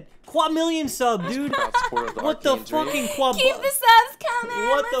shit. Quadmillion sub, dude. Proud supporter of the What the Arcane Dream. fucking quad? Keep the subs coming.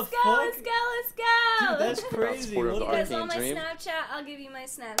 What let's the go, fuck? let's go, let's go. Dude, that's crazy. supporter of What the the- You guys Arcane want my Dream. Snapchat? I'll give you my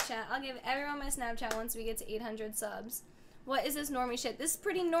Snapchat. I'll give everyone my Snapchat once we get to 800 subs. What is this normie shit? This is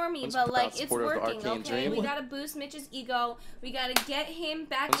pretty normie, Once but proud like it's supporter of the working, Arcane okay? Dream. We gotta boost Mitch's ego. We gotta get him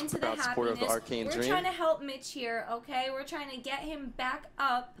back Once into the proud supporter of the happiness. Arcane We're Dream. trying to help Mitch here, okay? We're trying to get him back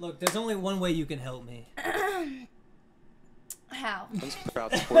up. Look, there's only one way you can help me. How? Once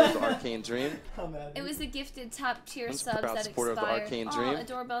proud supporter of the Arcane Dream. It was the gifted top tier Once subs proud that supporter of the expired. Arcane Oh, Dream. a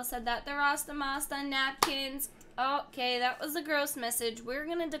doorbell said that. The Rasta Masta napkins. Okay, that was a gross message. We're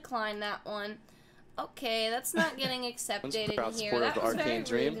gonna decline that one. Okay, that's not getting accepted in proud here. supporter of That the was very Arcane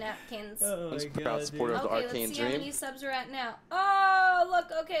Dream. rude, napkins. Oh Once my proud god, supporter of the Okay, Arcane let's see how Dream. many subs we're at now. Oh, look.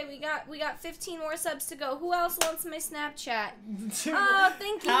 Okay, we got 15 more subs to go. Who else wants my Snapchat? dude. Oh,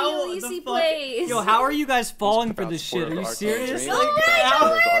 thank you, How the Ulysses fuck- Plays. Yo, how are you guys falling for Proud this supporter shit? of Are the you Arcane serious? Dream. Go away, Proud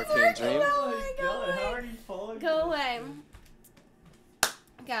go supporter of the away, Arcane it's Dream. working. Oh Go my away, god, go how away. are you falling? Go away.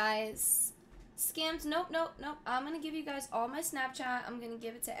 Guys. Scams. Nope. I'm gonna give you guys all my Snapchat. I'm gonna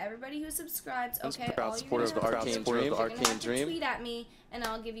give it to everybody who subscribes. Once Okay, proud all supporter you're of the gonna Arcane have to Dream. do is you're gonna Arcane have to Dream. tweet at me, and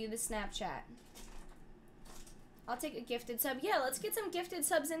I'll give you the Snapchat. I'll take a gifted sub. Yeah, let's get some gifted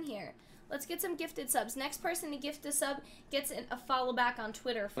subs in here. Let's get some gifted subs. Next person to gift a sub gets a follow back on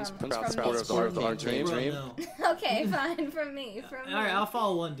Twitter from Once from proud me. supporter of the Arcane Dream. No. Okay, fine, from me. From me. All right, I'll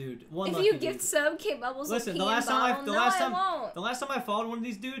follow one dude. One If lucky you dude. gift sub, K Bubbles will Listen, pee the last and time bottle. the No, last I time won't. the last time I followed one of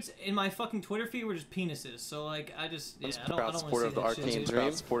these dudes in my fucking Twitter feed were just penises. So like I just yeah, Once I don't proud want to supporter see of the that shit. Arcane dude.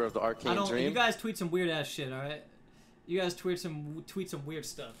 Dream. Supporter of the I Arcane don't. You Dream. guys tweet some weird ass shit, all right? You guys tweet some weird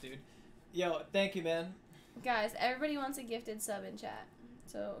stuff, dude. Yo, thank you, man. Guys, everybody wants a gifted sub in chat.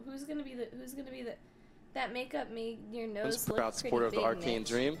 So who's gonna be the that makeup made your nose Once look proud pretty supporter of big, the Arcane Mitch.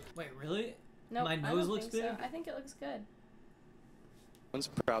 Dream. Wait, really? Nope, My I nose don't looks think so. big? I think it looks good. Once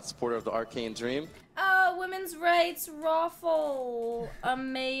proud supporter of the Arcane Dream. Oh, women's rights raffle. A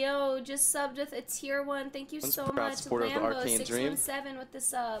Mayo just subbed with a tier 1. Thank you Once so proud much, supporter of the Lambo Arcane Dream. 617 with the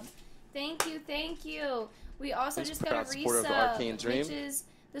sub. Thank you. We also Once just got a proud supporter of the Arcane resub, Dream. which is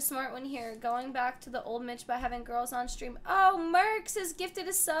the smart one here. Going back to the old Mitch by having girls on stream. Oh, Mercs has gifted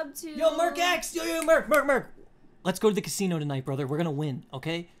a sub to. Yo, Merc X! Yo, Merc! Let's go to the casino tonight, brother. We're gonna win,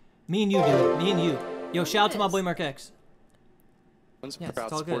 okay? Me and you, dude. Me and you. Yo, shout out to my boy Merc X. Once Yeah, proud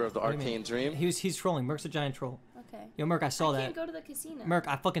it's all good. supporter of the What do you mean? Arcane Dream. He's trolling. Merc's a giant troll. Okay. Yo, Merc, I saw I that. can't go to the casino. Merc,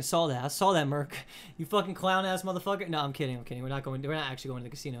 I fucking saw that. I saw that, Merc. You fucking clown ass motherfucker. No, I'm kidding. We're not actually going to the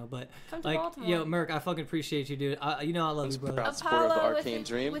casino, but Come to like, Baltimore. yo, Merc, I fucking appreciate you, dude. You know I love Once you, brother. proud supporter of the Apollo Arcane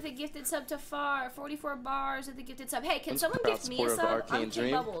Dream. with a gifted sub to Far, 44 bars with a gifted sub. Hey, can Once someone proud gift me a supporter of the sub? Arcane I'm K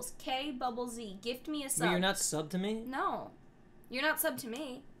Dream. Bubbles. K Bubble Z. Gift me a sub. Wait, you're not sub to me? No. You're not sub to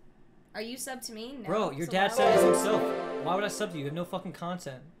me. Are you sub to me? No. Bro, your So dad why said it would I- himself. Why would I sub to you? You have no fucking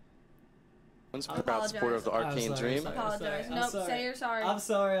content. One's I proud supporter of the I'm Arcane sorry, Dream. I'm Apologize. sorry, I'm Nope, sorry. say you're sorry. I'm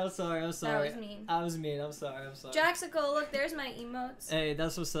sorry. I'm sorry. I'm sorry. That was mean. I was mean. I'm sorry. I'm sorry. Jaxico, look, there's my emotes. Hey,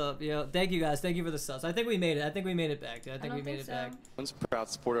 that's what's up, yo. Thank you guys. Thank you for the subs. I think we made it. I think we made it back, dude. I think we don't made think it so. back. One's proud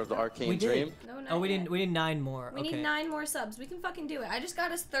supporter of the Arcane We did. Dream. No, not Oh, we yet. didn't. We need 9 more. We Okay. need 9 more subs. We can fucking do it. I just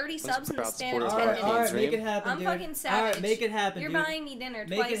got us 30 Let's subs in the proud span supporter of of 10 the minutes. Arcane Alright, Dream. make it happen, I'm dude. fucking savage. Alright, make it happen, You're dude. buying me dinner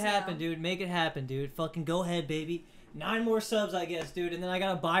Make twice it happen, now. dude. Make it happen, dude. Fucking go ahead, baby. 9 more subs, I guess, dude. And then I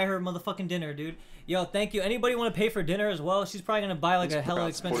gotta buy her motherfucking dinner, dude. Yo, thank you. Anybody want to pay for dinner as well? She's probably gonna buy like Let's a hella proud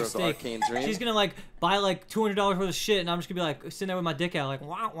expensive supporter of the steak. Arcane Dream. She's gonna like buy like $200 worth of shit, and I'm just gonna be like sitting there with my dick out, like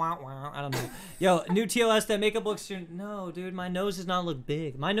wow, wow, wow. I don't know. Yo, new TOS, that makeup looks. No, dude, my nose does not look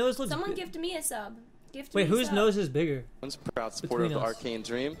big. My nose looks. Someone big. gift me a sub. Gift Wait, me a whose sub. nose is bigger? One's proud supporter of Between the us. Arcane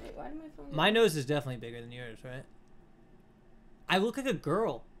Dream. Wait, why did my phone My nose is definitely bigger than yours, right? I look like a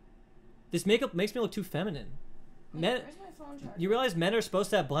girl. This makeup makes me look too feminine. Wait, Men, where's my phone charger? you realize men are supposed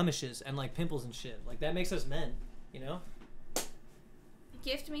to have blemishes and like pimples and shit. Like that makes us men, you know?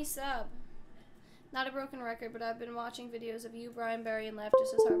 Gift me sub. Not a broken record, but I've been watching videos of you, Brian, Barry, and Left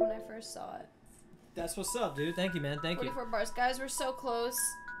just as hard when I first saw it. That's what's up, dude. Thank you, man. Thank you. 44 bars. Guys, we're so close.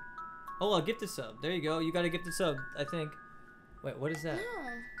 Oh, a gifted sub. There you go. You got a gifted sub, I think. Wait, what is that? No.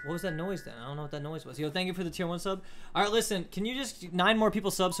 What was that noise then? I don't know what that noise was. Yo, thank you for the tier 1 sub. All right, listen. Can you just 9 more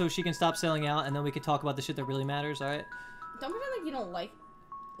people sub so she can stop selling out, and then we can talk about the shit that really matters, all right? Don't pretend like you don't like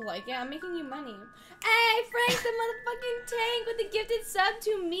it. I'm making you money. Hey, Frank, the motherfucking tank with the gifted sub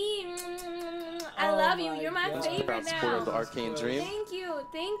to me. I Oh love you. my You're my God. favorite Proud supporter of the now. Arcane Dream. Thank you.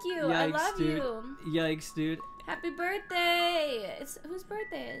 Thank you. Yikes, I love dude. you. Yikes, dude. Happy birthday. Whose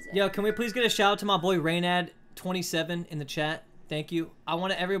birthday is it? Yo, can we please get a shout out to my boy Raynad27 in the chat? Thank you. I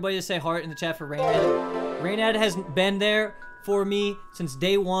want everybody to say heart in the chat for Raynad. Raynad has been there for me since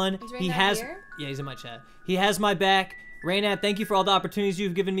day 1. Is He Raynad has. here? Yeah, he's in my chat. He has my back. Raynad, thank you for all the opportunities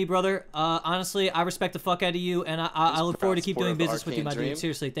you've given me, brother. Honestly, I respect the fuck out of you, and I look forward to keep doing business with you, my dude.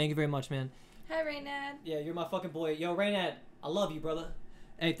 Seriously, thank you very much, man. Hi, Raynad. Yeah, you're my fucking boy. Yo, Raynad, I love you, brother.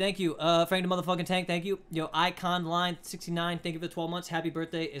 Hey, thank you. Frank the motherfucking tank, thank you. Yo, Icon Line 69, thank you for the 12 months. Happy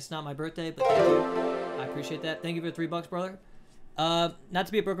birthday. It's not my birthday, but thank you. I appreciate that. Thank you for the $3, brother. Not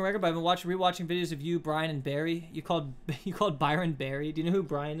to be a broken record, but I've been rewatching videos of you, Brian, and Barry. You called Byron Barry. Do you know who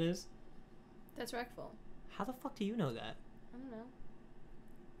Brian is? That's Wreckful. How the fuck do you know that? I don't know.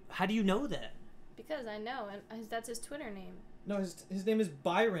 How do you know that? Because I know, and that's his Twitter name. No, his name is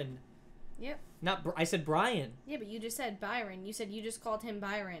Byron. Yep. Not I said Brian. Yeah, but you just said Byron. You said you just called him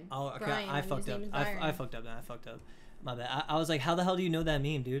Byron. Oh, okay. Brian, I when fucked his up. name is I Byron. fucked up. I fucked up. My bad. I was like, how the hell do you know that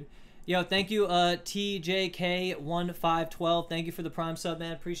meme, dude? Yo, thank you, TJK1512. Thank you for the Prime sub,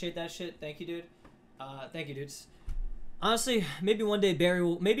 man. Appreciate that shit. Thank you, dude. Thank you, dudes. Honestly, maybe one day Barry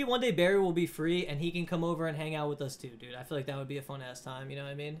will be free and he can come over and hang out with us too, dude. I feel like that would be a fun ass time. You know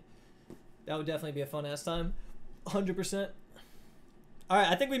what I mean? That would definitely be a fun ass time. 100%. All right,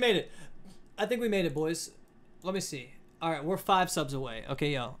 I think we made it. I think we made it, boys. Let me see. All right, we're 5 subs away.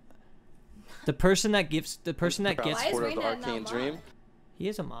 Okay, yo. The person that gets Why is supporter of the Raynad not Arcane Dream. mod? he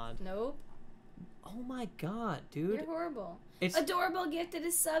is a mod. Nope. Oh my god, dude. You're horrible. It's Adorable gifted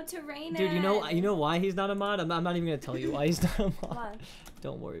a sub to Raynad. dude. You know why he's not a mod? I'm not even gonna tell you why he's not a mod. Why?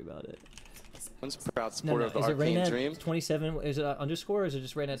 Don't worry about it. One's proud No, supporter no. of the Is it Arcane Dream. Raynad 27? Is it underscore or is it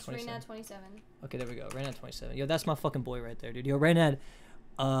just Raynad It's 27? Raynad 27. Okay, there we go. Raynad 27. Yo, that's my fucking boy right there, dude. Yo, Raynad,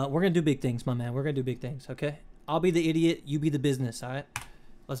 we're gonna do big things, my man. We're gonna do big things, okay? I'll be the idiot, you be the business, all right?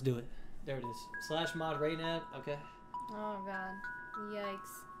 Let's do it. There it is. /mod Raynad, okay? Oh god.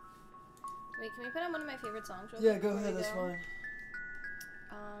 Yikes. Wait, can we put on one of my favorite songs? real Yeah, quick go before ahead. we That's go? fine.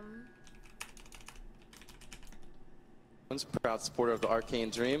 One's proud supporter of the Arcane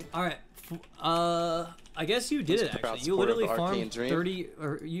Dream. All right. I guess you did it Proud actually. You supporter of literally the Arcane farmed Dream. 30,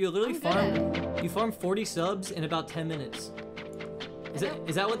 or you literally I'm good farmed. You farmed 40 subs in about 10 minutes.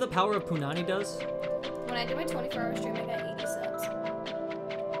 Is that what the power of Punani does? When I did my 24-hour stream, I got 80 subs.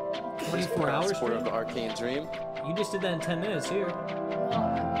 24 Proud hours. supporter of Stream? the Arcane Dream. You just did that in 10 minutes here.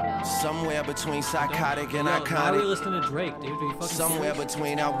 Somewhere between psychotic and Yo, now we're iconic. listening to Drake, dude. Are you fucking Somewhere serious?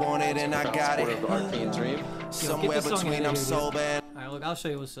 between I want it and I Proud got supporter it. of the Arcane Dream. Somewhere this song in between here, I'm dude. sober and All right, look, I'll show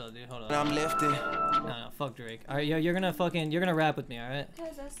you what's up, dude. Hold on. I'm lifted. No, fuck Drake. All right, yo, you're gonna rap with me, all right?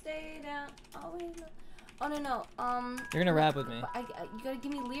 Cause I stay down, always. Oh no. You're gonna rap with me. You gotta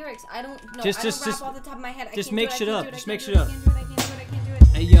give me lyrics. I don't know. Just- I just- don't rap just- off the top of my head. I just can't make do it, shit I up. can't do it, Just I make can't shit do it, up. I can't do it, I can't do it, I can't do it.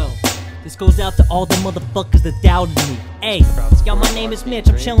 Hey, yo, the This goes out to all the motherfuckers that doubted me. Hey, yo, my name is Mitch,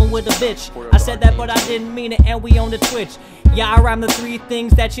 I'm chillin' with a bitch. I said that, but I didn't mean it, and we on the Twitch. Yeah, I rhyme the 3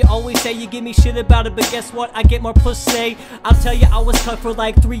 things that you always say. You give me shit about it, but guess what? I get more pussy. I'll tell you, I was cut for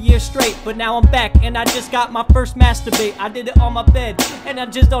like 3 years straight, but now I'm back, and I just got my first masturbate. I did it on my bed, and I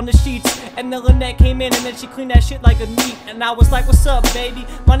just on the sheets. And then Lynette came in, and then she cleaned that shit like a neat. And I was like, what's up, baby?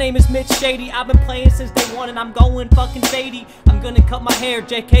 My name is Mitch Shady. I've been playing since day 1, and I'm going fucking fady. I'm gonna cut my hair,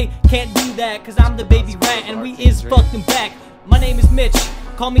 JK, can't do that, cause I'm the baby rat, and we is fucking back. My name is Mitch,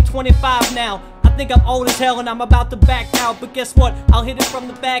 call me 25 now. I think I'm old as hell and I'm about to back out, but guess what? I'll hit it from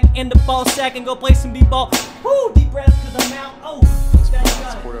the back in the ball sack and go play some b-ball. Woo, deep breaths cause I'm out. Oh,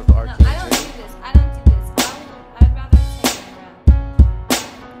 Supporter of the No, arcade I don't dream. do this. I don't do this. I'd rather sing than rap.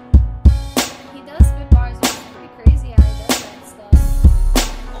 He does spit bars. It's pretty crazy how he does that stuff.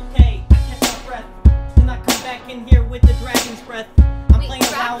 okay, I catch my breath. Then I come back in here with the dragon's breath. I'm Wait, playing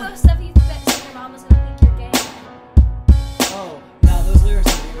rap around. those stuff you said your mom was gonna think you're gay. Oh, no, those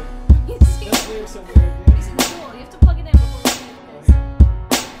lyrics are weird. You see? Those lyrics are weird, dude. This is cool. You have to plug it in before we do this.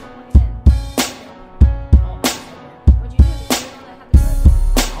 Plug it in. What'd you do with it? You don't have the charger.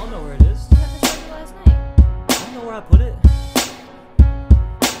 I don't know where it is. You had the charger last night. I don't know where I put it.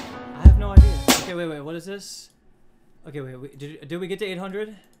 I have no idea. Okay, wait, what is this? Okay, wait, did we get to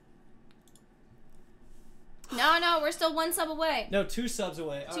 800? No, we're still 1 sub away. No, 2 subs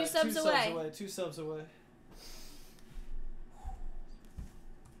away. All 2 right, subs away. 2 subs away.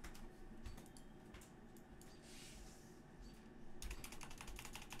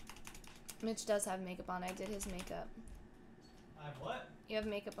 Mitch does have makeup on. I did his makeup. I have what? You have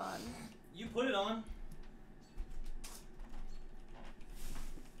makeup on. You put it on.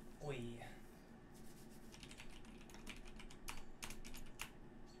 Oi.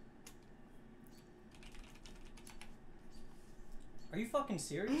 Are you fucking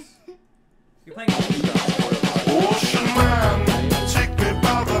serious? You're playing. Ocean man, take me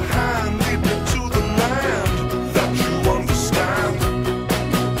by the hand, lead me to the land that you understand.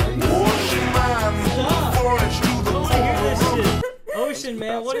 Ocean man, voyage to the I wanna hear this core. shit. Ocean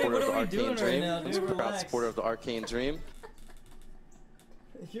man, what Supporter of are the we arcade doing right dream. now, dude? Proud Relax. supporter of the arcade dream.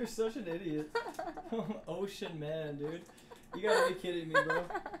 You're such an idiot. Ocean man, dude. You gotta be kidding me, bro.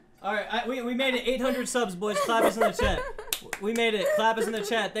 Alright, we made it. 800 subs, boys. Clap us in the chat. We made it. Clap us in the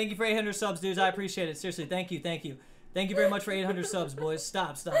chat. Thank you for 800 subs, dudes. I appreciate it. Seriously, thank you. Thank you very much for 800 subs, boys.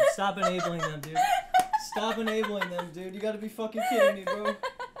 Stop enabling them, dude. Stop enabling them, dude. You gotta be fucking kidding me, bro.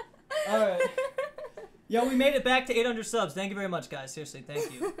 Alright. Yo, we made it back to 800 subs. Thank you very much, guys. Seriously,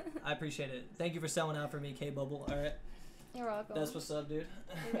 thank you. I appreciate it. Thank you for selling out for me, K-Bubble. Alright. You're welcome. That's what's up, dude.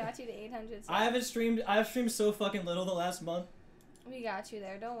 We got you to 800 subs. I've streamed so fucking little the last month. We got you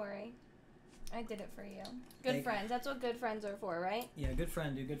there. Don't worry. I did it for you. Good Thank friends. That's what good friends are for, right? Yeah, good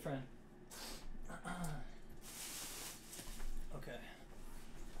friend, dude. Good friend. Okay.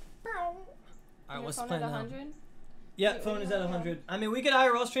 Alright, what's the plan at now? 100? Yeah, Wait, phone what is do you at want 100. I mean, we could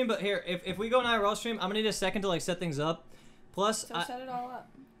IRL stream, but here, if we go in IRL stream, I'm gonna need a second to like set things up. Plus, So set it all up.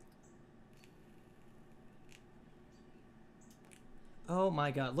 oh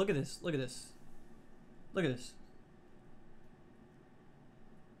my god, look at this. Look at this. Look at this.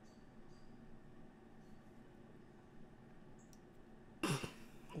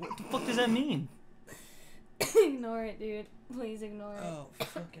 What the fuck does that mean? Ignore it, dude. Please ignore it. Oh,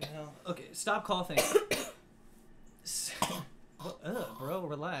 fucking hell. Okay, stop coughing. Ugh, bro,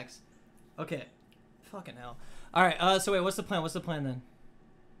 relax. Okay. Fucking hell. Alright, so wait, what's the plan? What's the plan then?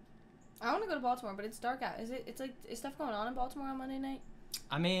 I want to go to Baltimore, but it's dark out. Is stuff going on in Baltimore on Monday night?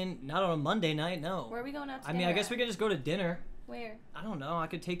 I mean, not on a Monday night, no. Where are we going out to I mean, I guess we could just go to dinner. Where? I don't know. I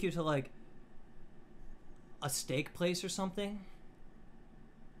could take you to, like, a steak place or something.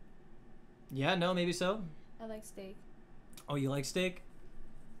 Yeah, no, maybe so. I like steak. Oh, you like steak?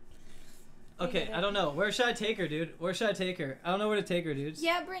 I Okay, get it. I don't know. Where should I take her, dude? Where should I take her? I don't know where to take her, dudes.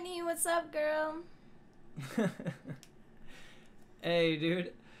 Yeah, Brittany, what's up, girl? Hey,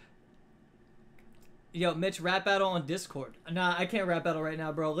 dude. Yo, Mitch, rap battle on Discord. Nah, I can't rap battle right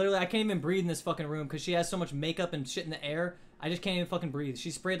now, bro. Literally, I can't even breathe in this fucking room because she has so much makeup and shit in the air. I just can't even fucking breathe.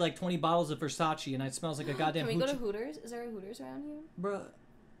 She sprayed like 20 bottles of Versace and it smells like a goddamn Can we go to hoochie. Hooters? Is there a Hooters around here? Bruh,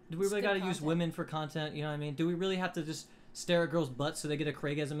 do we It's really good gotta use content. women for content? You know what I mean? Do we really have to just stare at girls' butts so they get a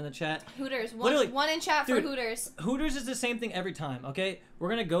Craigism in the chat? Hooters. Literally, One in chat dude, for Hooters. Hooters is the same thing every time, okay? We're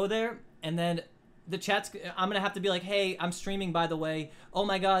gonna go there, and then the chat's... I'm gonna have to be like, hey, I'm streaming, by the way. Oh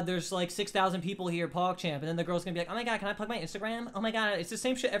my god, there's like 6,000 people here, PogChamp. And then the girl's gonna be like, oh my god, can I plug my Instagram? Oh my god, it's the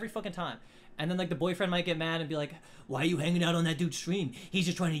same shit every fucking time. And then like the boyfriend might get mad and be like, why are you hanging out on that dude's stream? He's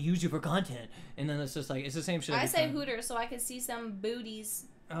just trying to use you for content. And then it's just like, it's the same shit every I say time. Hooters so I can see some booties.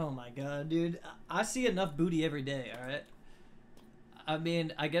 Oh my god, dude. I see enough booty every day, alright? I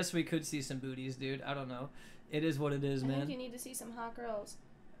mean, I guess we could see some booties, dude. I don't know. It is what it is, I man. think you need to see some hot girls.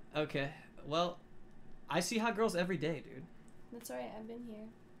 Okay. Well, I see hot girls every day, dude. That's alright, I've been here.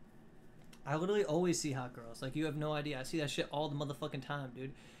 I literally always see hot girls. Like, you have no idea. I see that shit all the motherfucking time,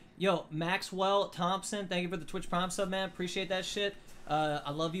 dude. Yo, Maxwell Thompson, thank you for the Twitch Prime sub, man. Appreciate that shit. I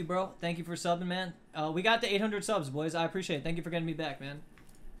love you, bro. Thank you for subbing, man. We got the 800 subs, boys. I appreciate it. Thank you for getting me back, man.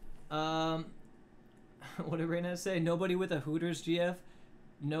 What did Raina say? Nobody with a Hooters GF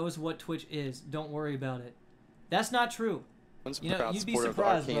knows what Twitch is. Don't worry about it. That's not true. You know, you'd be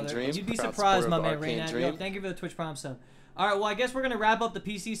surprised, brother. You'd be surprised, my man, Raina. Yo, thank you for the Twitch Prime sub. All right, well, I guess we're going to wrap up the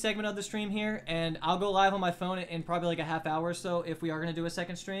PC segment of the stream here, and I'll go live on my phone in probably like a half hour or so if we are going to do a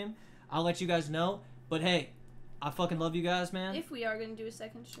second stream. I'll let you guys know. But, hey, I fucking love you guys, man. If we are going to do a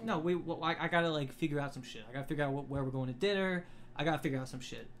second stream. No, I got to, like, figure out some shit. I got to figure out where we're going to dinner. I got to figure out some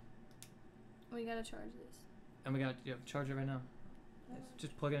shit. We got to charge this. And we got to charge it right now.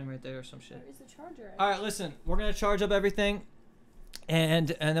 Just plug it in right there or some shit. Where is the charger? All right, listen. We're going to charge up everything, and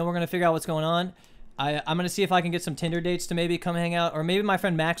then we're going to figure out what's going on. I'm going to see if I can get some Tinder dates to maybe come hang out, or maybe my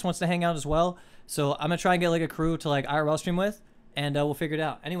friend Max wants to hang out as well. So I'm going to try and get like a crew to like IRL stream with, and we'll figure it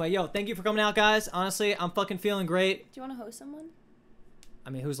out. Anyway, yo, thank you for coming out, guys. Honestly, I'm fucking feeling great. Do you want to host someone? I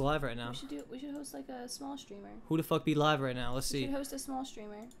mean, who's live right now? We should host like a small streamer. Who the fuck be live right now? Let's see. We should host a small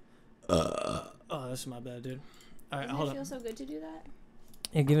streamer. Oh, that's my bad, dude. All right, hold Doesn't it up. feel so good to do that?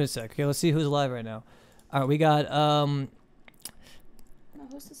 Yeah, give it a sec. Okay, let's see who's live right now. All right, we got No,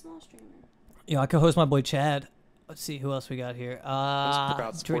 host a small streamer. Yo, I could host my boy Chad. Let's see who else we got here.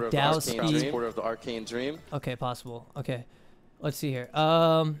 Proud supporter of the Arcane Dream. Okay, possible. Okay, let's see here.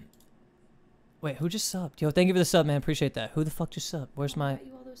 Wait, who just subbed? Yo, thank you for the sub, man. Appreciate that. Who the fuck just subbed? Where's my?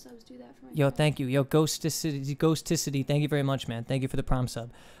 You all those subs, do that for my Yo, friend. thank you. Yo, Ghosticity. Thank you very much, man. Thank you for the Prime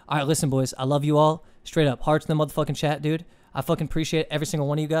sub. All right, listen, boys. I love you all. Straight up, hearts in the motherfucking chat, dude. I fucking appreciate every single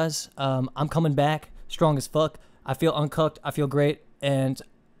one of you guys. I'm coming back strong as fuck. I feel uncooked. I feel great, and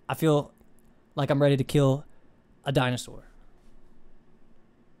I feel like I'm ready to kill a dinosaur.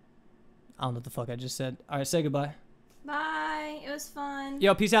 I don't know what the fuck I just said. All right, say goodbye. Bye. It was fun.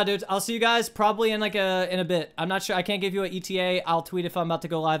 Yo, peace out, dudes. I'll see you guys probably in like a bit. I'm not sure. I can't give you an ETA. I'll tweet if I'm about to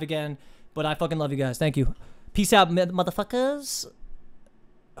go live again. But I fucking love you guys. Thank you. Peace out, motherfuckers.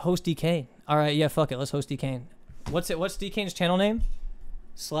 Host DKane. All right, yeah, fuck it. Let's host DKane. What's DKane's channel name?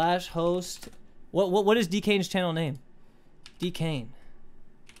 /host. What is DKane's channel name? DKane.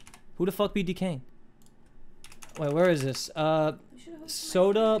 Who the fuck be DKane? Wait, where is this?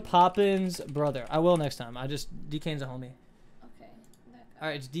 Soda Poppins brother. I will next time. DKane's a homie. Okay. All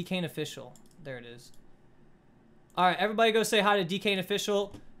right, it's DKane official. There it is. All right, everybody go say hi to DKane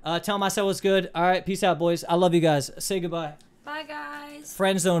official. Tell him I said what's good. All right, peace out, boys. I love you guys. Say goodbye. Bye, guys.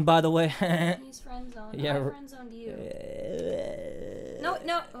 Friend zone, by the way. He's friend zoned. Yeah. I friend zoned you.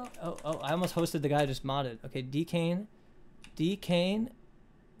 No. Oh, I almost hosted the guy I just modded. Okay, DKane.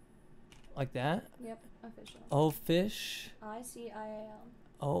 Like that. Yep, official. Oh, fish. ICIAL.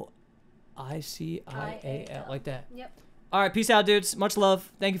 Oh, ICIAL. Like that. Yep. All right, peace out, dudes. Much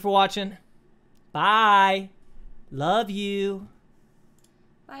love. Thank you for watching. Bye. Love you.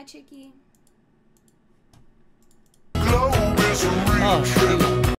 Bye, Chicky. Globe is a real Oh, trip.